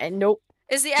 and nope.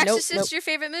 Is The Exorcist your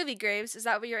favorite movie, Graves? Is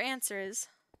that what your answer is?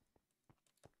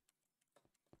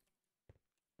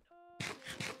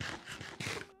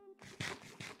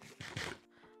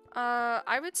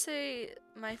 I would say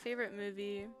my favorite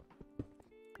movie.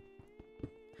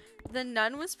 The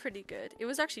Nun was pretty good. It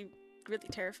was actually really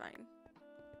terrifying.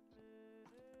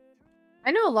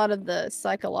 I know a lot of the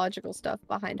psychological stuff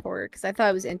behind horror because I thought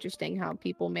it was interesting how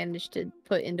people managed to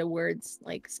put into words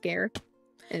like scare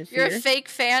and fear. You're a fake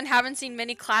fan, haven't seen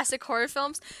many classic horror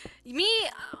films. Me,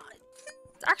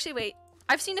 actually, wait.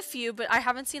 I've seen a few, but I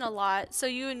haven't seen a lot. So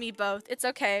you and me both. It's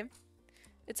okay.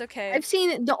 It's okay. I've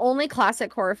seen the only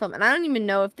classic horror film, and I don't even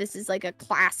know if this is like a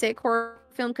classic horror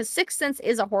film because Sixth Sense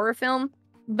is a horror film,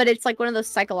 but it's like one of those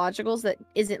psychologicals that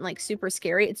isn't like super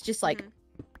scary. It's just like,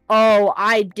 oh,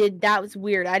 that was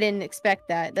weird. I didn't expect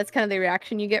that. That's kind of the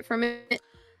reaction you get from it.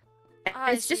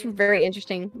 It's just very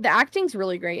interesting. The acting's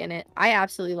really great in it. I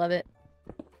absolutely love it.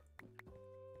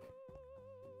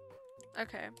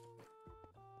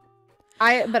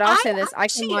 But I'll say this. I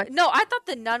can watch. No, I thought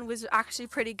The Nun was actually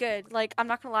pretty good. Like, I'm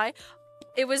not gonna lie.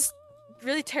 It was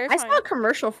really terrifying. I saw a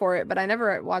commercial for it, but I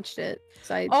never watched it.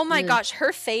 So oh my gosh,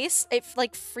 her face, it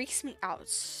like freaks me out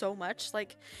so much.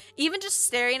 Like, even just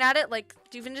staring at it, like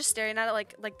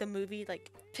the movie,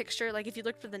 like picture, like if you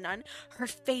look for The Nun, her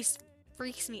face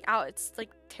freaks me out. It's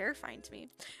like terrifying to me.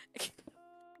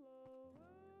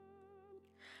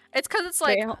 It's because it's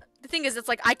like, the thing is, it's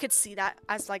like I could see that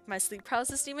as like my sleep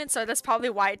paralysis demon, so that's probably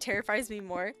why it terrifies me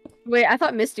more. Wait, I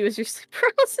thought Misty was your sleep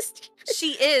paralysis demon.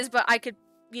 She is, but I could,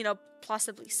 you know,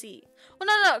 possibly see. Well,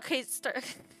 no, okay,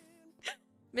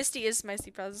 Misty is my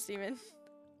sleep paralysis demon.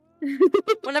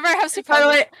 Whenever I have sleep paralysis. By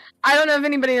the way, I don't know if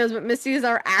anybody knows, but Misty is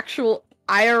our actual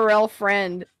IRL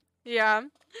friend. Yeah.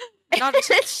 No,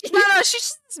 she's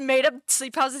just made up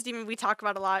sleep paralysis demon we talk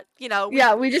about a lot. You know. We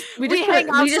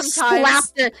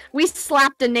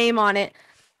slapped a name on it.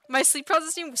 My sleep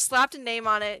paralysis demon slapped a name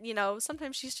on it. You know,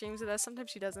 sometimes she streams with us,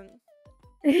 sometimes she doesn't.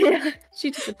 Yeah,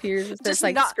 she just appears and starts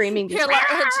like screaming. Here,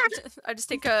 I just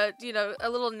take a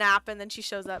little nap and then she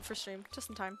shows up for stream just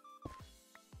in time.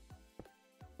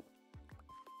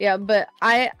 Yeah, but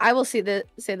I will say this.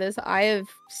 I have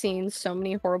seen so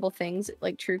many horrible things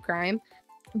like true crime.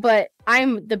 But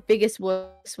I'm the biggest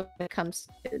wuss when it comes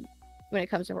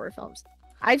to horror films.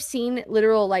 I've seen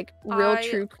literal like real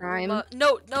true crime.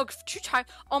 No, true crime.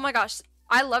 Oh my gosh,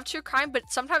 I love true crime, but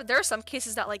sometimes there are some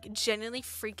cases that like genuinely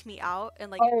freak me out and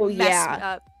like mess me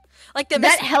up. Like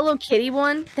that Hello Kitty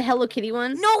one. The Hello Kitty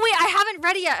one. No, wait, I haven't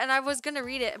read it yet, and I was gonna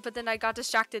read it, but then I got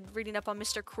distracted reading up on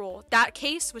Mr. Cruel. That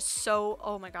case was so.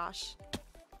 Oh my gosh.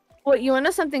 Well, you want to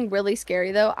know something really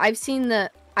scary though? I've seen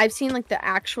like the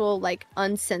actual like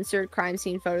uncensored crime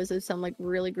scene photos of some like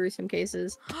really gruesome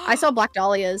cases. I saw Black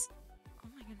Dahlia's. Oh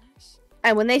my goodness.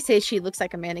 And when they say she looks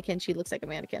like a mannequin, she looks like a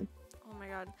mannequin. Oh my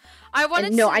god. I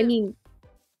wanted to... I mean,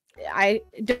 I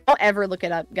don't ever look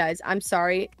it up, guys. I'm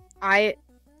sorry. I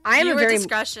am a very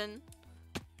discussion.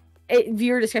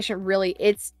 Viewer discussion, really.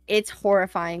 It's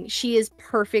horrifying. She is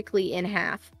perfectly in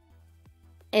half.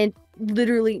 And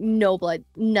literally no blood,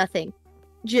 nothing.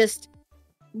 Just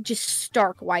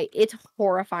stark white. It's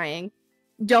horrifying.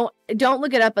 Don't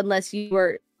look it up unless you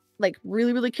were like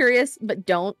really curious, but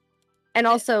don't. And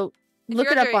also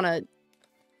look it up on a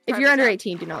if you're under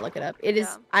 18, do not look it up. It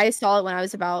is I saw it when I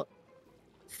was about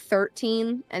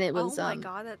 13 and it was oh my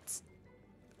god, that's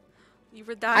you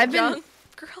were that young,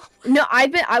 girl. No,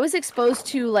 I was exposed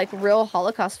to like real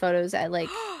Holocaust photos at like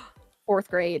 4th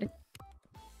grade.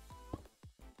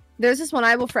 There's this one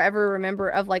I will forever remember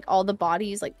of like all the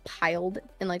bodies like piled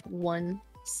in like one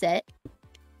set.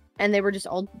 And they were just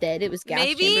all dead. It was gas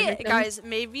chamber victims. Guys,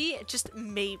 just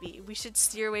maybe, we should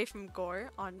steer away from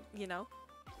gore on, you know?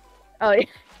 Oh, yeah.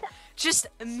 Just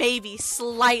maybe,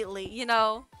 slightly, you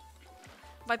know?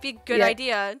 Might be a good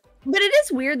idea. But it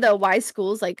is weird though why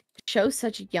schools like show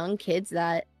such young kids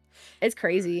that. It's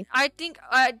crazy. I think,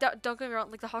 don't get me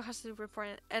wrong, like the Holocaust is super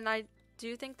important, and I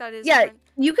do think that is different.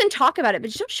 You can talk about it, but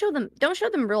just don't show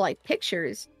them real life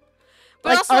pictures. But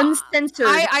like also, uncensored.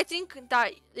 I think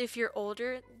that if you're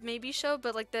older, maybe show,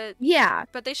 but like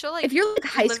but they show like if you're like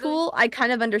high school, I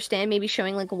kind of understand maybe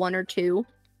showing like 1 or 2,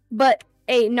 but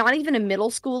not even a middle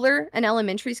schooler, an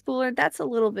elementary schooler, that's a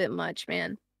little bit much,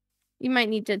 man. You might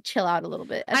need to chill out a little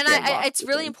bit. And it's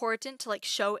really important to like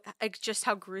show like just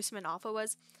how gruesome and awful it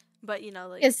was. But you know,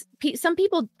 like some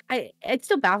people, it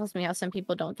still baffles me how some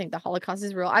people don't think the Holocaust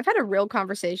is real. I've had a real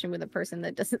conversation with a person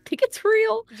that doesn't think it's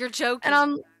real. You're joking.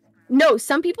 And no,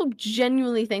 some people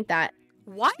genuinely think that.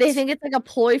 What? They think it's like a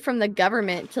ploy from the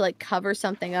government to like cover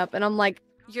something up, and I'm like,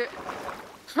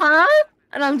 huh?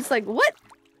 And I'm just like, what?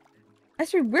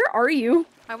 Esther, where are you?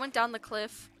 I went down the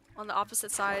cliff on the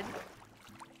opposite side.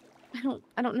 I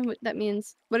don't know what that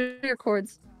means. What are your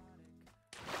chords?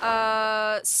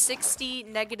 60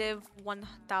 negative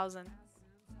 1000.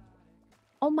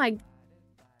 Oh my.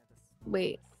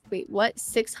 Wait, what?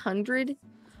 600?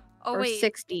 Oh, or wait.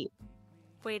 60?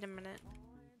 Wait a minute.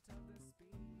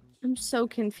 I'm so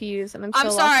confused and I'm sorry.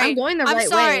 Lost. I'm going the right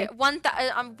way.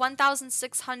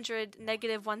 1600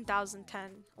 negative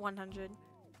 1010 100.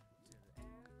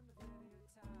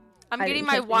 I'm getting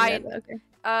my Y. Okay.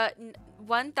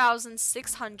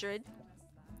 1600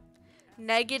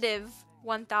 negative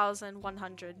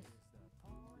 1100.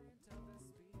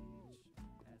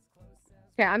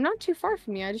 Okay, I'm not too far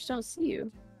from you. I just don't see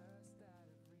you.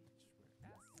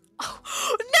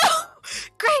 Oh, no!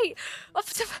 Great!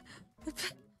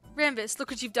 Rambus, look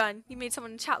what you've done. You made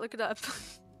someone in chat look it up.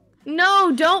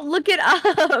 No, don't look it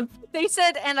up. They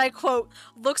said, and I quote,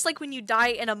 looks like when you die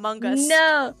in Among Us.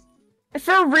 No.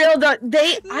 For real though, I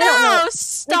don't know.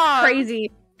 Stop. It's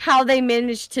crazy how they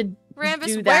managed to Rambus,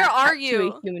 do where that are to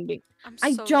you? a human being. I'm so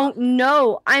I don't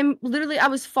know. I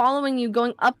was following you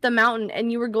going up the mountain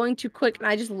and you were going too quick and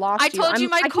I just lost you. I told you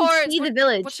my I chords. can see the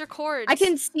village. What's your chords? I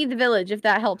can see the village if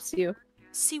that helps you.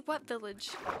 See what village?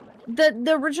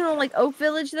 The original like oak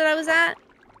village that I was at.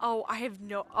 Oh, I have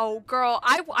no. Oh, girl,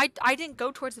 I didn't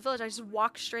go towards the village. I just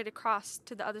walked straight across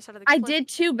to the other side of the cliff. I did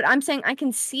too, but I'm saying I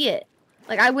can see it.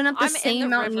 Like I went up the same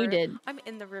mountain you did. I'm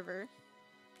in the river.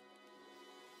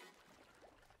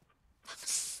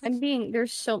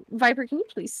 There's so Viper, can you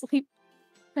please sleep?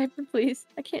 Viper, please.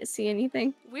 I can't see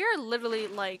anything. We are literally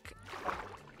like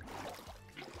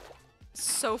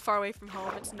so far away from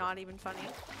home. It's not even funny.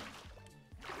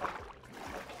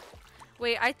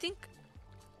 Wait, I think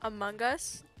Among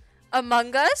Us?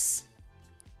 Among Us?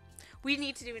 We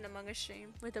need to do an Among Us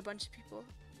stream with a bunch of people.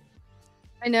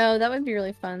 I know, that would be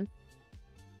really fun.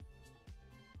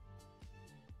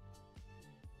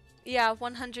 Yeah,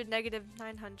 100 negative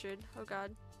 900. Oh god.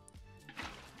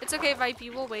 It's okay, Vipe,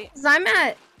 we'll wait. Cause I'm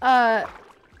at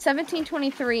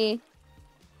 1723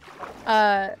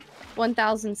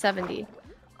 1070.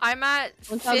 I'm at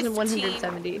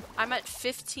 1170. I'm at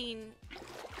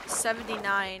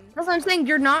 1579. That's what I'm saying,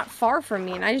 you're not far from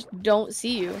me and I just don't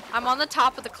see you. I'm on the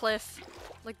top of the cliff.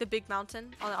 Like the big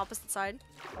mountain on the opposite side.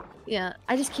 Yeah,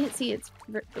 I just can't see. It's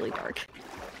really dark.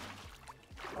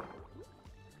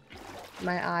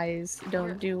 My eyes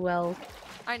don't do well.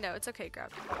 I know, it's okay,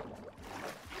 Grab.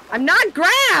 I'm not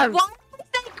Grab! Why is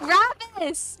that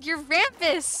Gravis? You're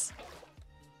Rampus!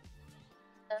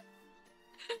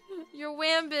 You're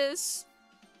Wambus.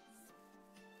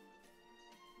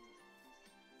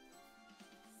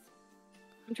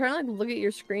 I'm trying to like look at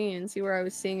your screen and see where I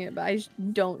was seeing it, but I just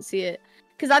don't see it.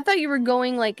 Because I thought you were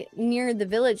going like near the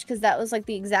village because that was like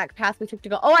the exact path we took to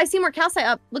go. Oh, I see more calcite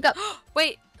up. Look up.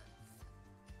 Wait.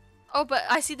 Oh, but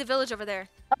I see the village over there.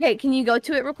 Okay, can you go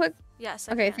to it real quick? Yes.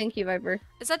 Okay, thank you, Viper.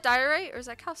 Is that diorite or is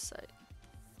that calcite?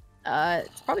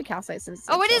 It's probably calcite since.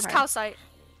 Oh, it is calcite.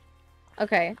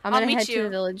 Okay, I'm gonna head to the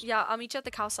village. Yeah, I'll meet you at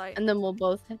the calcite. And then we'll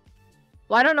both.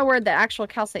 Well, I don't know where the actual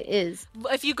calcite is.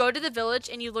 If you go to the village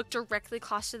and you look directly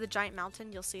close to the giant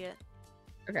mountain, you'll see it.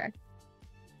 Okay.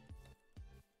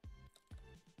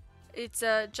 It's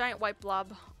a giant white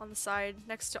blob on the side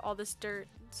next to all this dirt,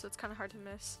 so it's kind of hard to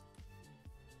miss.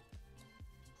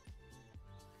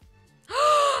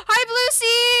 Hi,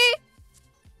 Bluesy!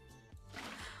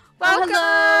 Welcome!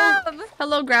 Oh, hello!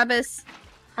 Hello, Gravis.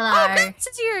 Hello. Oh, Gravis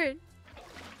is here!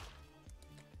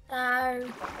 Hello.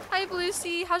 Hi,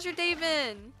 Bluesy. How's your day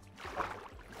been?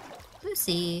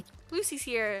 Lucy. Bluesy's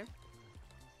here.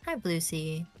 Hi,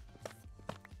 Lucy.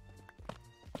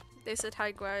 They said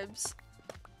hi, Grabs.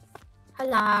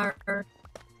 Hello.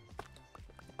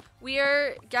 We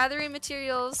are gathering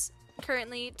materials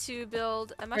currently to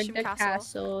build a mushroom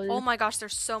castle. Oh my gosh,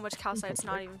 there's so much calcite, it's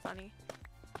not even funny.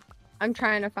 I'm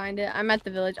trying to find it. I'm at the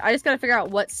village. I just gotta figure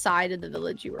out what side of the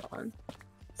village you were on.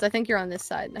 So I think you're on this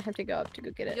side, and I have to go up to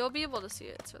go get it. You'll be able to see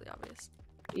it, it's really obvious.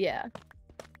 Yeah.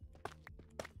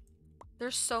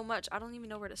 There's so much, I don't even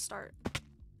know where to start.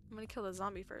 I'm gonna kill the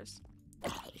zombie first.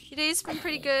 Your day's been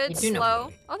pretty good,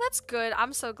 slow. Oh, that's good,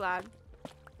 I'm so glad.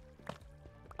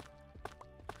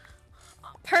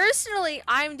 Personally,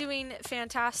 I'm doing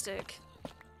fantastic.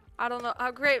 I don't know.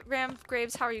 Great, Ram,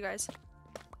 Graves, how are you guys?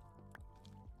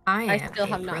 I still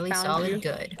have not really found solid you.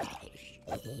 good.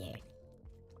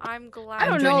 I'm glad. I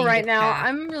don't know right now.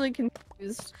 I'm really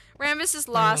confused. Rambus is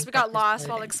lost. We got lost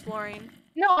while exploring.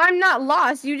 No, I'm not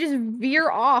lost. You just veer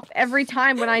off every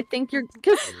time when I think you're.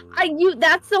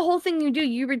 That's the whole thing you do.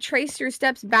 You retrace your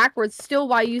steps backwards still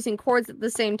while using chords at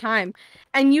the same time,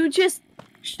 and you just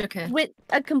went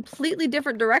a completely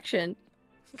different direction.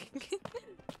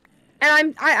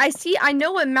 And I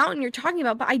know what mountain you're talking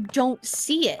about, but I don't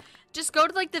see it. Just go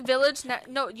to like the village.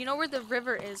 No, you know where the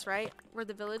river is, right? Where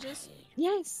the village is?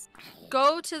 Yes.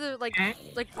 Go to the like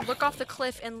look off the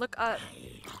cliff and look up.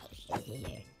 Oh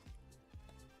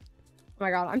my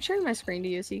god, I'm sharing my screen to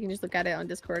you so you can just look at it on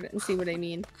Discord and see what I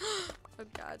mean. Oh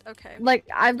god, okay. Like,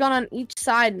 I've gone on each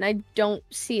side and I don't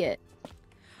see it.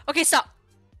 Okay, stop.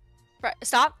 Right,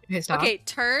 stop. Okay, stop. Okay,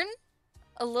 turn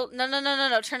a little.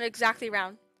 No. Turn exactly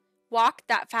around. Walk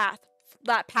that path.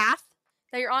 That path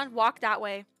that you're on, walk that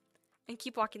way. And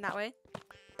keep walking that way.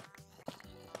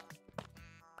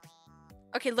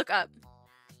 Okay, look up.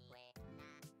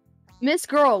 Miss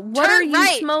Girl, what are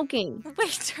you smoking?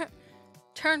 Wait,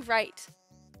 turn right.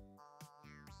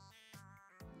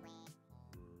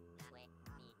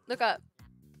 Look up.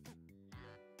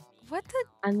 What the?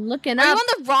 I'm looking up. Are you up. on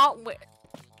the wrong way?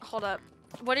 Hold up.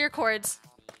 What are your chords?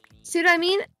 See what I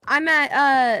mean? I'm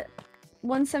at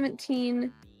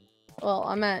 117. Well,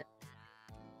 I'm at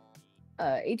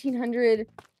 1800,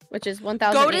 which is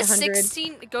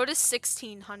 1,800. Go to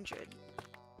 1600.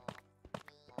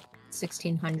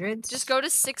 1600s. Just go to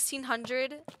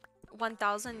 1600,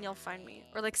 1000, and you'll find me.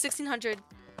 Or like 1600,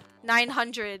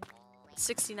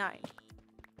 969.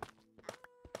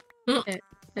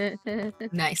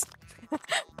 Nice.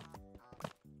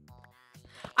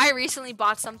 I recently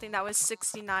bought something that was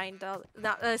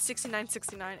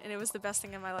 $69.69, and it was the best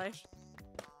thing in my life.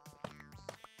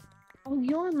 Oh,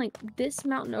 you're on like this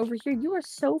mountain over here. You are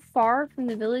so far from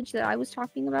the village that I was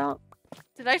talking about.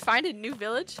 Did I find a new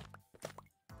village?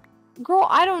 Girl,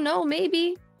 I don't know.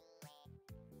 Maybe.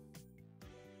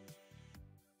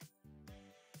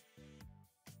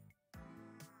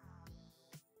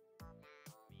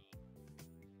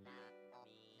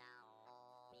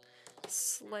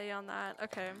 Slay on that.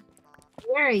 Okay.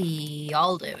 What are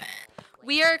y'all doing?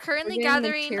 We are currently We're getting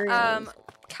gathering materials.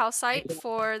 calcite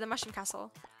for the mushroom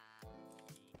castle.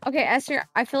 Okay, Esther,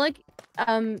 I feel like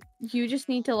you just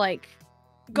need to like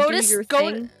Go do to your go.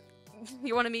 thing.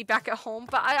 You want to meet back at home,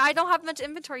 but I don't have much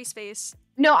inventory space.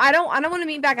 No, I don't want to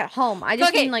meet back at home. I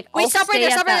just Okay, mean like wait, I'll stop right stay there,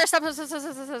 at stop right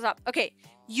that- there, stop. Okay,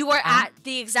 you are at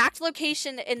the exact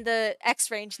location in the X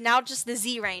range, now just the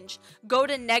Z range. Go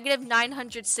to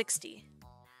 -960.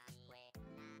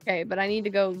 Okay, but I need to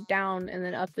go down and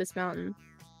then up this mountain.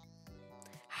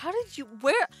 How did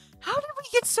we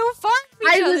get so far from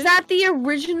each I was other? at the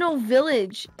original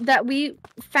village that we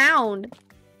found.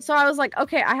 So I was like,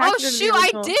 okay, I have Oh to go to the shoot, I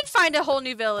original- did find a whole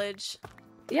new village.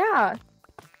 Yeah,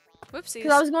 Whoopsies.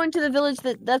 because I was going to the village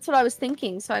that's what I was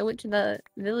thinking. So I went to the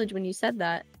village when you said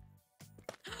that.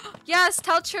 Yes,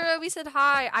 tell Churro we said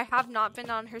hi. I have not been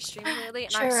on her stream lately,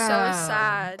 and I'm so Churro.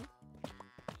 sad.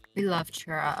 We love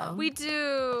Churro. We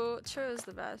do. Churro's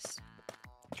the best.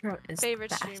 Churro is Favorite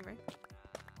the best. streamer.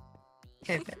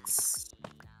 Favorites.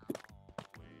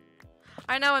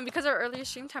 I know, and because of our earlier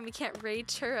stream time, we can't raid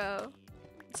Churro.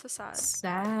 It's so sad.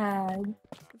 Sad.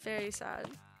 Very sad.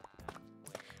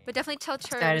 But definitely tell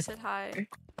Churro Sad we as said hi.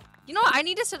 You know what? I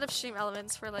need to set up stream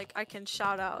elements where like I can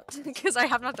shout out because I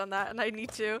have not done that and I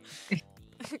need to.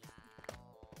 Because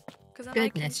then I can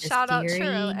Goodness, shout out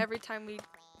Churro Esterie. every time we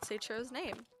say Churro's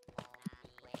name.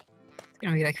 It's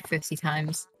gonna be like 50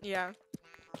 times. Yeah.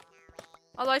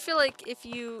 Although I feel like if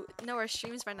you know our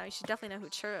streams by now, you should definitely know who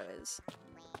Churro is.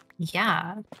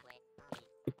 Yeah.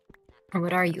 Or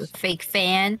what are you, a fake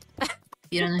fan?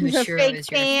 You don't know who He's a Churro fake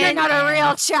is. You're a fan. You're fake not a fan.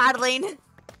 real Chadling.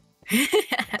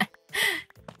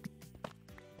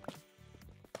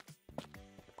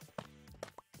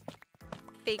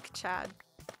 Fake Chad.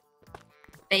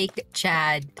 Fake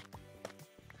Chad.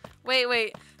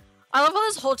 Wait. I love how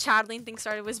this whole Chadling thing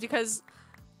started was because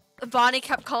Bonnie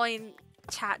kept calling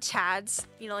Chads,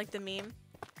 you know, like the meme.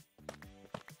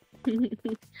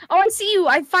 Oh, I see you.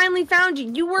 I finally found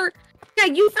you.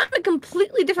 You found a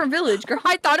completely different village, girl.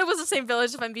 I thought it was the same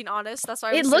village, if I'm being honest. That's why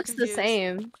I was It so looks the confused.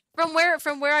 same. From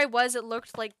where I was, it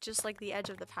looked like just like the edge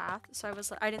of the path. So I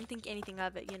was like, I didn't think anything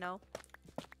of it, you know.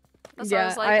 That's why I Yeah,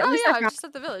 was like, at oh least yeah, I I'm found- just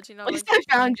at the village, you know. At least Like,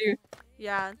 I found you.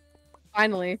 yeah,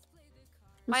 Finally.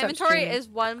 my Stop inventory streaming. is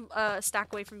one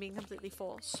stack away from being completely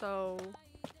full. So,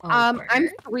 Oh, I'm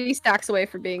word. 3 stacks away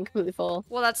from being completely full.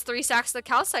 well, that's 3 stacks of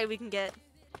calcite we can get.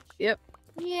 Yep.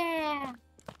 Yeah.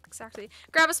 Exactly.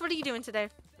 Gravis, what are you doing today?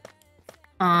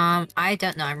 I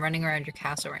don't know. I'm running around your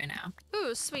castle right now.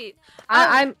 Ooh, sweet.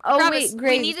 I'm. Oh Gravis, wait,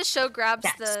 great. we need to show Grabs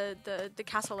Yes. the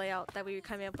castle layout that we were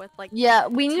coming up with. Like, Yeah,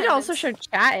 we need to also tenants.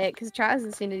 show chat it because chat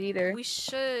hasn't seen it either. we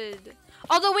should.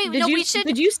 Although wait, Did no, you, we should.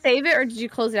 Did you save it or did you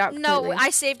close it out? No, completely? I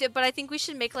saved it, but I think we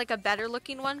should make like a better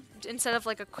looking one instead of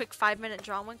like a quick 5-minute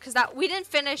drawn one. Cause that we didn't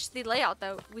finish the layout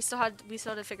though. We still had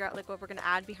to figure out like what we're gonna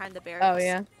add behind the barracks. Oh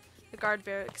yeah. The guard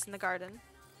barracks in the garden.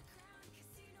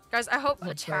 Guys, I hope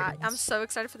The chat. I'm gardens. so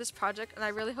excited for this project, and I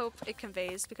really hope it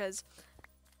conveys because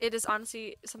it is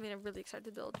honestly something I'm really excited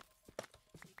to build.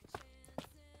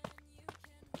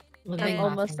 Living, I'm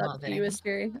almost laughing, up to you, loving.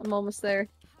 Esterie. I'm almost there.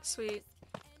 Sweet.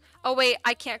 Oh wait,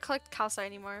 I can't collect calcite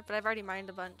anymore, but I've already mined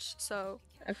a bunch. So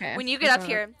Okay. when you get up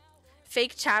here,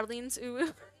 fake Chadlings,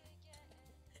 ooh.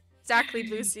 Exactly,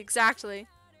 Lucy. Exactly.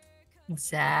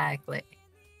 Exactly.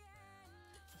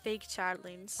 Fake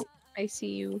Chadlings. I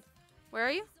see you. Where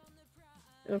are you?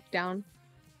 Look down.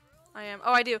 I am.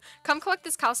 Oh, I do. Come collect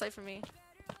this calcite for me.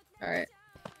 All right.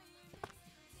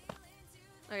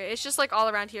 Okay, it's just like all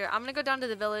around here. I'm gonna go down to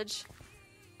the village.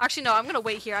 Actually, no, I'm gonna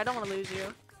wait here. I don't want to lose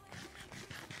you.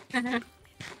 I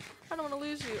don't want to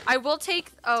lose you. I will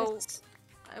take. Oh,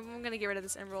 I'm gonna get rid of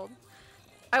this emerald.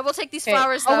 I will take these Okay.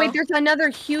 flowers though. Oh wait, there's another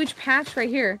huge patch right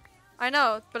here. I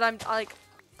know, but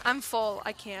I'm full.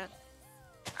 I can't.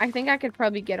 I think I could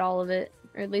probably get all of it,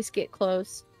 or at least get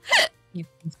close. You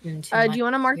consume too Do much you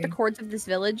want to mark the here. chords of this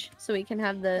village so we can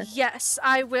have the? Yes,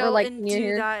 I will like, and near do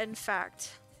here? that. In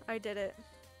fact, I did it.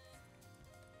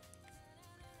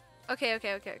 Okay.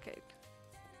 Okay.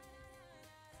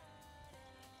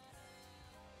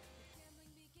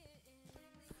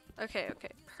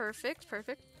 Perfect.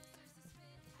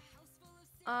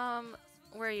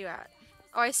 Where are you at?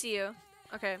 Oh, I see you.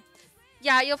 Okay.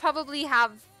 Yeah, you'll probably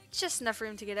have just enough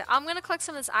room to get it. I'm gonna collect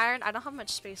some of this iron. I don't have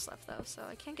much space left though, so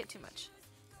I can't get too much.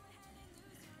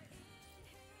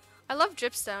 I love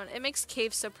dripstone. It makes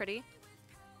caves so pretty.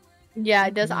 Yeah,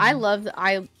 it does.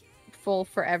 I full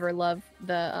forever love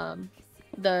the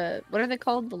what are they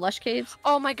called? The lush caves.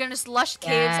 Oh my goodness, lush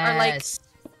caves are like, Yes,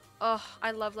 oh,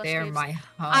 I love lush they're caves. my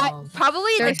I home.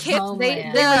 probably They're the kif,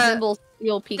 homeland. They resemble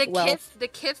Steel Peak Wealth. the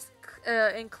kifs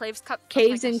in Claves Cup.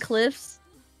 Caves oh my and gosh. cliffs.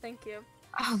 Thank you.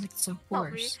 Oh, it's so Help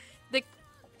me. worse.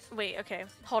 Wait, okay.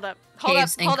 Hold up.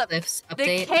 Caves and cliffs The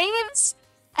update. caves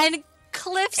and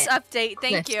cliffs And update.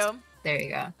 Thank cliffs. you. There you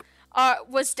go.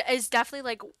 Is definitely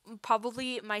like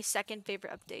probably my second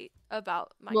favorite update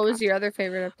about Minecraft. What was your other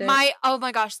favorite update? Oh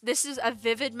my gosh, this is a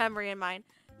vivid memory in mine.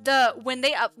 When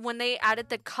they added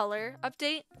the color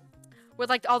update with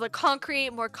like all the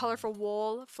concrete, more colorful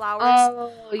wool, flowers.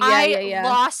 Oh yeah. I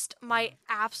lost my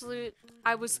absolute.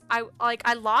 I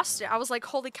lost it. I was like,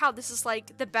 holy cow, this is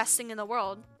like the best thing in the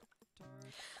world.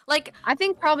 Like, I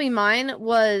think probably mine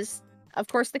was, of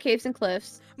course, the caves and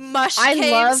cliffs.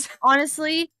 caves.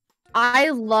 Honestly, I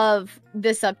love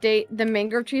this update. The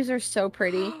mangrove trees are so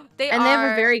pretty. They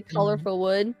have a very colorful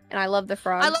wood, and I love the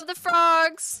frogs. I love the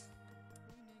frogs.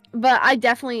 But I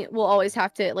definitely will always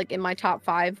have to, like, in my top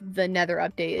 5, the Nether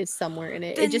update is somewhere in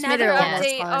it. It just made it a lot more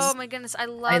update. fun. Oh my goodness, I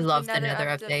love the Nether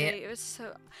update. It was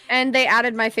so. And they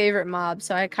added my favorite mob,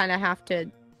 so I kind of have to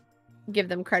give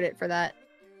them credit for that.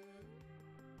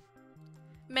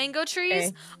 Mango trees?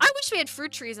 Okay. I wish we had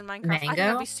fruit trees in Minecraft. I think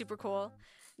that'd be super cool.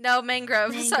 No,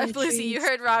 mangrove. Sorry, Lucy, you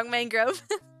heard wrong. Mangrove.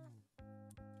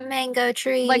 Mango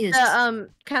trees. Like the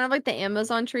kind of like the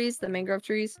Amazon trees, the mangrove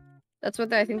trees. That's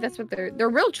what I think that's what they're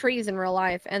real trees in real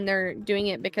life, and they're doing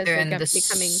it because they're they're in the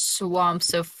becoming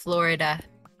swamps of Florida.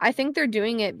 I think they're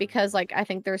doing it because like I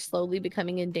think they're slowly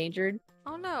becoming endangered.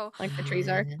 Oh no. Like the trees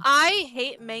are. I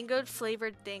hate mango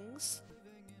flavored things.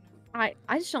 I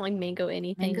just don't like mango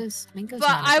anything. Mangoes. But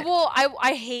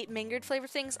I hate mango flavored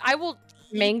things. I will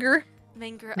Manger?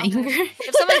 Mango. Mango.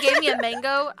 If someone gave me a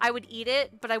mango, I would eat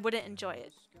it, but I wouldn't enjoy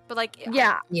it. But like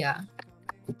Yeah.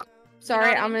 Sorry,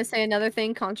 You know what I I'm gonna say another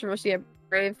thing. Controversy of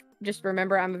brave. Just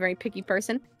remember, I'm a very picky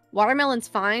person. Watermelon's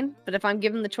fine, but if I'm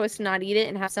given the choice to not eat it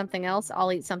and have something else,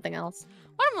 I'll eat something else.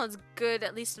 Watermelon's good,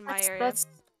 at least in my area. That's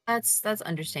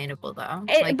understandable though.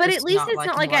 But at least it's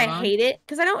not like I hate it,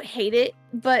 because I don't hate it.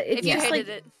 But it's if you just hated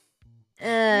like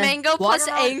it, mango plus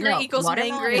angry equals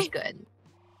watermelon mangry. is good.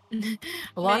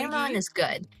 Watermelon is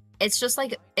good. It's just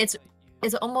like it's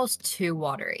almost too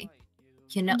watery.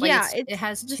 You know, like yeah, it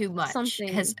has too much. Something.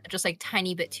 It has just like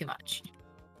tiny bit too much.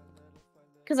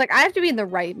 Because like I have to be in the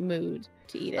right mood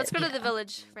to eat it. Let's go to the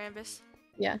village, Rambus.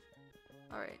 Yeah.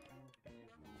 All right.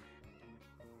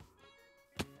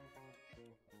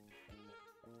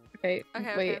 Okay.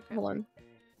 Okay, Wait. okay. Hold on.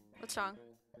 What's wrong?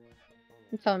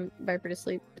 I'm telling Viper to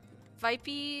sleep.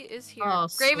 Vipey is here. Oh,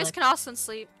 Gravis slip. can also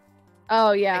sleep.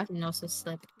 Oh yeah. I can also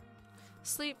slip.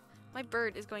 Sleep. My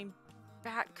bird is going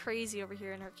bat crazy over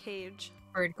here in her cage.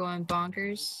 Bird going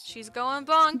bonkers. She's going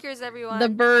bonkers, everyone. The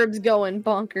bird's going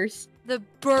bonkers. The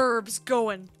burb's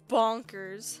going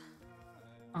bonkers.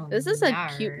 Oh, This is a yar.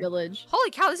 cute village. Holy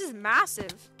cow, this is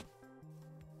massive.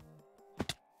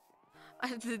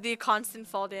 The constant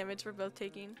fall damage we're both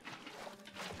taking.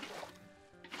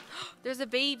 There's a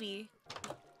baby.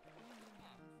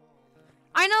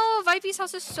 I know, Vipey's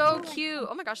house is so cute.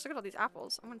 Oh my gosh, look at all these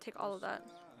apples. I'm gonna take all of that.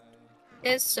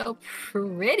 It's so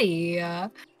pretty. I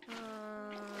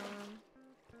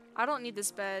don't need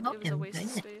this bed. Oh, It was a waste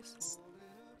of goodness. space.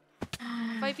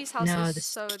 Vipey's house No, is this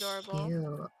so adorable.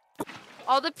 cute.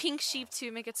 All the pink sheep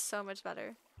too make it so much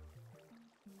better.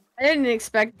 I didn't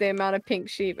expect the amount of pink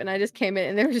sheep, and I just came in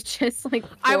and there was just like.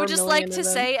 I 4 would just million like of to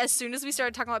them. say, as soon as we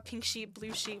started talking about pink sheep,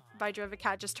 blue sheep by Drove a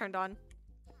Cat just turned on.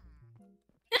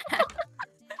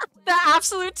 The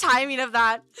absolute timing of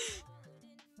that.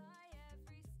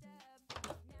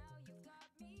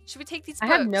 Should we take these I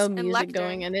books? have no and music lectern?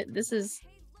 going in it. This is.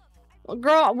 Well,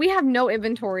 girl, we have no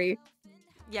inventory.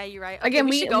 Yeah, you're right. Okay, Again,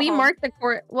 we should go we home. marked the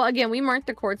court. Well, again, we marked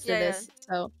the courts to Yeah, this.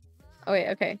 So. Oh wait.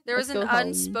 Okay. There was let's an go home.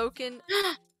 unspoken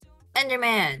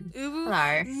Enderman. Ubu.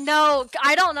 Hello. No,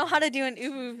 I don't know how to do an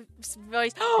Ubu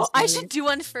voice. I That's should do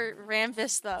one for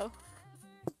Ramvis though.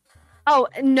 Oh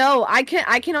no, I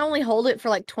can only hold it for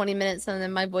like 20 minutes and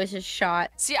then my voice is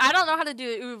shot. See, I don't know how to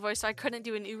do an Uru voice, so I couldn't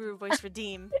do an Uru voice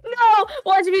redeem. No,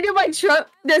 watch me do my Trump.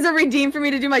 There's a redeem for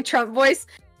me to do my Trump voice.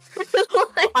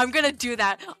 I'm gonna do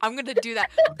that. I'm gonna do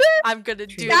that. I'm gonna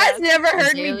do Guys that. never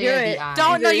heard me do it.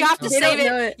 Don't know. You have to They save don't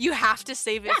know it. You have to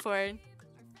save it for it.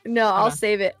 No, I'll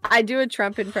save it. I do a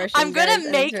Trump impression. I'm guys, gonna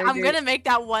and make. it's very I'm great. gonna make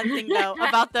that one thing though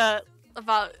about the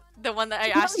one that I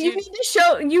asked You you. need to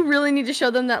show. You really need to show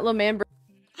them that little man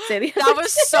city. That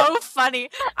was so funny.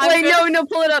 Wait, no,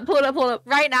 pull it up.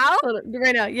 Right now? Pull it up.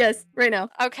 Right now, yes, right now.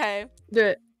 Okay. Do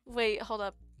it. Wait, hold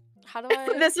up. How do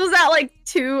I? This was at like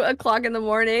 2 o'clock in the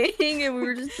morning, and we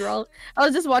were just drawing. I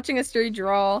was just watching Esterie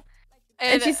draw,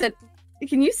 and she said,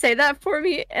 "Can you say that for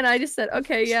me?" And I just said,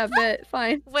 "Okay, yeah, bet,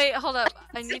 fine." Wait, hold up.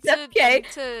 I need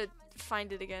to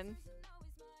find it again.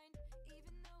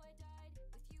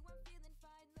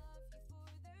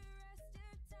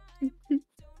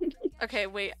 Okay,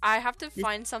 wait. I have to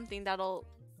find something that'll.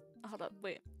 Hold up.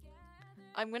 Wait.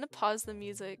 I'm gonna pause the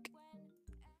music,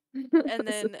 and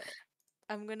then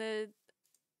I'm gonna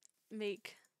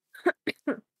make.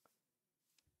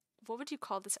 What would you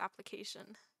call this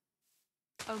application?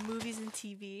 Oh, movies and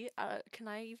TV. Can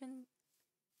I even?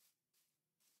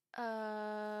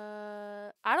 I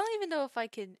don't even know if I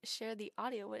can share the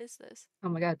audio. What is this? Oh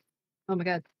my god. Oh my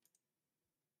god.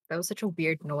 That was such a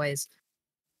weird noise.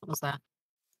 What was that?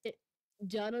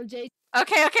 Donald J.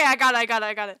 Okay, I got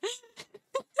it.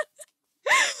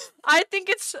 I think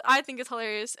it's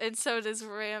hilarious, and so does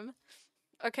Ram.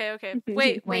 Okay.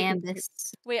 Wait. I'm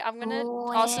gonna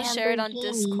also share it on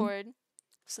Discord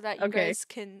so that you guys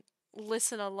can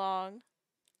listen along.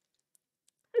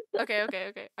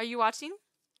 Okay. Are you watching?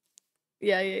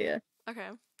 Yeah. Okay.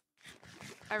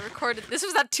 I recorded. This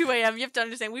was at 2 a.m. You have to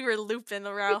understand. We were looping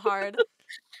around hard.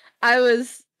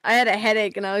 I had a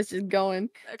headache and I was just going.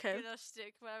 Okay.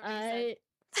 I,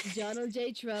 Donald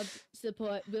J. Trump,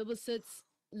 support Wilbersut's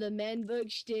The Man Book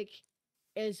shtick.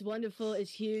 It's wonderful. It's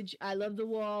huge. I love the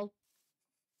wall.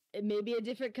 It may be a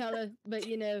different color, but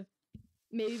you know,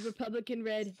 maybe Republican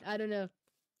red. I don't know.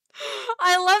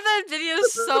 I love that video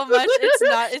so much.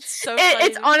 It's so funny.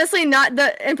 It's honestly not,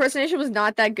 the impersonation was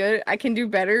not that good. I can do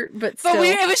better, but still.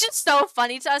 It was just so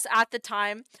funny to us at the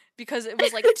time because it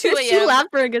was like 2 a.m. She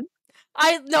laughed for a good.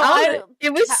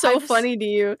 It was so funny to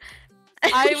you.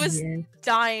 I was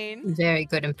dying. Very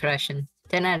good impression.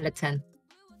 10 out of 10.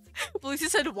 Lucy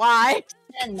said, "Why?"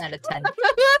 10 out of 10.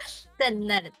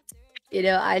 10 out of 10. You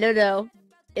know, I don't know.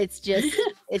 It's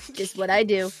just what I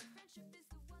do.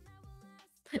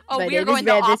 Oh, But we are going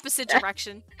the opposite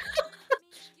direction.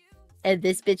 And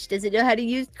this bitch doesn't know how to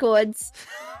use chords.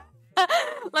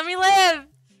 Let me live.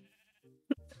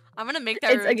 I'm gonna make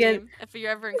that a redeem. Again. If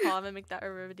you're ever in call, I'm gonna make that a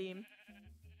redeem.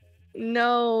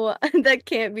 No, that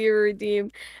can't be a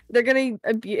redeem. They're gonna.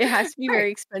 It has to be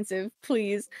very expensive.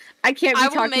 Please, I can't be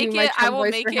talking to my Trump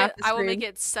voice for half the I will stream. make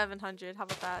it 700. How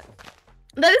about that?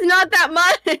 That is not that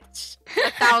much.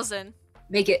 1,000.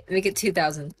 Make it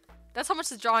 2,000. That's how much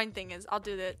the drawing thing is. I'll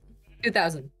do that.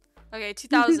 2,000. Okay,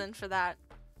 2,000 for that.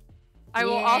 I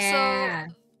will also.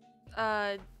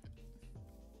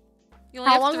 You only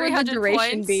How have long would the 300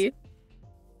 duration points. be?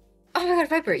 Oh my god,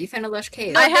 Viper, you found a lush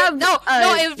cave. I have no.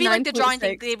 It would be like the drawing 9.6.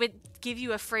 thing. They would give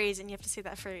you a phrase, and you have to say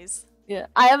that phrase. Yeah,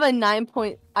 I have a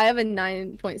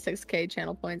 9.6k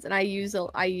channel points, and I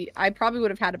probably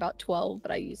would have had about 12,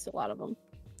 but I used a lot of them.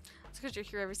 It's because you're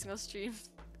here every single stream.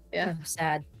 Yeah, Oh,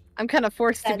 sad. I'm kind of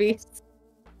forced to be. Sadness.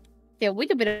 Yeah, we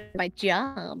did a bit of my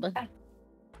job.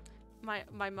 My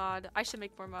mod. I should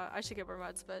make more mod. I should get more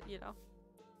mods, but you know.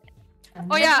 I'm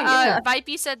Oh not yeah, sure.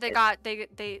 Vipey said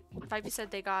Vipey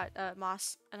said they got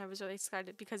moss, and I was really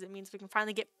excited because it means we can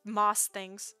finally get moss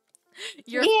things.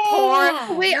 You're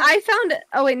poor. Wait, I found.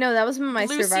 Oh wait, no, that was my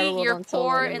Lucy, survival world you're on solo.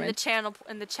 poor Never in the mind. channel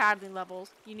in the chatting level.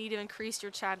 You need to increase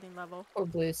your chatting level. Poor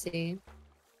Lucy.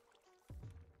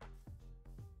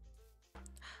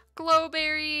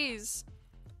 Glowberries.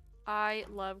 I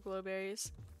love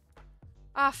glowberries.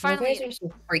 Ah, finally. You guys are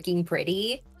so freaking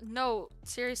pretty. No,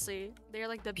 seriously, they're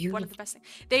like one of the Beautiful. best things.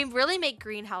 They really make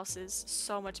greenhouses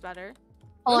so much better.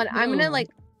 Hold on, I'm gonna like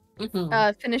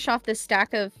Mhm. finish off this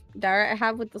stack of dara I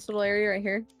have with this little area right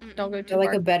here. Don't go too They're like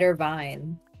far. a better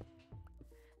vine.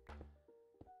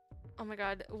 Oh my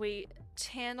god, wait.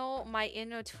 Channel my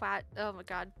inner twat. Oh my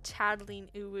god, tattling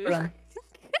uwu. Run.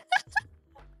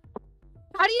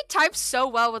 How do you type so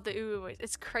well with the uwu voice?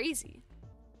 It's crazy.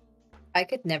 I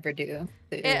could never do.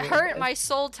 It hurt my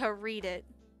soul to read it.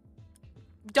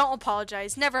 Don't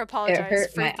apologize. Never apologize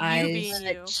hurt for my you eyes. being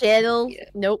you. Channel. Yeah.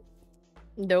 Nope.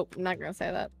 I'm not gonna say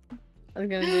that. I was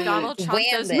gonna do Donald Trump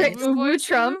does Wham his Woo voice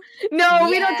Trump. too? No,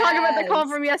 we don't talk about the call Yes.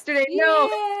 from yesterday. No,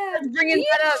 Yeah. let's bring it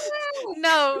that up.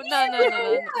 No.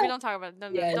 We don't talk about it. No,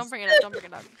 Yes. don't bring it up. Don't bring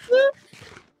it up.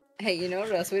 Hey, you know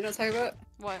what else we don't talk about?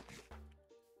 What?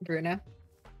 Bruno.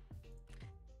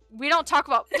 We don't talk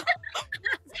about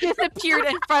disappeared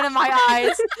in front of my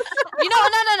eyes. You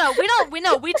know,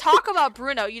 no. We talk about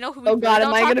Bruno. You know who we Oh really god, don't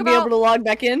am I talk gonna be about? able to log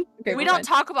back in? Okay, We we're don't fine.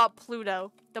 talk about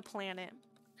Pluto, the planet.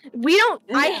 We don't.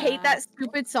 I Yeah. hate that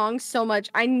stupid song so much.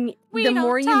 We the don't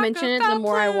more you talk mention it, the about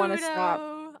more I want to stop.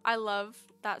 Pluto. I love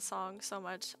that song so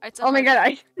much. It's Oh my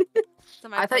god, it's in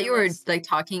my I thought you were playlist. like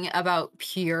talking about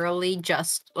purely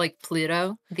just like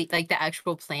Pluto, the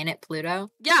actual planet Pluto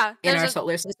Yeah, in our there's a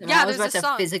solar system. yeah, I was there's about a to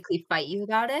song. physically fight you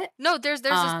about it. no. There's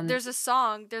Um, a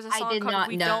song. There's a I song did called not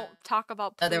 "We know Don't Talk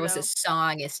About Pluto." there was a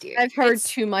song, Esterie. I've heard It's-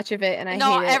 too much of it, and I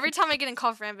no, hate it. every time I get in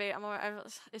call for Envy,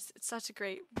 it's such a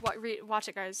great watch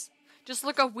it, guys. Just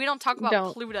look up "We Don't Talk About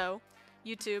Don't. Pluto,"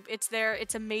 YouTube. It's there.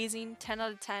 It's amazing. 10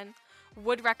 out of 10.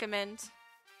 Would recommend.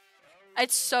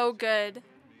 It's so good.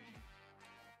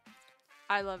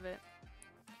 I love it.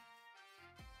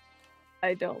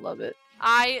 I don't love it.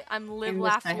 I'm live And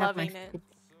laugh I have my loving it.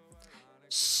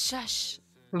 Shush.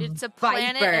 It's a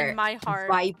planet in my heart.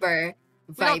 Viper.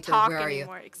 We don't talk where are you?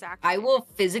 anymore. Exactly. I will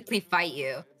physically fight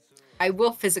you. I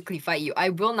will physically fight you. I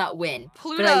will not win,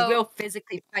 Pluto. but I will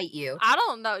physically fight you. I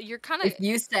don't know. You're kind of. If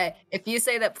you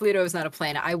say that Pluto is not a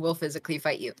planet, I will physically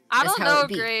fight you. I That's don't how know, it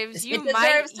be. Graves. You it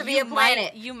might. deserves to be a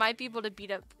planet. You might be able to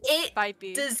beat up It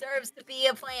Spipey. deserves to be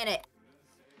a planet.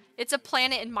 It's a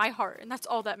planet in my heart, and that's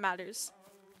all that matters.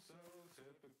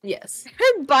 Yes.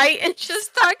 Bite and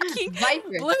Just talking. Viper.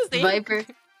 Bluesy. Viper.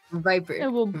 Viper. I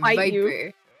will bite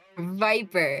you.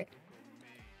 Viper.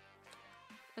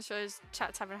 This shows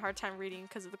chat's having a hard time reading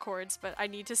because of the chords, but I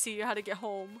need to see how to get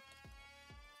home.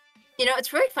 You know, it's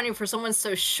very funny for someone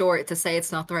so short to say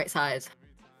it's not the right size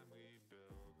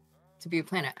to be a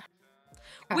planet.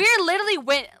 Okay. We literally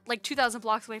went like 2,000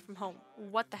 blocks away from home.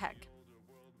 What the heck?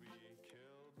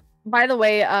 By the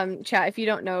way, chat, if you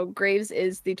don't know, Graves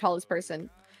is the tallest person.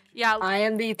 Yeah, I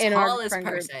am the In our tallest friend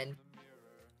group. person.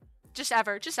 just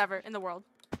ever in the world.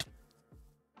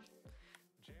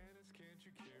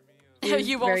 He's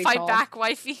You won't very fight tall. back,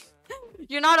 wifey.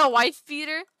 You're not a wife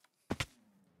beater.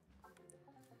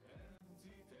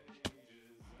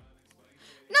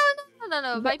 No.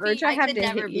 The Wifey. urge I have could to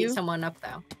never hit beat you. someone up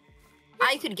though.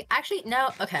 I could actually no.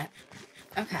 Okay.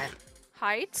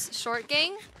 Heights, short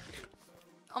gang.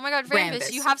 Oh my God,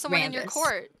 Rambus, you have someone in your Rambus.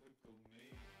 court.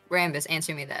 Rambus,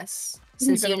 answer me this. You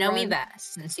Since better you know me run.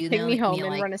 best, since you Take know me home me and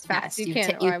like run as fast best, as you you've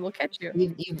can, ta- or I will catch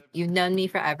you. You've known me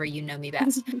forever. You know me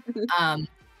best.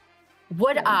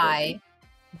 Would Yeah, I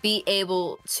be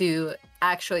able to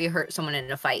actually hurt someone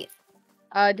in a fight?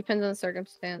 Depends on the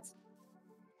circumstance.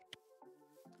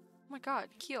 Oh my God,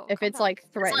 Keel. If calm it's down. like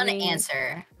That's not an threatening.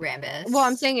 answer, Rambus. Well,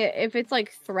 I'm saying it if it's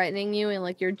like threatening you and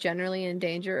like you're generally in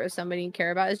danger or somebody you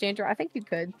care about is danger, I think you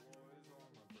could.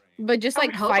 But just I like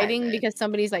would hope I fighting could. because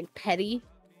somebody's like petty,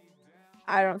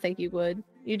 I don't think you would.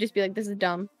 You'd just be like, "This is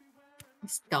dumb."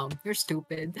 It's dumb. You're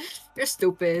stupid. You're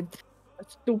stupid.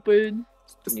 Stupid.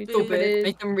 You stupid.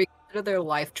 Make them reconsider their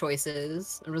life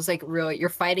choices. It was like, really, you're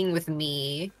fighting with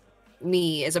me.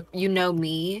 Me as a,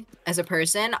 me as a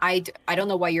person. I don't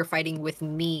know why you're fighting with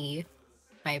me,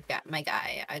 my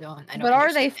guy. I don't. But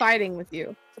are they understand. fighting with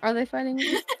you? Are they fighting with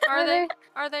you? Are they?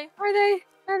 Are they? Are they?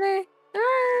 Are they?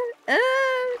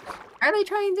 Are they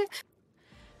trying to?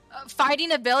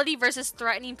 Fighting ability versus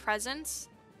threatening presence?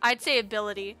 I'd say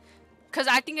ability. Because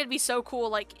I think it'd be so cool.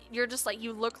 Like, you're just like,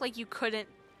 you look like you couldn't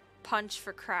punch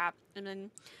for crap. And then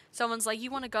someone's like,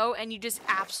 you want to go? And you just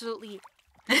absolutely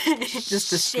Just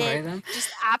destroy shit. them. Just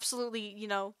absolutely, you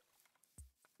know.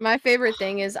 My favorite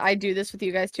thing is I do this with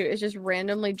you guys too. Is just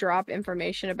randomly drop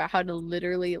information about how to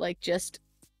literally like just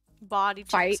Body check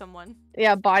Fight. someone.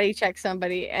 body check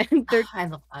somebody and they're I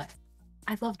love that.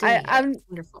 I love doing it. I'm It's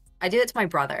wonderful. I do it to my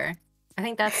brother. I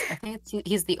think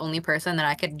he's the only person that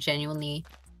I could genuinely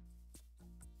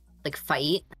like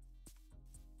fight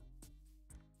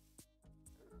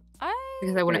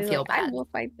because I wouldn't really feel like, I bad. will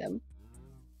fight them.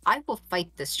 I will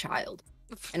fight this child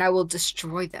and I will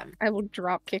destroy them. I will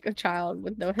drop kick a child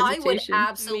with no I hesitation. would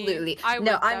absolutely. I would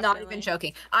no, I'm not definitely. even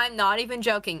joking. I'm not even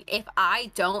joking. If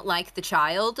I don't like the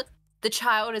child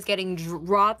is getting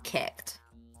drop kicked.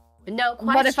 No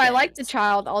question. But if I like the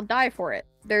child, I'll die for it.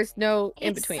 There's no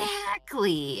in between.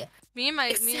 Exactly. Me and my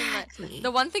Exactly.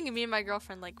 the one thing me and my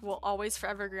girlfriend like will always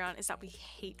forever agree on is that we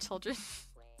hate children.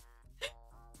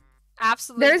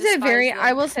 Absolutely. There's a despise very them.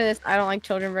 I will say this, I don't like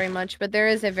children very much, but there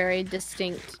is a very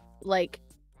distinct like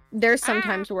there's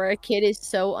sometimes where a kid is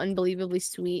so unbelievably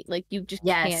sweet, like you just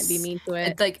can't be Yes. mean to it.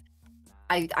 It's like,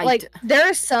 Like there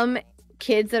are some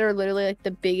kids that are literally like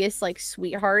the biggest like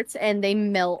sweethearts, and they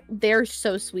melt. They're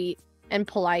so sweet and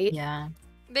polite. yeah.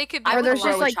 They could be. I would there's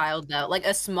throw just, a like- child though, like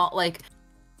a small, like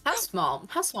how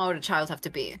small would a child have to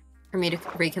be for me to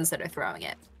reconsider throwing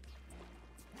it?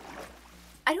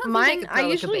 I don't think I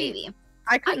could throw like a baby.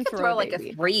 I I couldn't could throw like baby.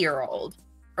 a 3-year-old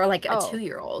or like a Oh.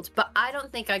 2-year-old, but I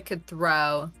don't think I could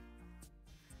throw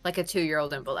like a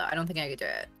 2-year-old and below. I don't think I could do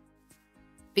it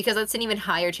because that's an even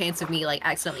higher chance of me like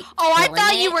accidentally. Oh, I killing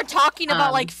thought you it. were talking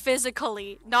about like Um,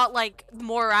 physically, not like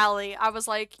morally. I was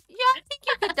like, yeah, I think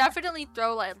you could definitely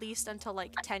throw like, at least until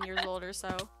like 10 years old or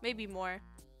so, maybe more.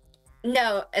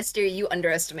 No, Esterie, you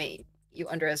underestimate. You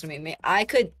underestimate me. I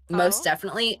could most Oh?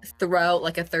 definitely throw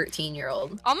like a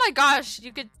 13-year-old. Oh my gosh,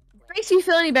 you could. Makes you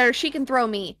feel any better? She can throw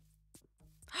me.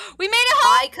 We made it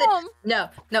I home. could no,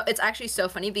 it's actually so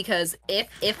funny because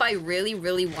if I really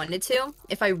wanted to,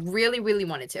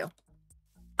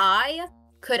 I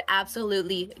could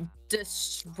absolutely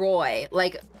destroy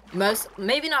like most,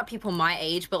 maybe not people my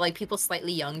age, but like people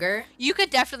slightly younger. You could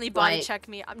definitely body Like- check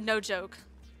me. No joke.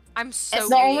 I'm so It's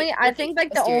The weak. only I okay, think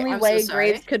like the Esterie, only I'm so way sorry.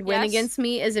 Graves could win Yes. against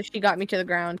me is if she got me to the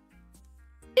ground.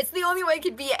 It's the only way it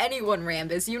could be anyone,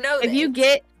 Rambus. You know If this. you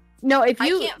get if I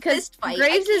you can't because fist fight. I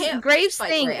Graves' can't fist fight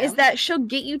thing Ram. is that she'll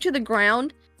get you to the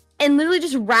ground and literally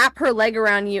just wrap her leg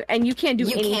around you, and you can't do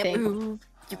you anything. can't move.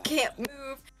 You can't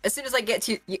move. As soon as I get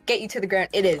you to the ground,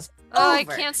 it is Oh, I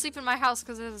over. can't sleep in my house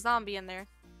because there's a zombie in there.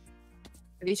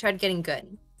 Have you tried getting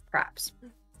good? Perhaps.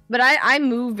 But I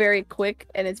move very quick,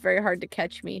 and it's very hard to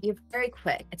catch me. You're very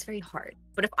quick. It's very hard.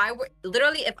 But if I were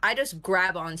literally, if I just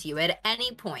grab onto you at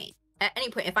any point,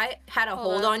 if I had a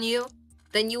Hold hold up. on you,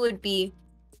 then you would be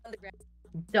on the ground,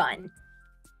 done.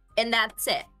 And that's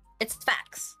it. It's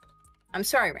facts. I'm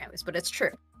sorry, Rambus, but it's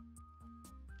true.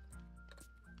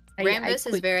 Rambus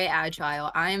is very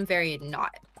agile. I am very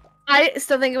not. I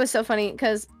still think it was so funny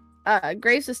because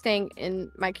Graves was staying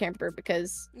in my camper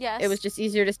because Yes. it was just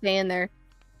easier to stay in there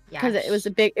because Yes.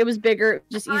 it was bigger,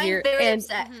 just easier. I'm very And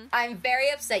upset. Mhm. I'm very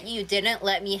upset you didn't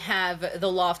let me have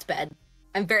the loft bed.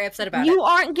 I'm very upset about you it.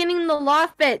 aren't getting the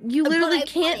loft bed. You But literally I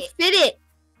can't want fit it.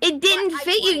 It didn't I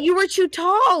fit you. want it. You were too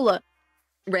tall.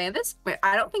 Rambus? Wait,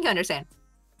 I don't think you understand.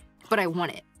 But I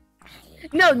want it.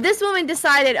 No, this woman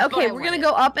decided, okay, I we're want gonna it.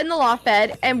 go up in the loft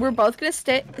bed, and we're both gonna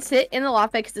sit in the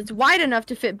loft bed because it's wide enough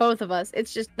to fit both of us.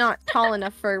 It's just not tall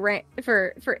enough for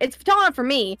it's tall enough for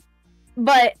me,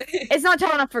 but it's not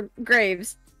tall enough for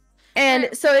Graves. And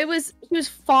Right. so she was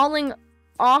falling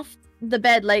off the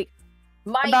bed like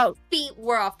My about feet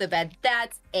were off the bed.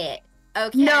 That's it.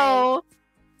 Okay. no.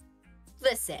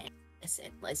 Listen.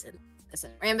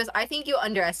 Rambus, I think you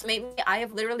underestimate me. I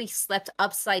have literally slept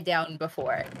upside down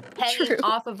before, hanging True.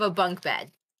 off of a bunk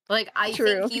bed. Like, I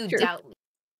True, think you true. doubt me.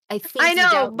 I think I you know,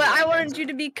 doubt but me, I Rambus. wanted you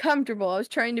to be comfortable. I was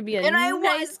trying to be a And I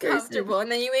nice was person. comfortable,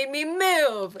 and then you made me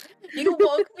move. You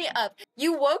woke me up.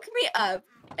 You woke me up,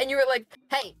 and you were like,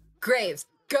 "Hey, Graves,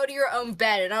 go to your own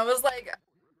bed." And I was like,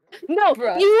 No,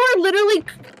 Bruh. you were literally.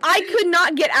 I could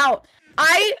not get out.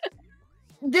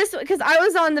 Because I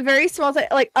was on the very small side,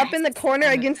 like up in the corner Oh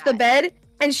my against the God. bed,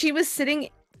 and she was sitting,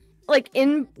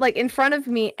 in front of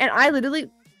me, and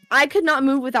I could not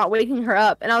move without waking her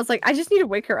up, and I was like, I just need to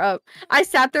wake her up. I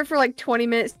sat there for like 20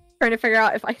 minutes trying to figure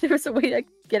out if there was a way to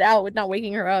get out with not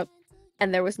waking her up,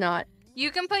 and there was not.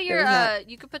 You can put There was not.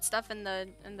 you can put stuff in the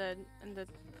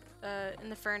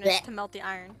furnace Blech. to melt the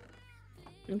iron.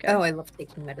 Okay. "Oh, I love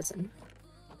taking medicine.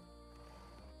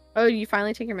 Oh, you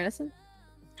finally take your medicine?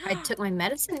 I took my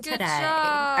medicine Good today.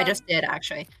 I job. just did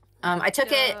actually. I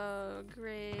took it Go,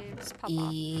 Graves, Papa.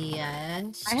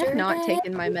 yesterday. I have not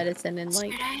taken my medicine in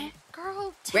like. Yesterday.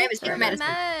 Girl, take Ramus, take your your medicine.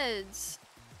 meds.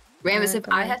 Rambus, if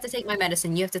come I on. have to take my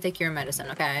medicine, you have to take your medicine,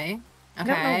 okay? I don't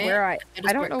know where I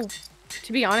don't know.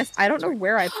 To be honest, I don't know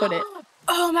where I put it.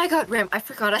 Oh my god, Ram, I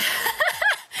forgot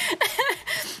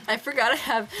I forgot I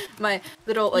have my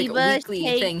little like We must weekly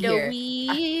take thing the here.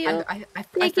 wheel. I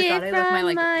Take forgot it I left my from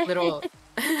like my little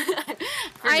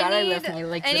forgot I left my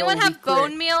like Anyone little have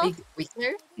bone meal?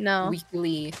 No.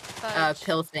 weekly Fudge.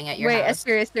 pill thing at your Wait, house.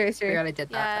 Esterie. Forgot I did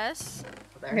that. Yes.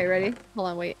 There. Okay, ready? Hold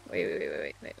on, wait.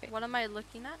 What am I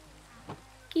looking at?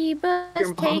 Keep us Your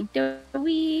mom. take the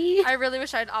wheel. I really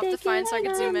wish I had Optifine so I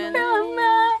could zoom in. I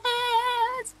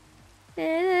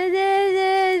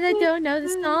don't know the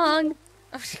song.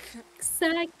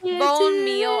 Bone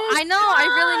meal. I know. I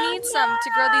really need some to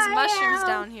grow these mushrooms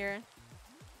down here.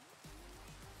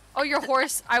 Oh, your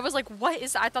horse. I was like, what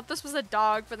is that? I thought this was a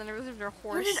dog, but then it was your So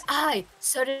horse. did I.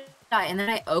 So did I. And then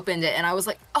I opened it and I was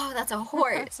like, oh, that's a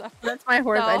horse. So- That's my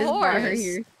horse. The I just brought her horse.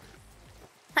 here.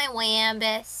 Hi,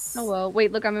 Wambus. Oh well.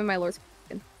 Wait, look, I'm in my lore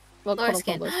skin. Well, Lore quote,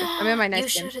 skin. unquote, lore skin. I'm in my nice You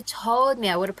skin. should have told me.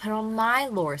 I would have put on my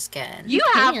lore skin. You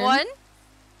have can. one.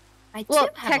 I do Well,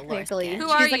 have a lore technically, skin. Who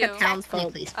she's are like you? a townsfolk.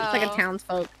 Technically It's like a Oh.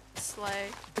 townsfolk. Slay.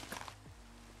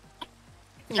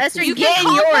 Esther, You get can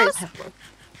in compost? yours.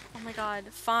 Oh my god.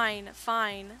 Fine.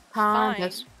 Fine.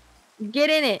 Compost. Get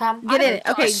in it. Come, Get in it.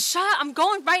 Oh, Okay, shut. I'm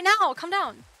going right now. Calm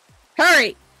down.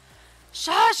 hurry.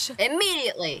 Shush.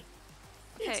 Immediately.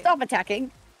 Okay. Stop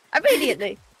attacking.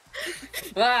 Immediately.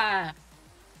 Ah.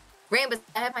 Rainbow,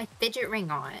 I have my fidget ring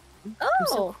on. I'm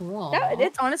so Oh, cool.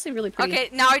 it's honestly really pretty. Okay,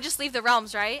 now I just leave the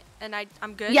realms, right? And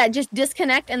I'm good? Yeah, just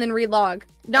disconnect and then relog.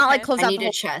 Not like Okay. close I out need the a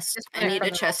whole. chest. just I put it need from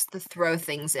a the chest to throw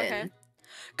things in. Okay.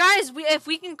 Guys, if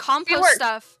we can compost worked.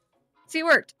 stuff. See, it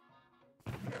worked.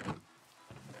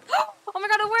 Oh my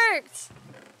god, it worked.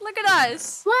 Look at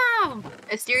us. Wow!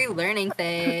 Esterie learning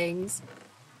things.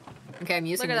 Okay, I'm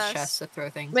using Look at this us. chest to throw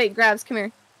things. Wait, Grabs, come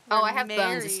here. Oh, We're I have bones,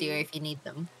 married. Esterie, if you need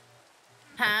them.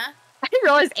 Huh? I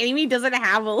realized Amy doesn't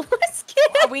have a skin.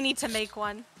 Oh, we need to make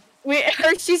one. Wait,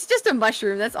 she's just a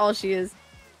mushroom. That's all she is.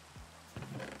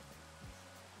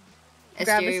 Grab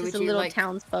Esterie, is would a you little like...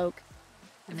 townsfolk.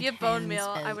 If you have bone meal,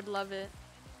 I would love it.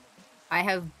 I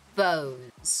have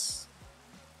bones.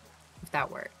 If that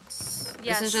works.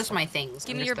 Yes. This is just my things.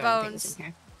 Give I'm me just your throwing bones. things in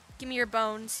here. Give me your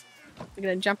bones. We're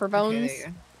gonna jump her Okay, bones. there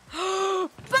you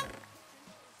go.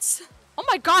 Bones! Oh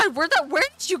my god, where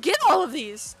did you get all of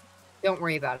these? Don't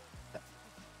worry about it.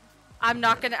 I'm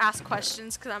not gonna ask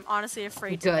questions because I'm honestly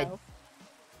afraid Good. to know.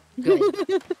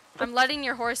 Good. I'm letting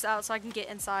your horse out so I can get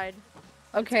inside.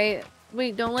 Okay,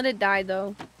 wait, don't let it die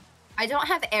though. I don't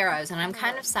have arrows, and I'm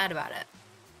kind of sad about it.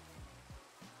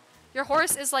 Your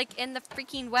horse is like in the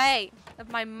freaking way of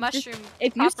my mushroom.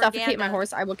 If you suffocate my propaganda.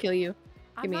 horse, I will kill you.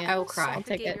 I'm give me not it. I will gonna cry. I'll take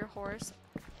suffocate it. your horse.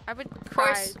 I would cry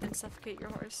Horse. than suffocate your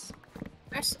horse.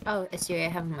 Where's... Oh, Esterie, I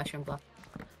have a mushroom block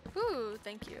Ooh,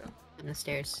 thank you. on the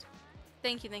stairs.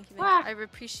 Thank you, thank you, thank Ah. you. I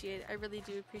appreciate it. I really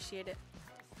do appreciate it.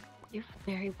 You're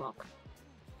very welcome.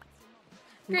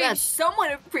 I'm Great. glad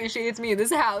someone appreciates me in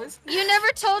this house. You never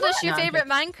told us your No, I'm favorite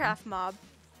Minecraft mob.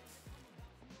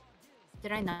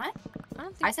 Did I not? I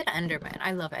don't I think. said Enderman.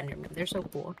 I love Enderman. They're so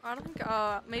cool. I don't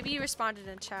think. Maybe you responded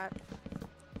in chat.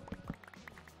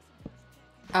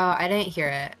 Oh, I didn't hear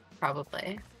it.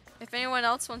 Probably. If anyone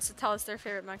else wants to tell us their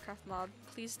favorite Minecraft mob,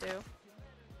 please do.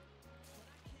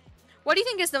 What do you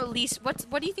think is the least?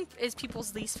 What do you think is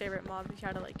people's least favorite mob? If you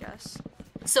had to like guess.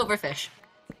 Silverfish.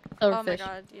 Oh my Silverfish.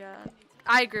 god, yeah.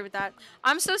 I agree with that.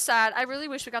 I'm so sad. I really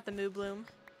wish we got the Moo Bloom.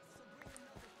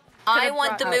 I Could've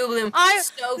want the brought- Moo Bloom I-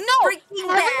 so no, freaking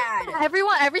bad.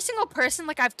 Every single person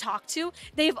like I've talked to,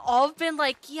 they've all been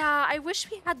like, yeah, I wish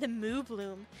we had the Moo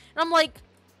Bloom. And I'm like,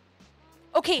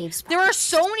 okay, Cave there are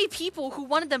so many people who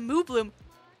wanted the Moo Bloom.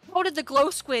 How did the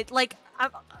glow squid? Like,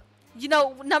 you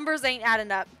know, numbers ain't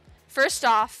adding up. First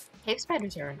off, Cave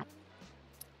spiders are annoying.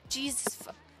 Jesus,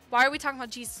 why are we talking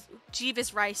about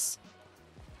Jeeves Rice?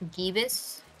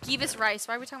 Gibbous? Jeeves Rice.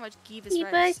 Why are we talking about Jeeves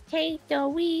Keep Rice? us take the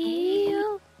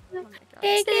wheel. Oh my god.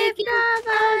 Take it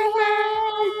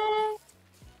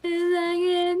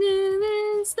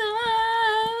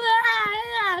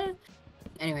from our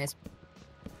Anyways.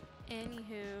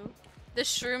 Anywho, the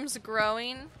shroom's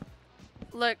growing.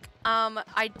 Look,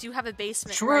 I do have a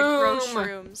basement where I grow Shroom!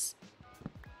 shrooms.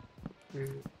 Who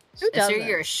Is there doesn't?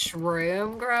 your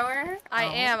shroom grower? I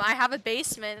Oh. am. I have a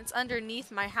basement. It's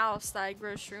underneath my house that I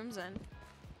grow shrooms in.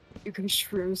 You grow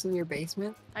shrooms in your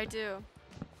basement? I do.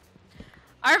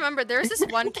 I remember there was this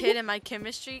one kid in my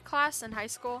chemistry class in high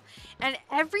school, and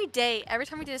every day, every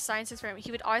time we did a science experiment,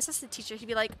 he would always ask the teacher, he'd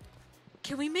be like,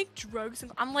 "Can we make drugs?"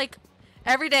 And I'm like,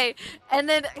 every day. And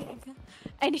then,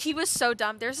 and he was so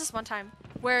dumb. There's this one time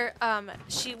where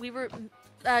we were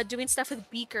doing stuff with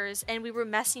beakers, and we were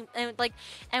messing, and like,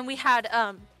 and we had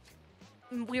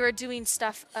we were doing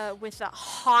stuff with a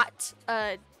hot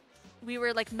we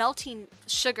were like melting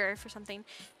sugar for something,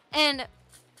 and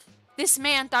this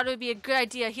man thought it would be a good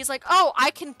idea. He's like, "Oh,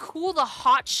 I can cool the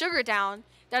hot sugar down.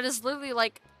 That is literally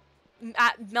like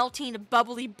at melting,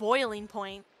 bubbly, boiling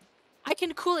point. I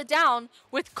can cool it down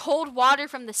with cold water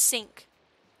from the sink."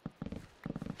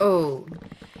 Oh.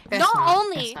 Not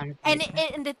only, that's not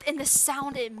and good. and the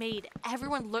sound it made,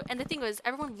 everyone looked, and the thing was,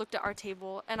 everyone looked at our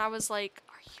table, and I was like,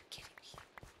 "Are you kidding me?"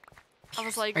 I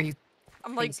was like, Are you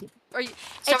I'm like, crazy? are you?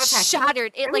 Stop It attacking.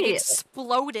 shattered. It like Immediately.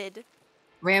 exploded.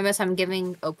 Rambus, I'm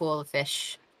giving Opal a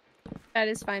fish. That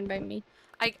is fine by me.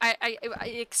 I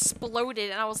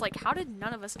exploded, and I was like, how did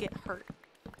none of us get hurt?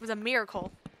 It was a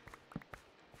miracle.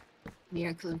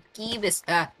 Miracle of Gibbous.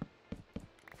 I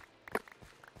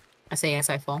say yes,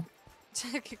 I fall.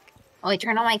 Oh, I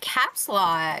turned on my caps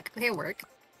lock. Okay, work.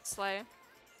 Slay.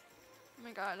 Oh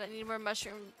my god, I need more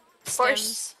mushroom Horse.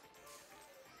 stems.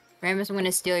 Ramus, I'm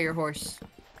gonna steal your horse.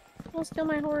 Don't steal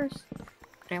my horse.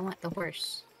 But I want the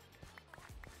horse.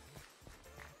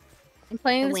 I'm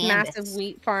playing this Landis. massive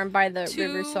wheat farm by the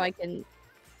river so Two- I can.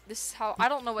 This is how I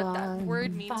don't know what that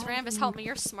word means. Rambus, help me.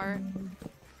 You're smart.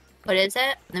 What is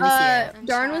it? Let me see it. In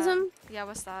Darwinism. Yeah,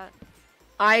 what's that?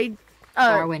 I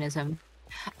Darwinism.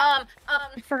 I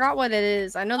forgot what it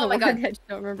is. I know the Oh my word. God. I just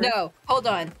don't remember. No, hold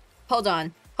on. Hold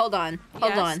on. Hold on.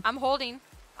 Hold Yes, on. I'm holding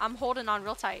on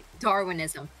real tight.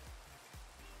 Darwinism.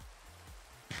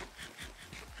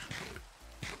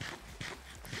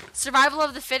 Survival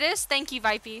of the fittest. Thank you,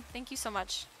 Vipey. Thank you so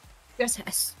much. Yes,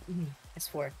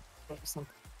 S4. Or something.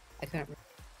 I couldn't remember.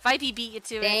 Vipey beat you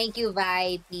to it. Thank you,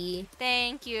 Vipey.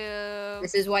 Thank you.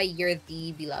 This is why you're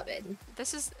the beloved.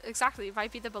 This is exactly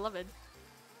Vipey the beloved.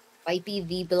 Vipey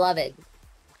the beloved.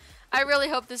 I really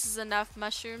hope this is enough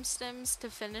mushroom stems to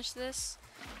finish this,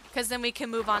 because then we can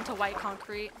move on to white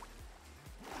concrete.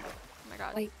 Oh my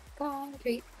god. White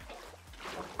concrete.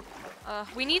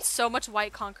 We need so much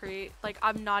white concrete. Like,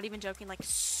 I'm not even joking. Like,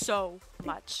 so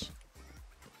much.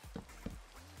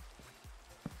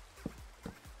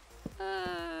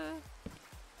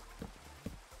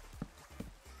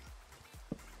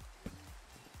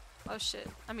 Oh shit.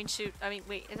 I mean, shoot. I mean,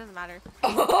 wait. It doesn't matter.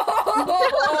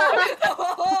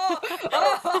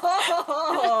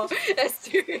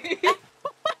 Esterie.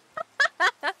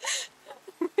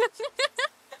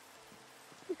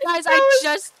 Guys, I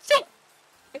just...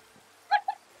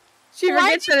 She Why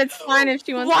forgets that it's fine if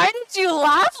she wants. Why did you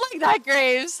laugh like that,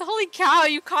 Graves? Holy cow,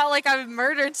 you caught like I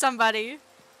murdered somebody.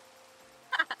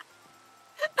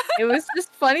 It was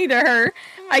just funny to her.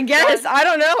 Oh my I guess. God. I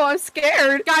don't know. I'm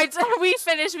scared. Guys, we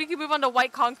finished. We can move on to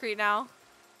white concrete now.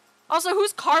 Also,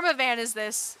 whose Karma van is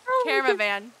this? Karma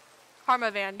van. Karma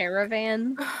van.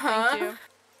 Caravan. Thank you.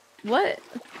 What?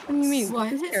 What do you mean? What?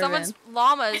 Who's caravan? Someone's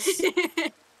llamas.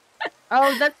 Oh,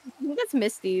 I think that's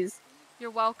Misty's.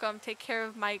 You're welcome. Take care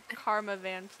of my Karma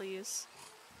van, please.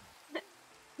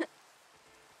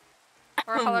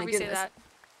 Or Oh however my we say goodness. that.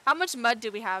 How much mud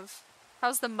do we have?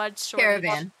 How's the mud shortage?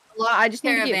 Caravan. Well, I just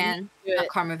need to get Caravan. used to Not it.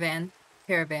 Karma van.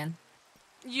 Caravan.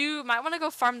 You might want to go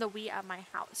farm the wheat at my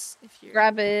house if you're.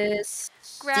 Grab it.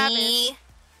 Grab it.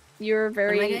 You're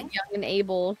very What am I young doing? and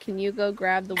able. Can you go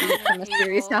grab the wheat from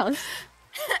Esterie's Able. house?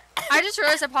 I just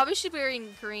realized I probably should be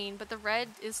wearing green, but the red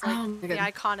is like Oh my the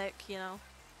God. iconic, you know.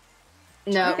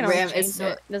 No, You can always Ram change is.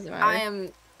 it. Doesn't matter.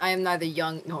 I am neither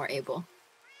young nor able.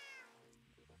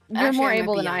 You're Actually, more I might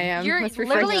able be than young. I am. You're Let's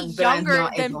refresh literally that. young, but I'm younger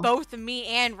not than able. both me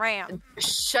and Ram.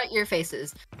 Shut your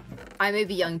faces. I may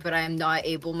be young, but I am not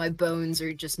able. My bones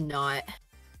are just not.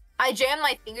 I jammed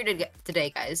my finger today,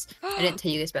 guys. I didn't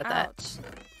tell you guys about that. Ouch.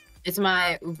 It's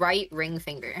my right ring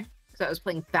finger. Because I was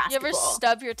playing You basketball. ever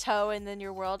stub your toe and then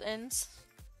your world ends?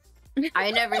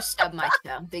 I never stubbed my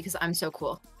toe because I'm so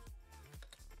cool.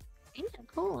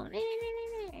 Cool.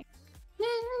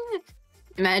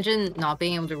 Imagine not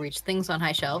being able to reach things on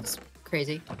high shelves.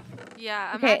 Crazy.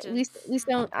 Yeah, Okay, imagine. at least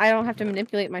I don't have to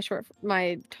manipulate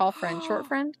my tall friend, short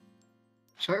friend.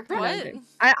 Short What? friend.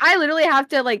 I literally have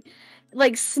to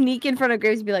like sneak in front of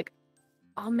Graves and be like,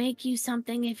 I'll make you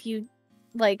something if you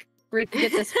like get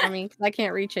this for me because I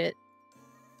can't reach it.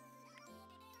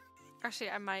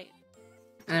 Actually, I might.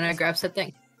 And then I grab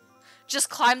something. Just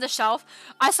climb the shelf.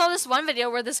 I saw this one video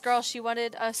where this girl, she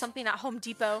wanted something at Home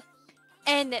Depot.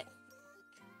 And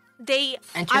they,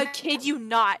 Enter? I kid you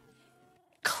not,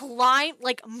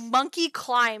 monkey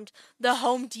climbed the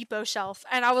Home Depot shelf.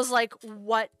 And I was like,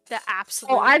 what the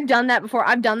absolute? Oh, I've done that before.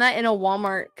 I've done that in a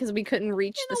Walmart because we couldn't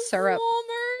reach the syrup.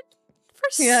 Walmart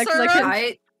for Yeah, 'cause I syrup?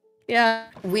 couldn't- Yeah.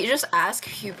 We just ask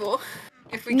people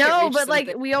if we No, can't reach but like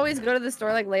something. we always go to the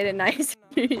store like late at night.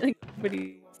 Like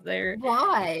nobody's there.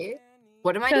 Why?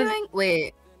 What am I 'Cause- doing?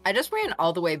 Wait, I just ran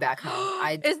all the way back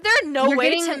home. Is there no You're way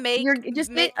getting- to make? You're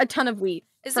just get a ton of wheat.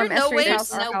 Is there from no Esterie's way? house,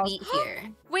 There's our no house. wheat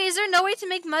here. Wait, is there no way to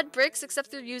make mud bricks except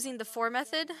through using the 4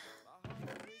 method?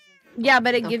 Yeah,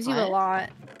 but it The gives you a what? lot.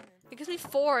 It gives me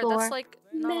 4. Four That's like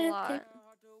not a lot.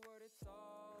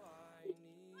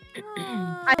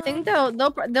 I think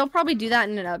they'll probably do that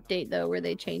in an update though, where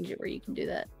they change it where you can do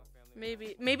that.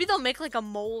 Maybe they'll make like a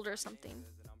mold or something.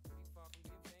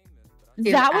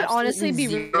 Dude, That would absolutely honestly be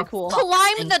zero really cool. fuck.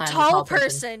 Climb And the climb the tall tall person.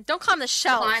 person. Don't climb the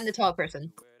shelf. Climb the tall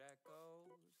person.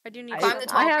 I do need. Climb to the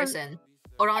climb. tall have- person.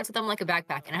 Hold on to them like a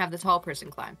backpack, and have the tall person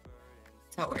climb.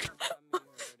 That's how it works.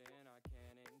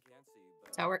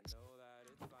 That's how it works.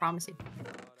 Promise you.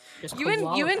 Just You and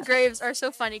koala. Graves are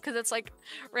so funny because it's like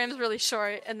Ram's really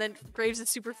short and then Graves is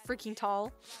super freaking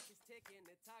tall.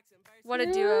 What a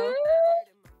duo.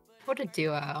 What a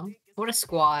duo. What a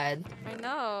squad. I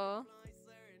know.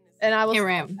 And I was. Hey,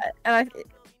 Ram. And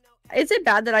is it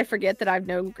bad that I forget that I've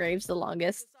known Graves the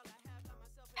longest?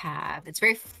 Have. It's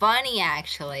very funny,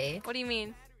 actually. What do you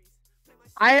mean?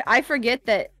 I forget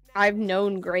that I've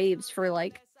known Graves for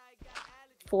like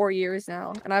 4 years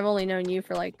now, and I've only known you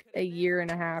for like a year and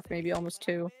a half, maybe almost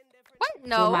 2. What?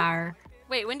 No. Lamar.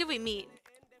 Wait, when did we meet?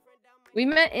 We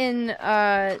met in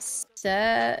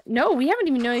no, we haven't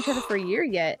even known each other for a year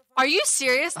yet. Are you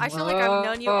serious? I feel like I've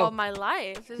known you all my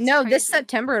life. This is No, this crazy.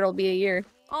 September it'll be a year.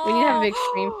 We need to have a big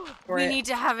stream for we it. need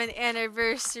to have an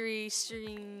anniversary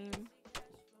stream.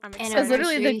 I'm excited. Because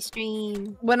literally Anniversary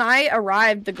stream. when I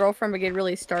arrived, the Girlfriend Brigade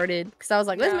really started. Because I was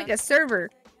like, let's Yeah. make a server.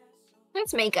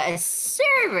 Let's make a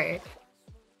server.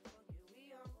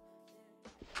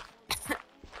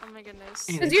 Oh my goodness.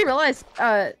 Anyway. Because you realize,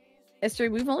 Esterie,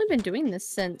 we've only been doing this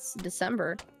since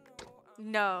December.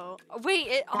 No.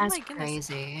 Wait, oh That's my goodness.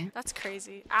 crazy. That's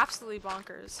crazy. Absolutely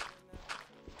bonkers.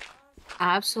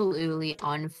 Absolutely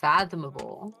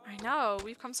unfathomable. I know.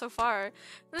 We've come so far.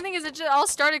 The thing is, it just all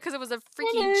started because it was a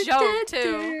freaking joke,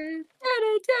 too.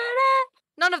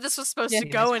 None of this was supposed to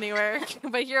go anywhere,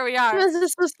 but here we are.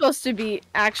 This was supposed to be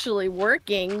actually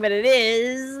working, but it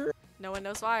is. No one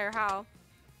knows why or how.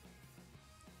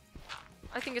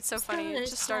 I think it's so funny. It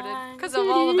just started because of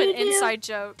all of an inside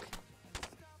joke.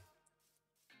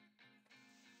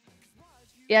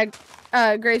 Yeah,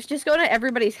 Graves, just go to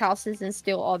everybody's houses and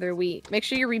steal all their wheat. Make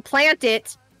sure you replant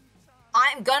it.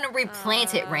 I'm gonna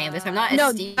replant it, Rambus. I'm not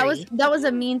No, Esterie. that was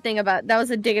a mean thing about that was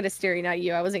a dig at Esterie, not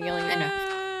you. I wasn't yelling at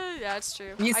you. Yeah, it's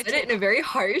true. You said it in a very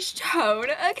harsh tone.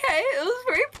 Okay, it was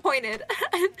very pointed.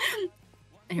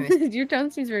 Anyways, Your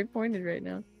tone seems very pointed right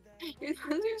now. your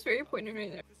tone seems very pointed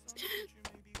right there.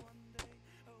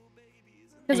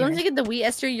 Because once you Anyways. get the wheat,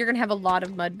 Esterie, you're gonna have a lot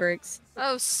of mud bricks.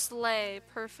 Oh, slay.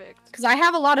 Perfect. Because I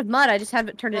have a lot of mud, I just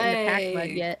haven't turned it into pack mud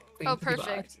Hey. yet. Oh,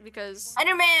 perfect. Because I'm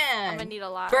Enderman! gonna need a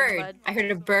lot of Bird! mud. I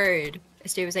heard a bird.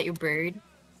 Esterie, was that your bird?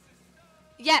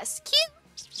 Yes,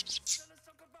 cute.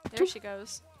 There she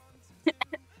goes.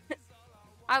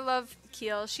 I love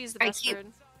Keel. She's the Alright, best cute. bird.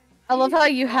 I love how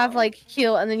you have like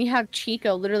Heel and then you have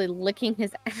Chico literally licking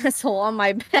his asshole on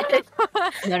my bed.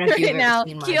 None of you Right have ever now,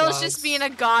 seen my Keel's dogs. just being a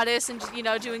goddess and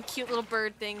doing cute little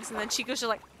bird things, and then Chico's just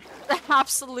like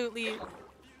absolutely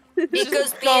Nico's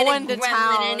just being a going to gremlin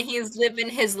town. and he's living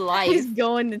his life. He's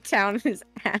going to town in his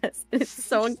ass. It's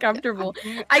so uncomfortable.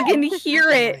 I can hear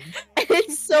it.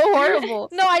 It's so horrible.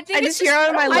 No, I think I it's just hear it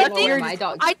on my I left think- ear. my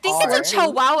dogs I think it's a are.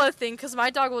 Chihuahua thing because my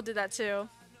dog will do that too.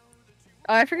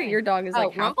 Oh, I forget your dog is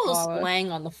like half Rumple's Chihuahua.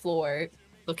 laying on the floor,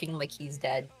 looking like he's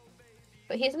dead.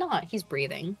 But he's not. He's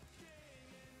breathing.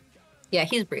 Yeah,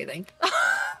 he's breathing.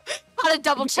 Gotta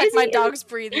double check Is my he? dog's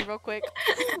breathing real quick.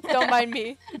 Don't mind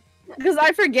me. Because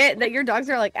I forget that your dogs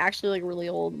are like actually like really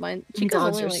old. Mine Chico's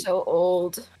Dogs only are like so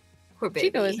old. Poor baby.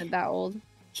 Chico isn't that old.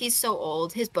 He's so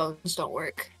old. His bones don't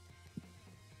work.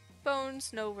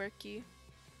 Bones, no worky.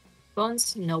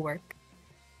 Bones, no work.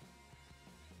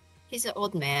 He's an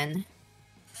old man.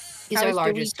 He's How our is your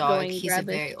largest week dog. going, He's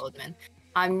Bradley? a very old man.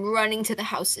 I'm running to the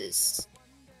houses.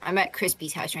 I'm at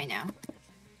Crispy's house right now.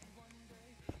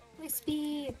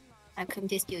 Crispy, I've come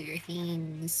to steal your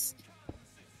things.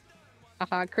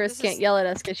 Haha, Chris This can't is- yell at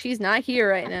us because she's not here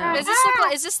right now.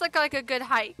 Is this like a good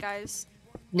height, guys?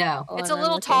 No. Hold It's on, a I'm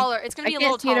little looking. taller. It's gonna I be a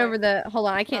little can't see it taller. over the. Hold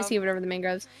on, I can't Oh. see it over the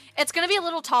mangroves. It's gonna be a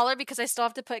little taller because I still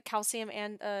have to put calcium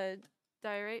and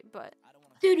diorite, but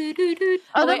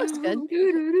Oh, that wait. looks good.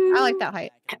 I like that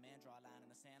height.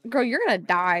 Girl, you're gonna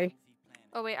die.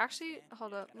 oh wait, actually,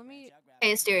 hold up. Let me.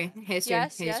 Hey, Esterie. Hey, Esterie.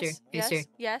 Yes, Hey, yes, Esterie. Hey, yes, Esterie.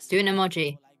 yes. Do an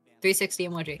emoji. 360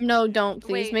 emoji. No, don't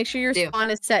please. Wait. Make sure your Do. spawn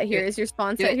is set here. Do it. Is your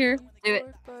spawn Do set it. here? Do it.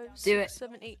 4, 5, Do it. 6,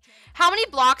 7, 8. How many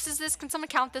blocks is this? Can someone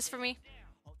count this for me?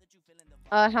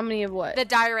 How many of what? The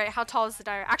diorite. How tall is the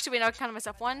diorite? Actually, wait, no, I counted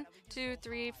myself. 1, 2,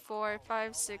 3, 4,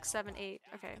 5, 6, 7, 8.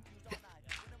 Okay.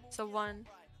 So 1.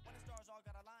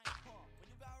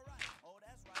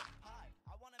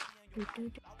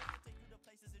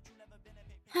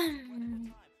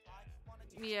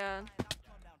 Yeah.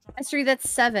 Esterie, that's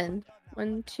 7.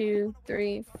 1, 2,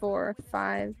 3, 4,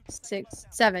 5, 6,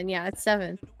 7. Yeah, it's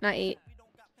 7, not 8.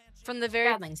 From the very.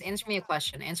 Badlings, answer me a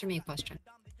question. Answer me a question.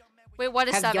 Wait, what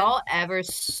is Have 7? y'all ever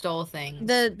stole things?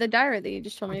 The diary that you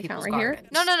just told from me to count people's right here.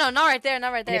 gardens? No, not right there.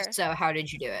 Not right And there. if so, how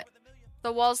did you do it?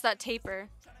 The walls that taper.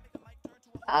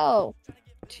 Oh.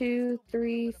 2,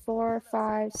 3, 4,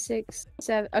 5, 6,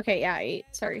 7. Okay, yeah, 8.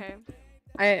 Sorry.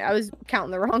 Okay. I was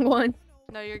counting the wrong one.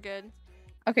 No, you're good.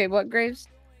 Okay, what Graves?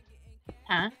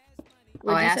 Huh?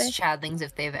 What'd I you asked say? Chadlings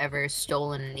if they've ever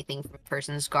stolen anything from a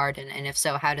person's garden, and if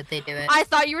so, how did they do it? I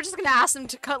thought you were just gonna ask them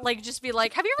to cut, like, just be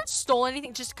like, have you ever stolen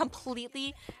anything? Just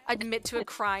completely admit to a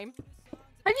crime.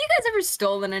 Have you guys ever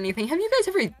stolen anything? Have you guys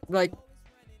ever, like,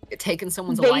 taken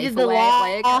someone's Evaded life the away? law.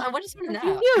 Like, I just want to know.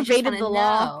 You I just evaded wanna the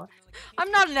law. know.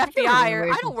 I'm not an don't FBI'er.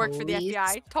 work I for don't work for the police.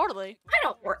 FBI. Totally. I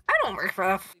don't work for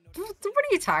the. What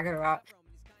are you talking about?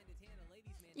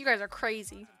 You guys are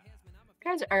crazy. You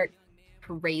guys are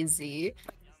crazy.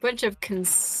 Bunch of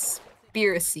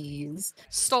conspiracies.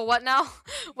 Stole what now?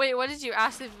 Wait, what did you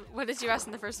ask? What did you ask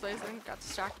in the first place? I got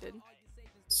distracted.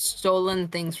 Stolen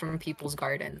things from people's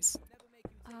gardens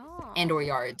Oh. and or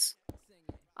yards.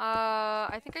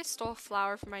 I think I stole a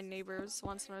flower from my neighbors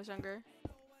once when I was younger.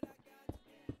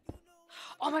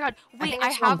 Oh my god! Wait, I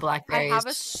have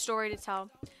a story to tell.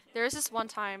 There was this one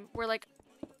time where, like,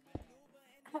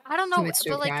 I don't know,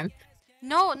 but like, crime.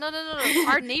 no.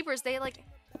 Our neighbors, they like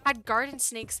had garden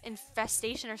snakes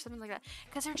infestation or something like that.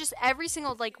 Because they're just every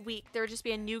single like week there would just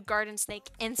be a new garden snake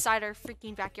inside our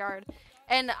freaking backyard.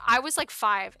 And I was like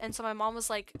 5, and so my mom was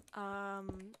like,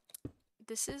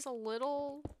 this is a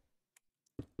little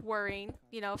worrying,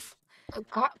 you know.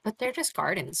 But they're just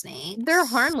garden snakes. They're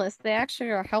harmless. They actually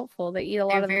are helpful. They eat a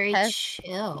lot They're of very pests.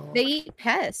 chill. They eat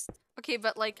pests. Okay,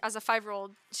 but like as a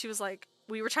 5-year-old, she was like,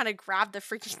 we were trying to grab the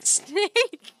freaking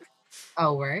snake.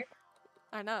 Oh, word?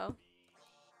 I know.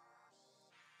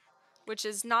 Which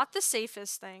is not the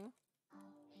safest thing.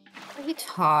 What are you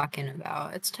talking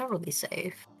about? It's totally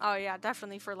safe. Oh yeah,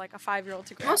 definitely for like a 5-year-old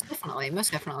to grab. Most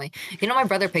definitely. You know, my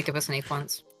brother picked up a snake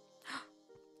once.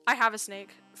 I have a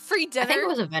snake. Free dinner. I think it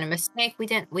was a venomous snake. We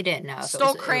didn't know. If Stole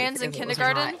it was, crayons if in it was or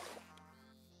kindergarten. not.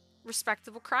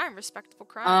 Respectable crime. Respectable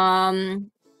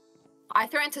crime. I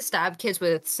threatened to stab kids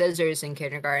with scissors in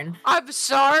kindergarten. I'm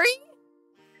sorry.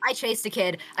 I chased a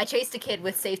kid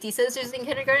with safety scissors in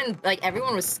kindergarten. Like,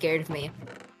 everyone was scared of me.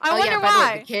 I wonder by the way,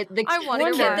 why. the kid I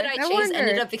wonder that why. I chased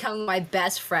ended up becoming my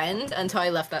best friend until I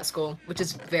left that school, which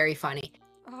is very funny.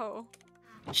 Oh.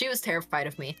 She was terrified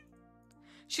of me.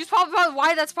 She's probably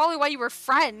why. That's probably why you were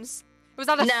friends. Was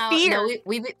that a fear?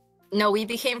 No, we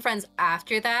became friends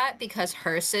after that because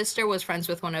her sister was friends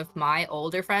with one of my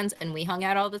older friends, and we hung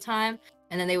out all the time.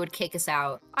 And then they would kick us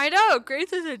out. I know,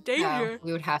 Grace is a danger. So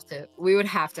we would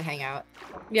have to hang out.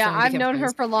 Yeah, So I've known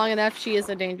her for long enough. She is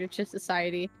a danger to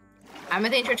society. I'm a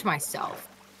danger to myself.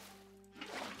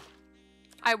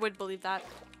 I would believe that.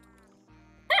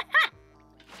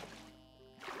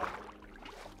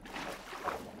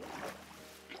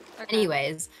 Okay.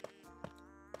 Anyways.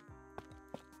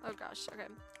 Oh gosh, okay.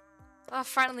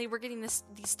 Finally, we're getting these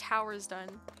towers done.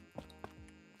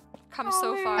 Come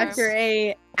so far. After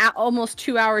a almost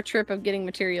 2-hour trip of getting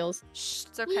materials. Shh,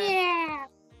 it's okay. Yeah.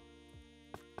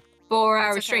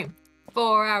 4-hour okay. stream.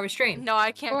 4-hour stream. No,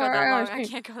 I can't go that long. I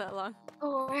can't go that long.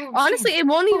 Honestly, it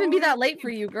won't even be that late for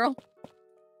you, girl.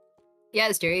 Yeah,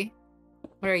 Esterie.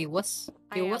 What are you, wuss?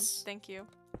 You I am. wuss? Thank you.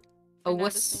 A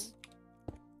wuss.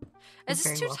 Is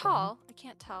this too tall? I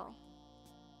can't tell.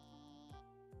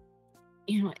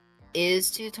 You know what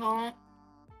is too tall?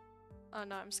 Oh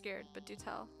no, I'm scared, but do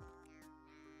tell.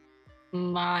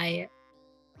 My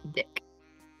dick.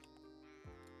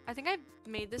 I think I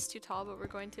made this too tall, but we're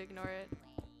going to ignore it.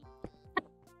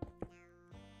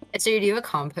 So do you have a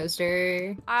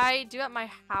composter? I do at my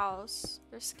house.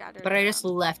 They're scattered But around. I just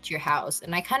left your house,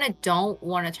 and I kind of don't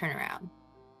want to turn around.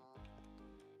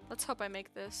 Let's hope I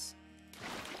make this.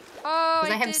 Oh,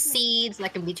 Because I have seeds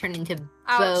that can be turned into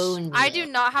bone. I do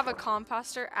not have a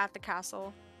composter at the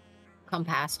castle.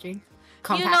 Composter?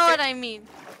 You know what I mean.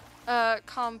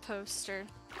 Composter.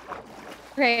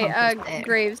 Okay,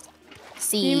 Graves.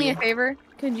 Seed. Can you do me a favor?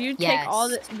 Could you take all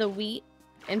the wheat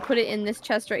and put it in this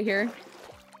chest right here?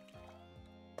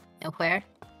 No, where?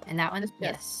 In that one?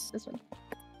 Yes. This one.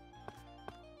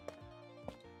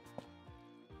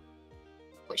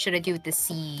 What should I do with the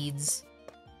seeds?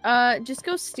 Just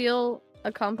go steal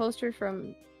a composter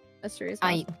from Esterie's house.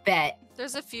 I bet.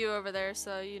 There's a few over there,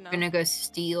 so you know. I'm gonna go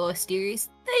steal Esterie's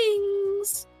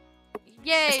things.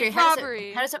 Yay, Esterie,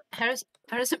 robbery! How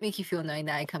does it make you feel knowing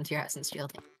that I come to your house and steal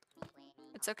things?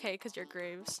 It's okay, because you're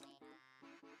Graves.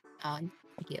 Thank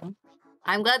you.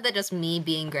 I'm glad that just me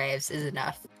being Graves is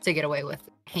enough to get away with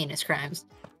heinous crimes.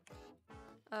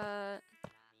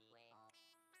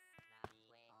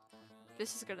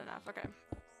 This is good enough, okay.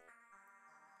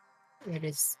 Where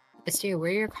is Esterie, where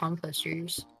are your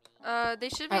composters? They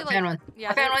should be I found one.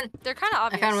 Yeah, I found one. They're kind of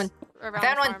obvious. I found one. Around I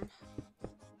found the one. farm.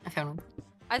 I found one.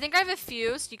 I think I have a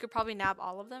few, so you could probably nab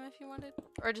all of them if you wanted.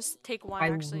 Or just take one,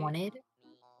 actually. I'm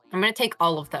gonna take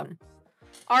all of them.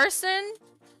 Arson?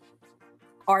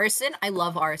 Arson? I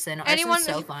love arson. Arson's Anyone-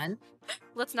 so fun.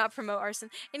 Let's not promote arson.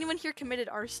 Anyone here committed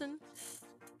arson?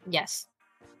 Yes.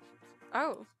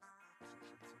 Oh.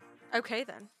 Okay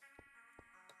then.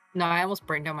 No, I almost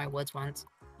burned down my woods once.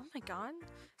 Oh my god.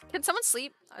 Can someone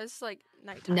sleep? It's like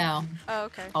nighttime. No, Oh,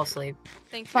 okay. I'll sleep.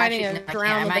 Thank you. Fighting Actually, a no, I drown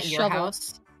can't. with I'm a at your shovel.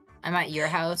 house. I'm at your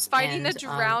house. Fighting a and,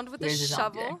 drowned with a there's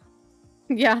zombie there. shovel?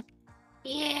 Yeah.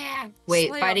 Yeah. Wait,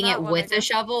 Slay on fighting that it one, I with a guess.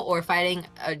 shovel or fighting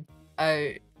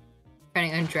a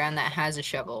drown that has a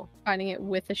shovel? Fighting it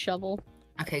with a shovel.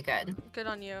 Okay, good. Good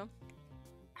on you.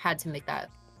 Had to make that.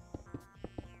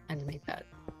 Had to make that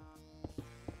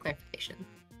clarification.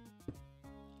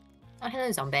 Oh,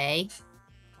 hello, zombie.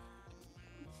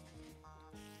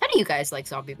 How do you guys like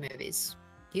zombie movies?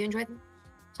 Do you enjoy them?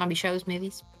 Zombie shows,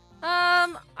 movies?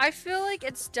 I feel like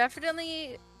it's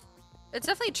definitely a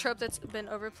trope that's been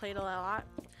overplayed a lot.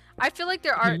 I feel like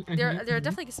there are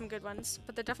definitely some good ones,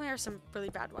 but there definitely are some really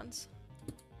bad ones.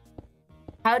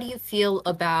 How do you feel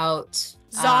about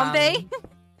Zombie?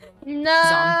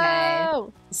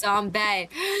 No. Zombie.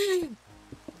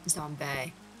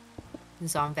 Zombie.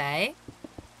 Zombie.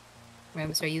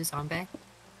 Rams, are you a zombie?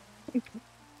 Is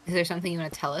there something you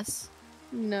want to tell us?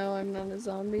 No, I'm not a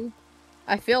zombie.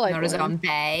 I feel like Not a one.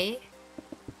 zombie.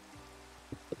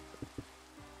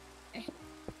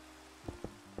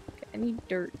 I need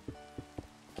dirt.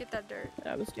 Get that dirt. That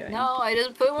I was doing. No, I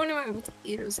just put one of my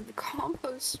potatoes in the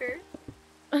composter.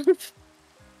 I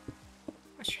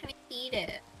was trying to eat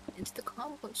it into the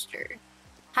composter.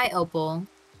 Hi, Opal.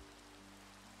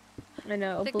 I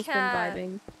know. The Opal's been cat.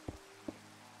 vibing.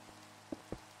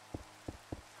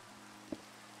 Oh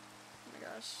my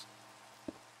gosh.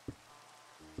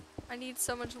 I need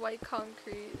so much white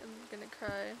concrete. I'm gonna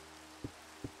cry.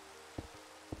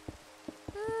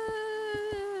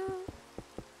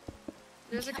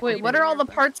 There's a Wait, what computer are all the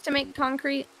here. parts to make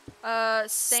concrete? Sand,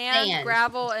 Sand.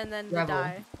 gravel, and then the Gravel.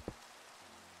 dye.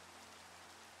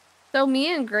 So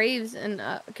me and Graves and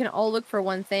can all look for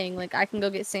one thing. Like I can go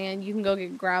get sand, you can go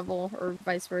get gravel, or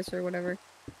vice versa, or whatever.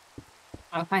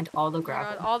 I'll find all the Oh my God,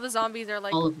 gravel. all the zombies are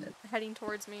like All of it. heading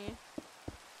towards me.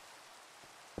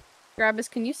 Gravis,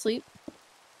 can you sleep?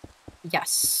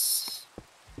 Yes.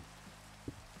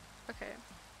 Okay,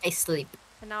 I sleep.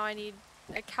 and now I need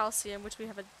a calcium, which we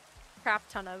have a crap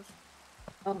ton of.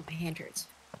 Oh, my hand hurts.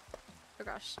 Oh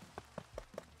gosh.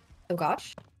 Oh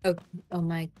gosh. Oh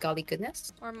my golly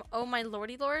goodness. Or oh my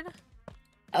lordy lord.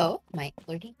 Oh my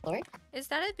lordy lord. Is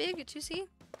that a big juicy?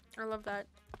 I love that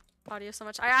audio so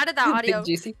much. I added that audio.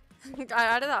 Juicy. I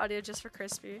added that audio just for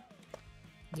Crispy,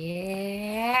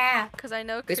 Yeah. because I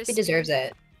know Crispy deserves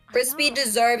it. I Crispy know.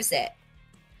 deserves it.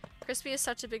 Crispy is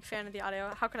such a big fan of the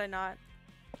audio. How could I not?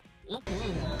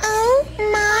 Oh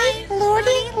my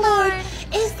lordy lord,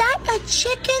 is that a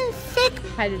chicken thick,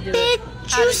 How to do big, it?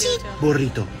 How to do juicy it to him.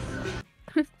 Burrito.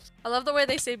 I love the way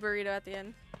they say burrito at the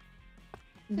end.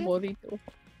 Burrito.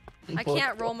 I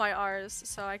can't roll my R's,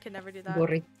 so I could never do that.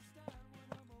 Burrito.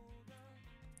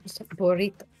 It's a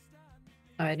burrito.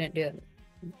 Oh, I didn't do it.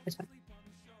 It's fine.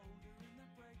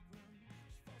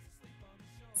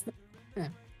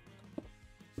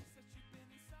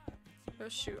 Oh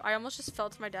shoot, I almost just fell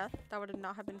to my death. That would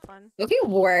not have been fun. Okay,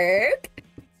 work.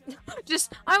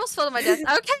 I almost fell to my death.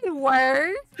 Okay,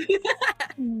 word.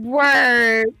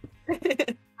 Word.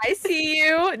 I see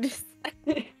you. Just-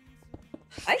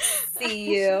 I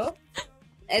see you.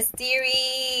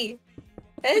 Esterie.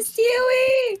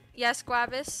 Esterie. Yes,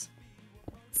 Guavis.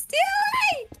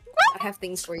 Esterie. I have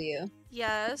things for you.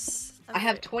 Yes. I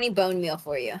have Okay. 20 bone meal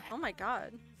for you. Oh my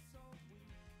god.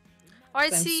 Oh, I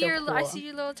I'm see so your I cool. see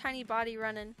your little tiny body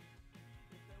running.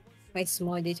 My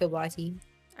small little body.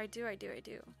 I do.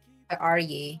 Where are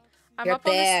ye? I'm You're up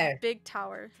on there. this big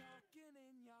tower.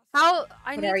 How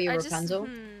I What need are you, I just, Rapunzel?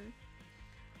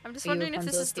 I'm just Are you wondering if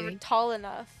this is Rapunzel, Esterie? tall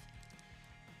enough.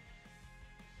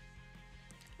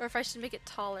 Or if I should make it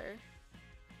taller.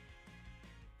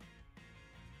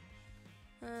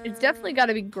 It's definitely got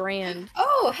to be grand.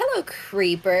 Oh, hello,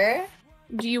 creeper.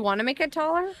 Do you want to make it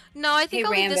taller? No, I think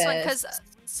Hey, I'll leave this one because Rambus.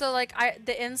 so like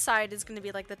the inside is gonna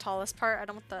be like the tallest part. I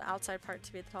don't want the outside part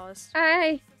to be the tallest.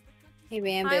 Hi. Hey,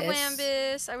 Rambus. Hi,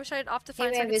 Lambus. I wish I had Hey, Optifine so I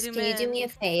could Rambus, zoom can you in. do me a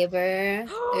favor?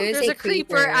 There's a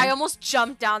creeper. I almost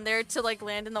jumped down there to like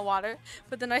land in the water,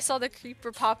 but then I saw the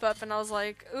creeper pop up and I was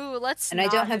like, "Ooh, let's." And I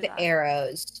not don't have do the that.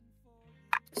 arrows.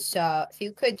 So, if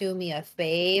you could do me a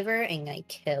favor and I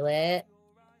kill it.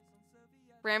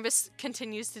 Rambus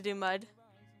continues to do mud.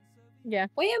 Yeah,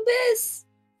 Rambus!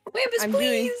 Rambus, I'm doing-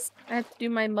 please! I have to do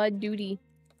my mud duty.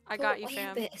 I got you,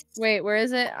 fam. Rambus. Wait, where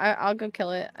is it? I'll go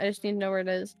kill it. I just need to know where it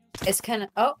is. It's kind of...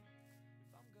 Oh!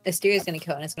 Asteria's gonna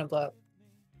kill it and it's gonna blow up.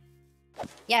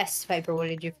 Yes, Viper, what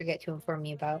did you forget to inform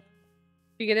me about?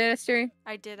 You get it, Esterie?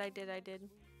 I did.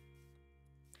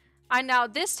 I now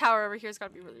this tower over here has got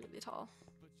to be really, really tall.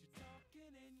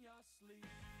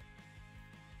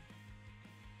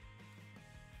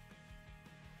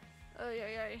 Oh yeah.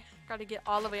 Gotta get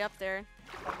all the way up there.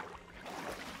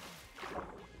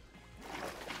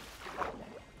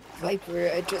 Viper,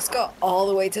 I just got all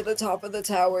the way to the top of the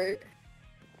tower.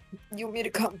 You want me to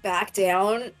come back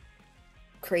down?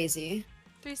 Crazy.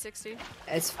 360.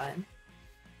 It's fine.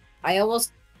 I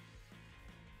almost...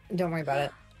 Don't worry about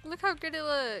it. Look how good it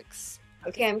looks.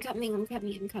 Okay, I'm coming. Alright,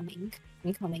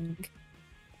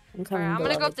 I'm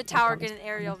gonna go up the tower, get an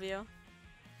aerial view.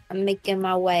 I'm making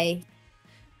my way.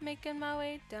 Making my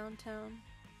way downtown.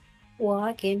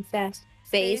 Walking fast.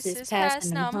 Faces past,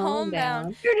 and now I'm I'm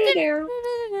homebound.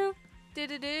 homebound.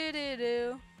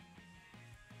 Do-do-do-do-do.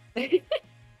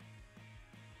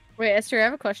 Wait, Esterie, I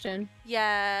have a question.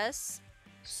 Yes.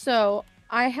 So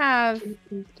I have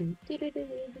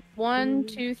 1,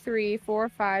 2, 3, 4,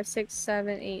 5, 6,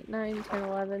 7, 8, 9, 10,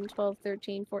 11, 12,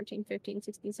 13, 14, 15,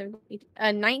 16, 17,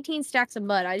 18, 19 stacks of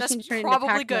mud. I just need to turn it into probably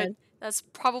packed good. mud. That's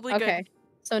probably good. Okay.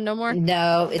 So no more.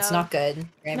 No, it's No. not good.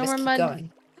 No more Keep mud.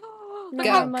 going. Look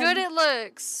No how more good mud. it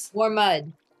looks. More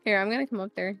mud. Here, I'm gonna come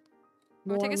up there. I'm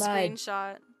gonna take a More mud.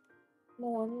 screenshot.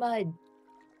 More mud.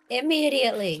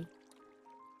 Immediately.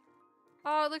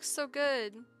 Oh, it looks so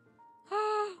good.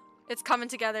 It's coming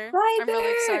together. Right I'm really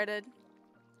there. excited.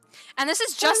 And this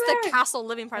is just Right the there. castle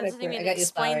living part. It doesn't Right there. even I got you,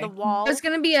 explain the flower. wall. There's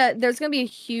gonna be a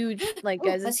huge like Ooh,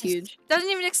 guys. that's It's just- huge. Doesn't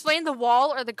even explain the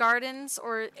wall or the gardens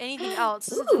or anything else.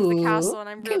 This is just the Ooh, castle, and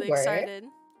I'm good really work. excited.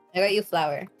 I got you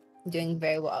flower. You're doing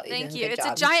very well. You're Thank doing you. a good It's a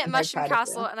job. giant I'm very mushroom proud of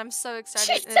castle, you. and I'm so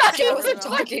excited. and I it's wasn't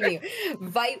adorable. talking to you.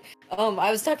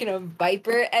 I was talking to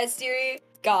Viper, Esterie.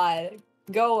 God,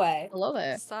 go away. I love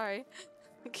it. Sorry.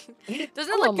 Doesn't it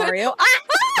Hello, look good? Mario.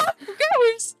 Ah!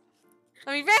 Goose!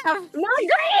 I mean, Ram! My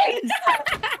grades!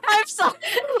 I'm sorry!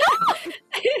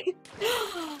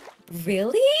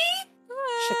 Really?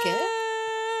 Shook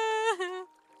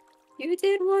You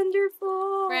did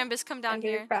wonderful. Rambus, come down I'm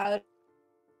very here. proud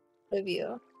of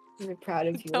you. I'm very proud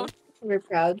of you. Don't- I'm very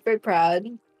proud. Very proud.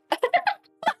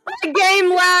 My game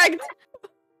lagged.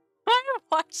 I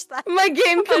watched that. My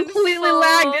game completely Unfold.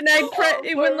 lagged, and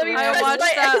it wouldn't let me I press watched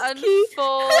my that X key.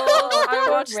 unfold. I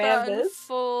watched that Rambus.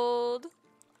 unfold.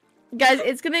 Guys,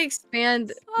 it's gonna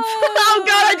expand. Oh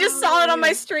god, I just saw it on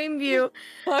my stream view.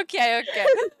 Okay.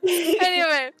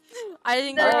 Anyway, I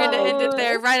think we're gonna end it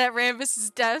there, right at Rambus's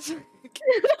death.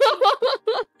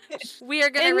 We are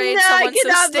gonna And raid I someone, so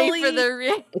cannot stay for believe- the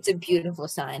raid. It's a beautiful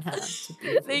sign, huh? It's a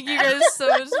beautiful Thank you guys so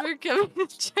much for coming and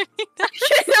joining us.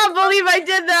 I cannot believe I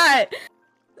did that.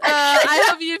 I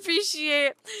hope you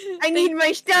appreciate. I need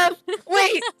my stuff.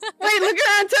 Wait, look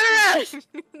around, turn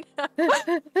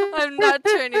around. I'm not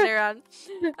turning around.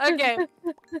 Okay.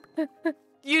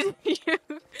 You.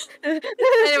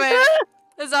 Anyway,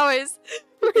 as always,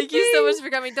 thank you so much for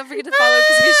coming. Don't forget to follow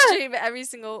because we stream every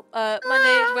single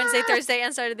Monday, Wednesday, Thursday,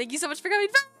 and Saturday. Thank you so much for coming.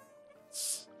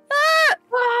 Bye.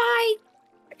 Bye.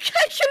 I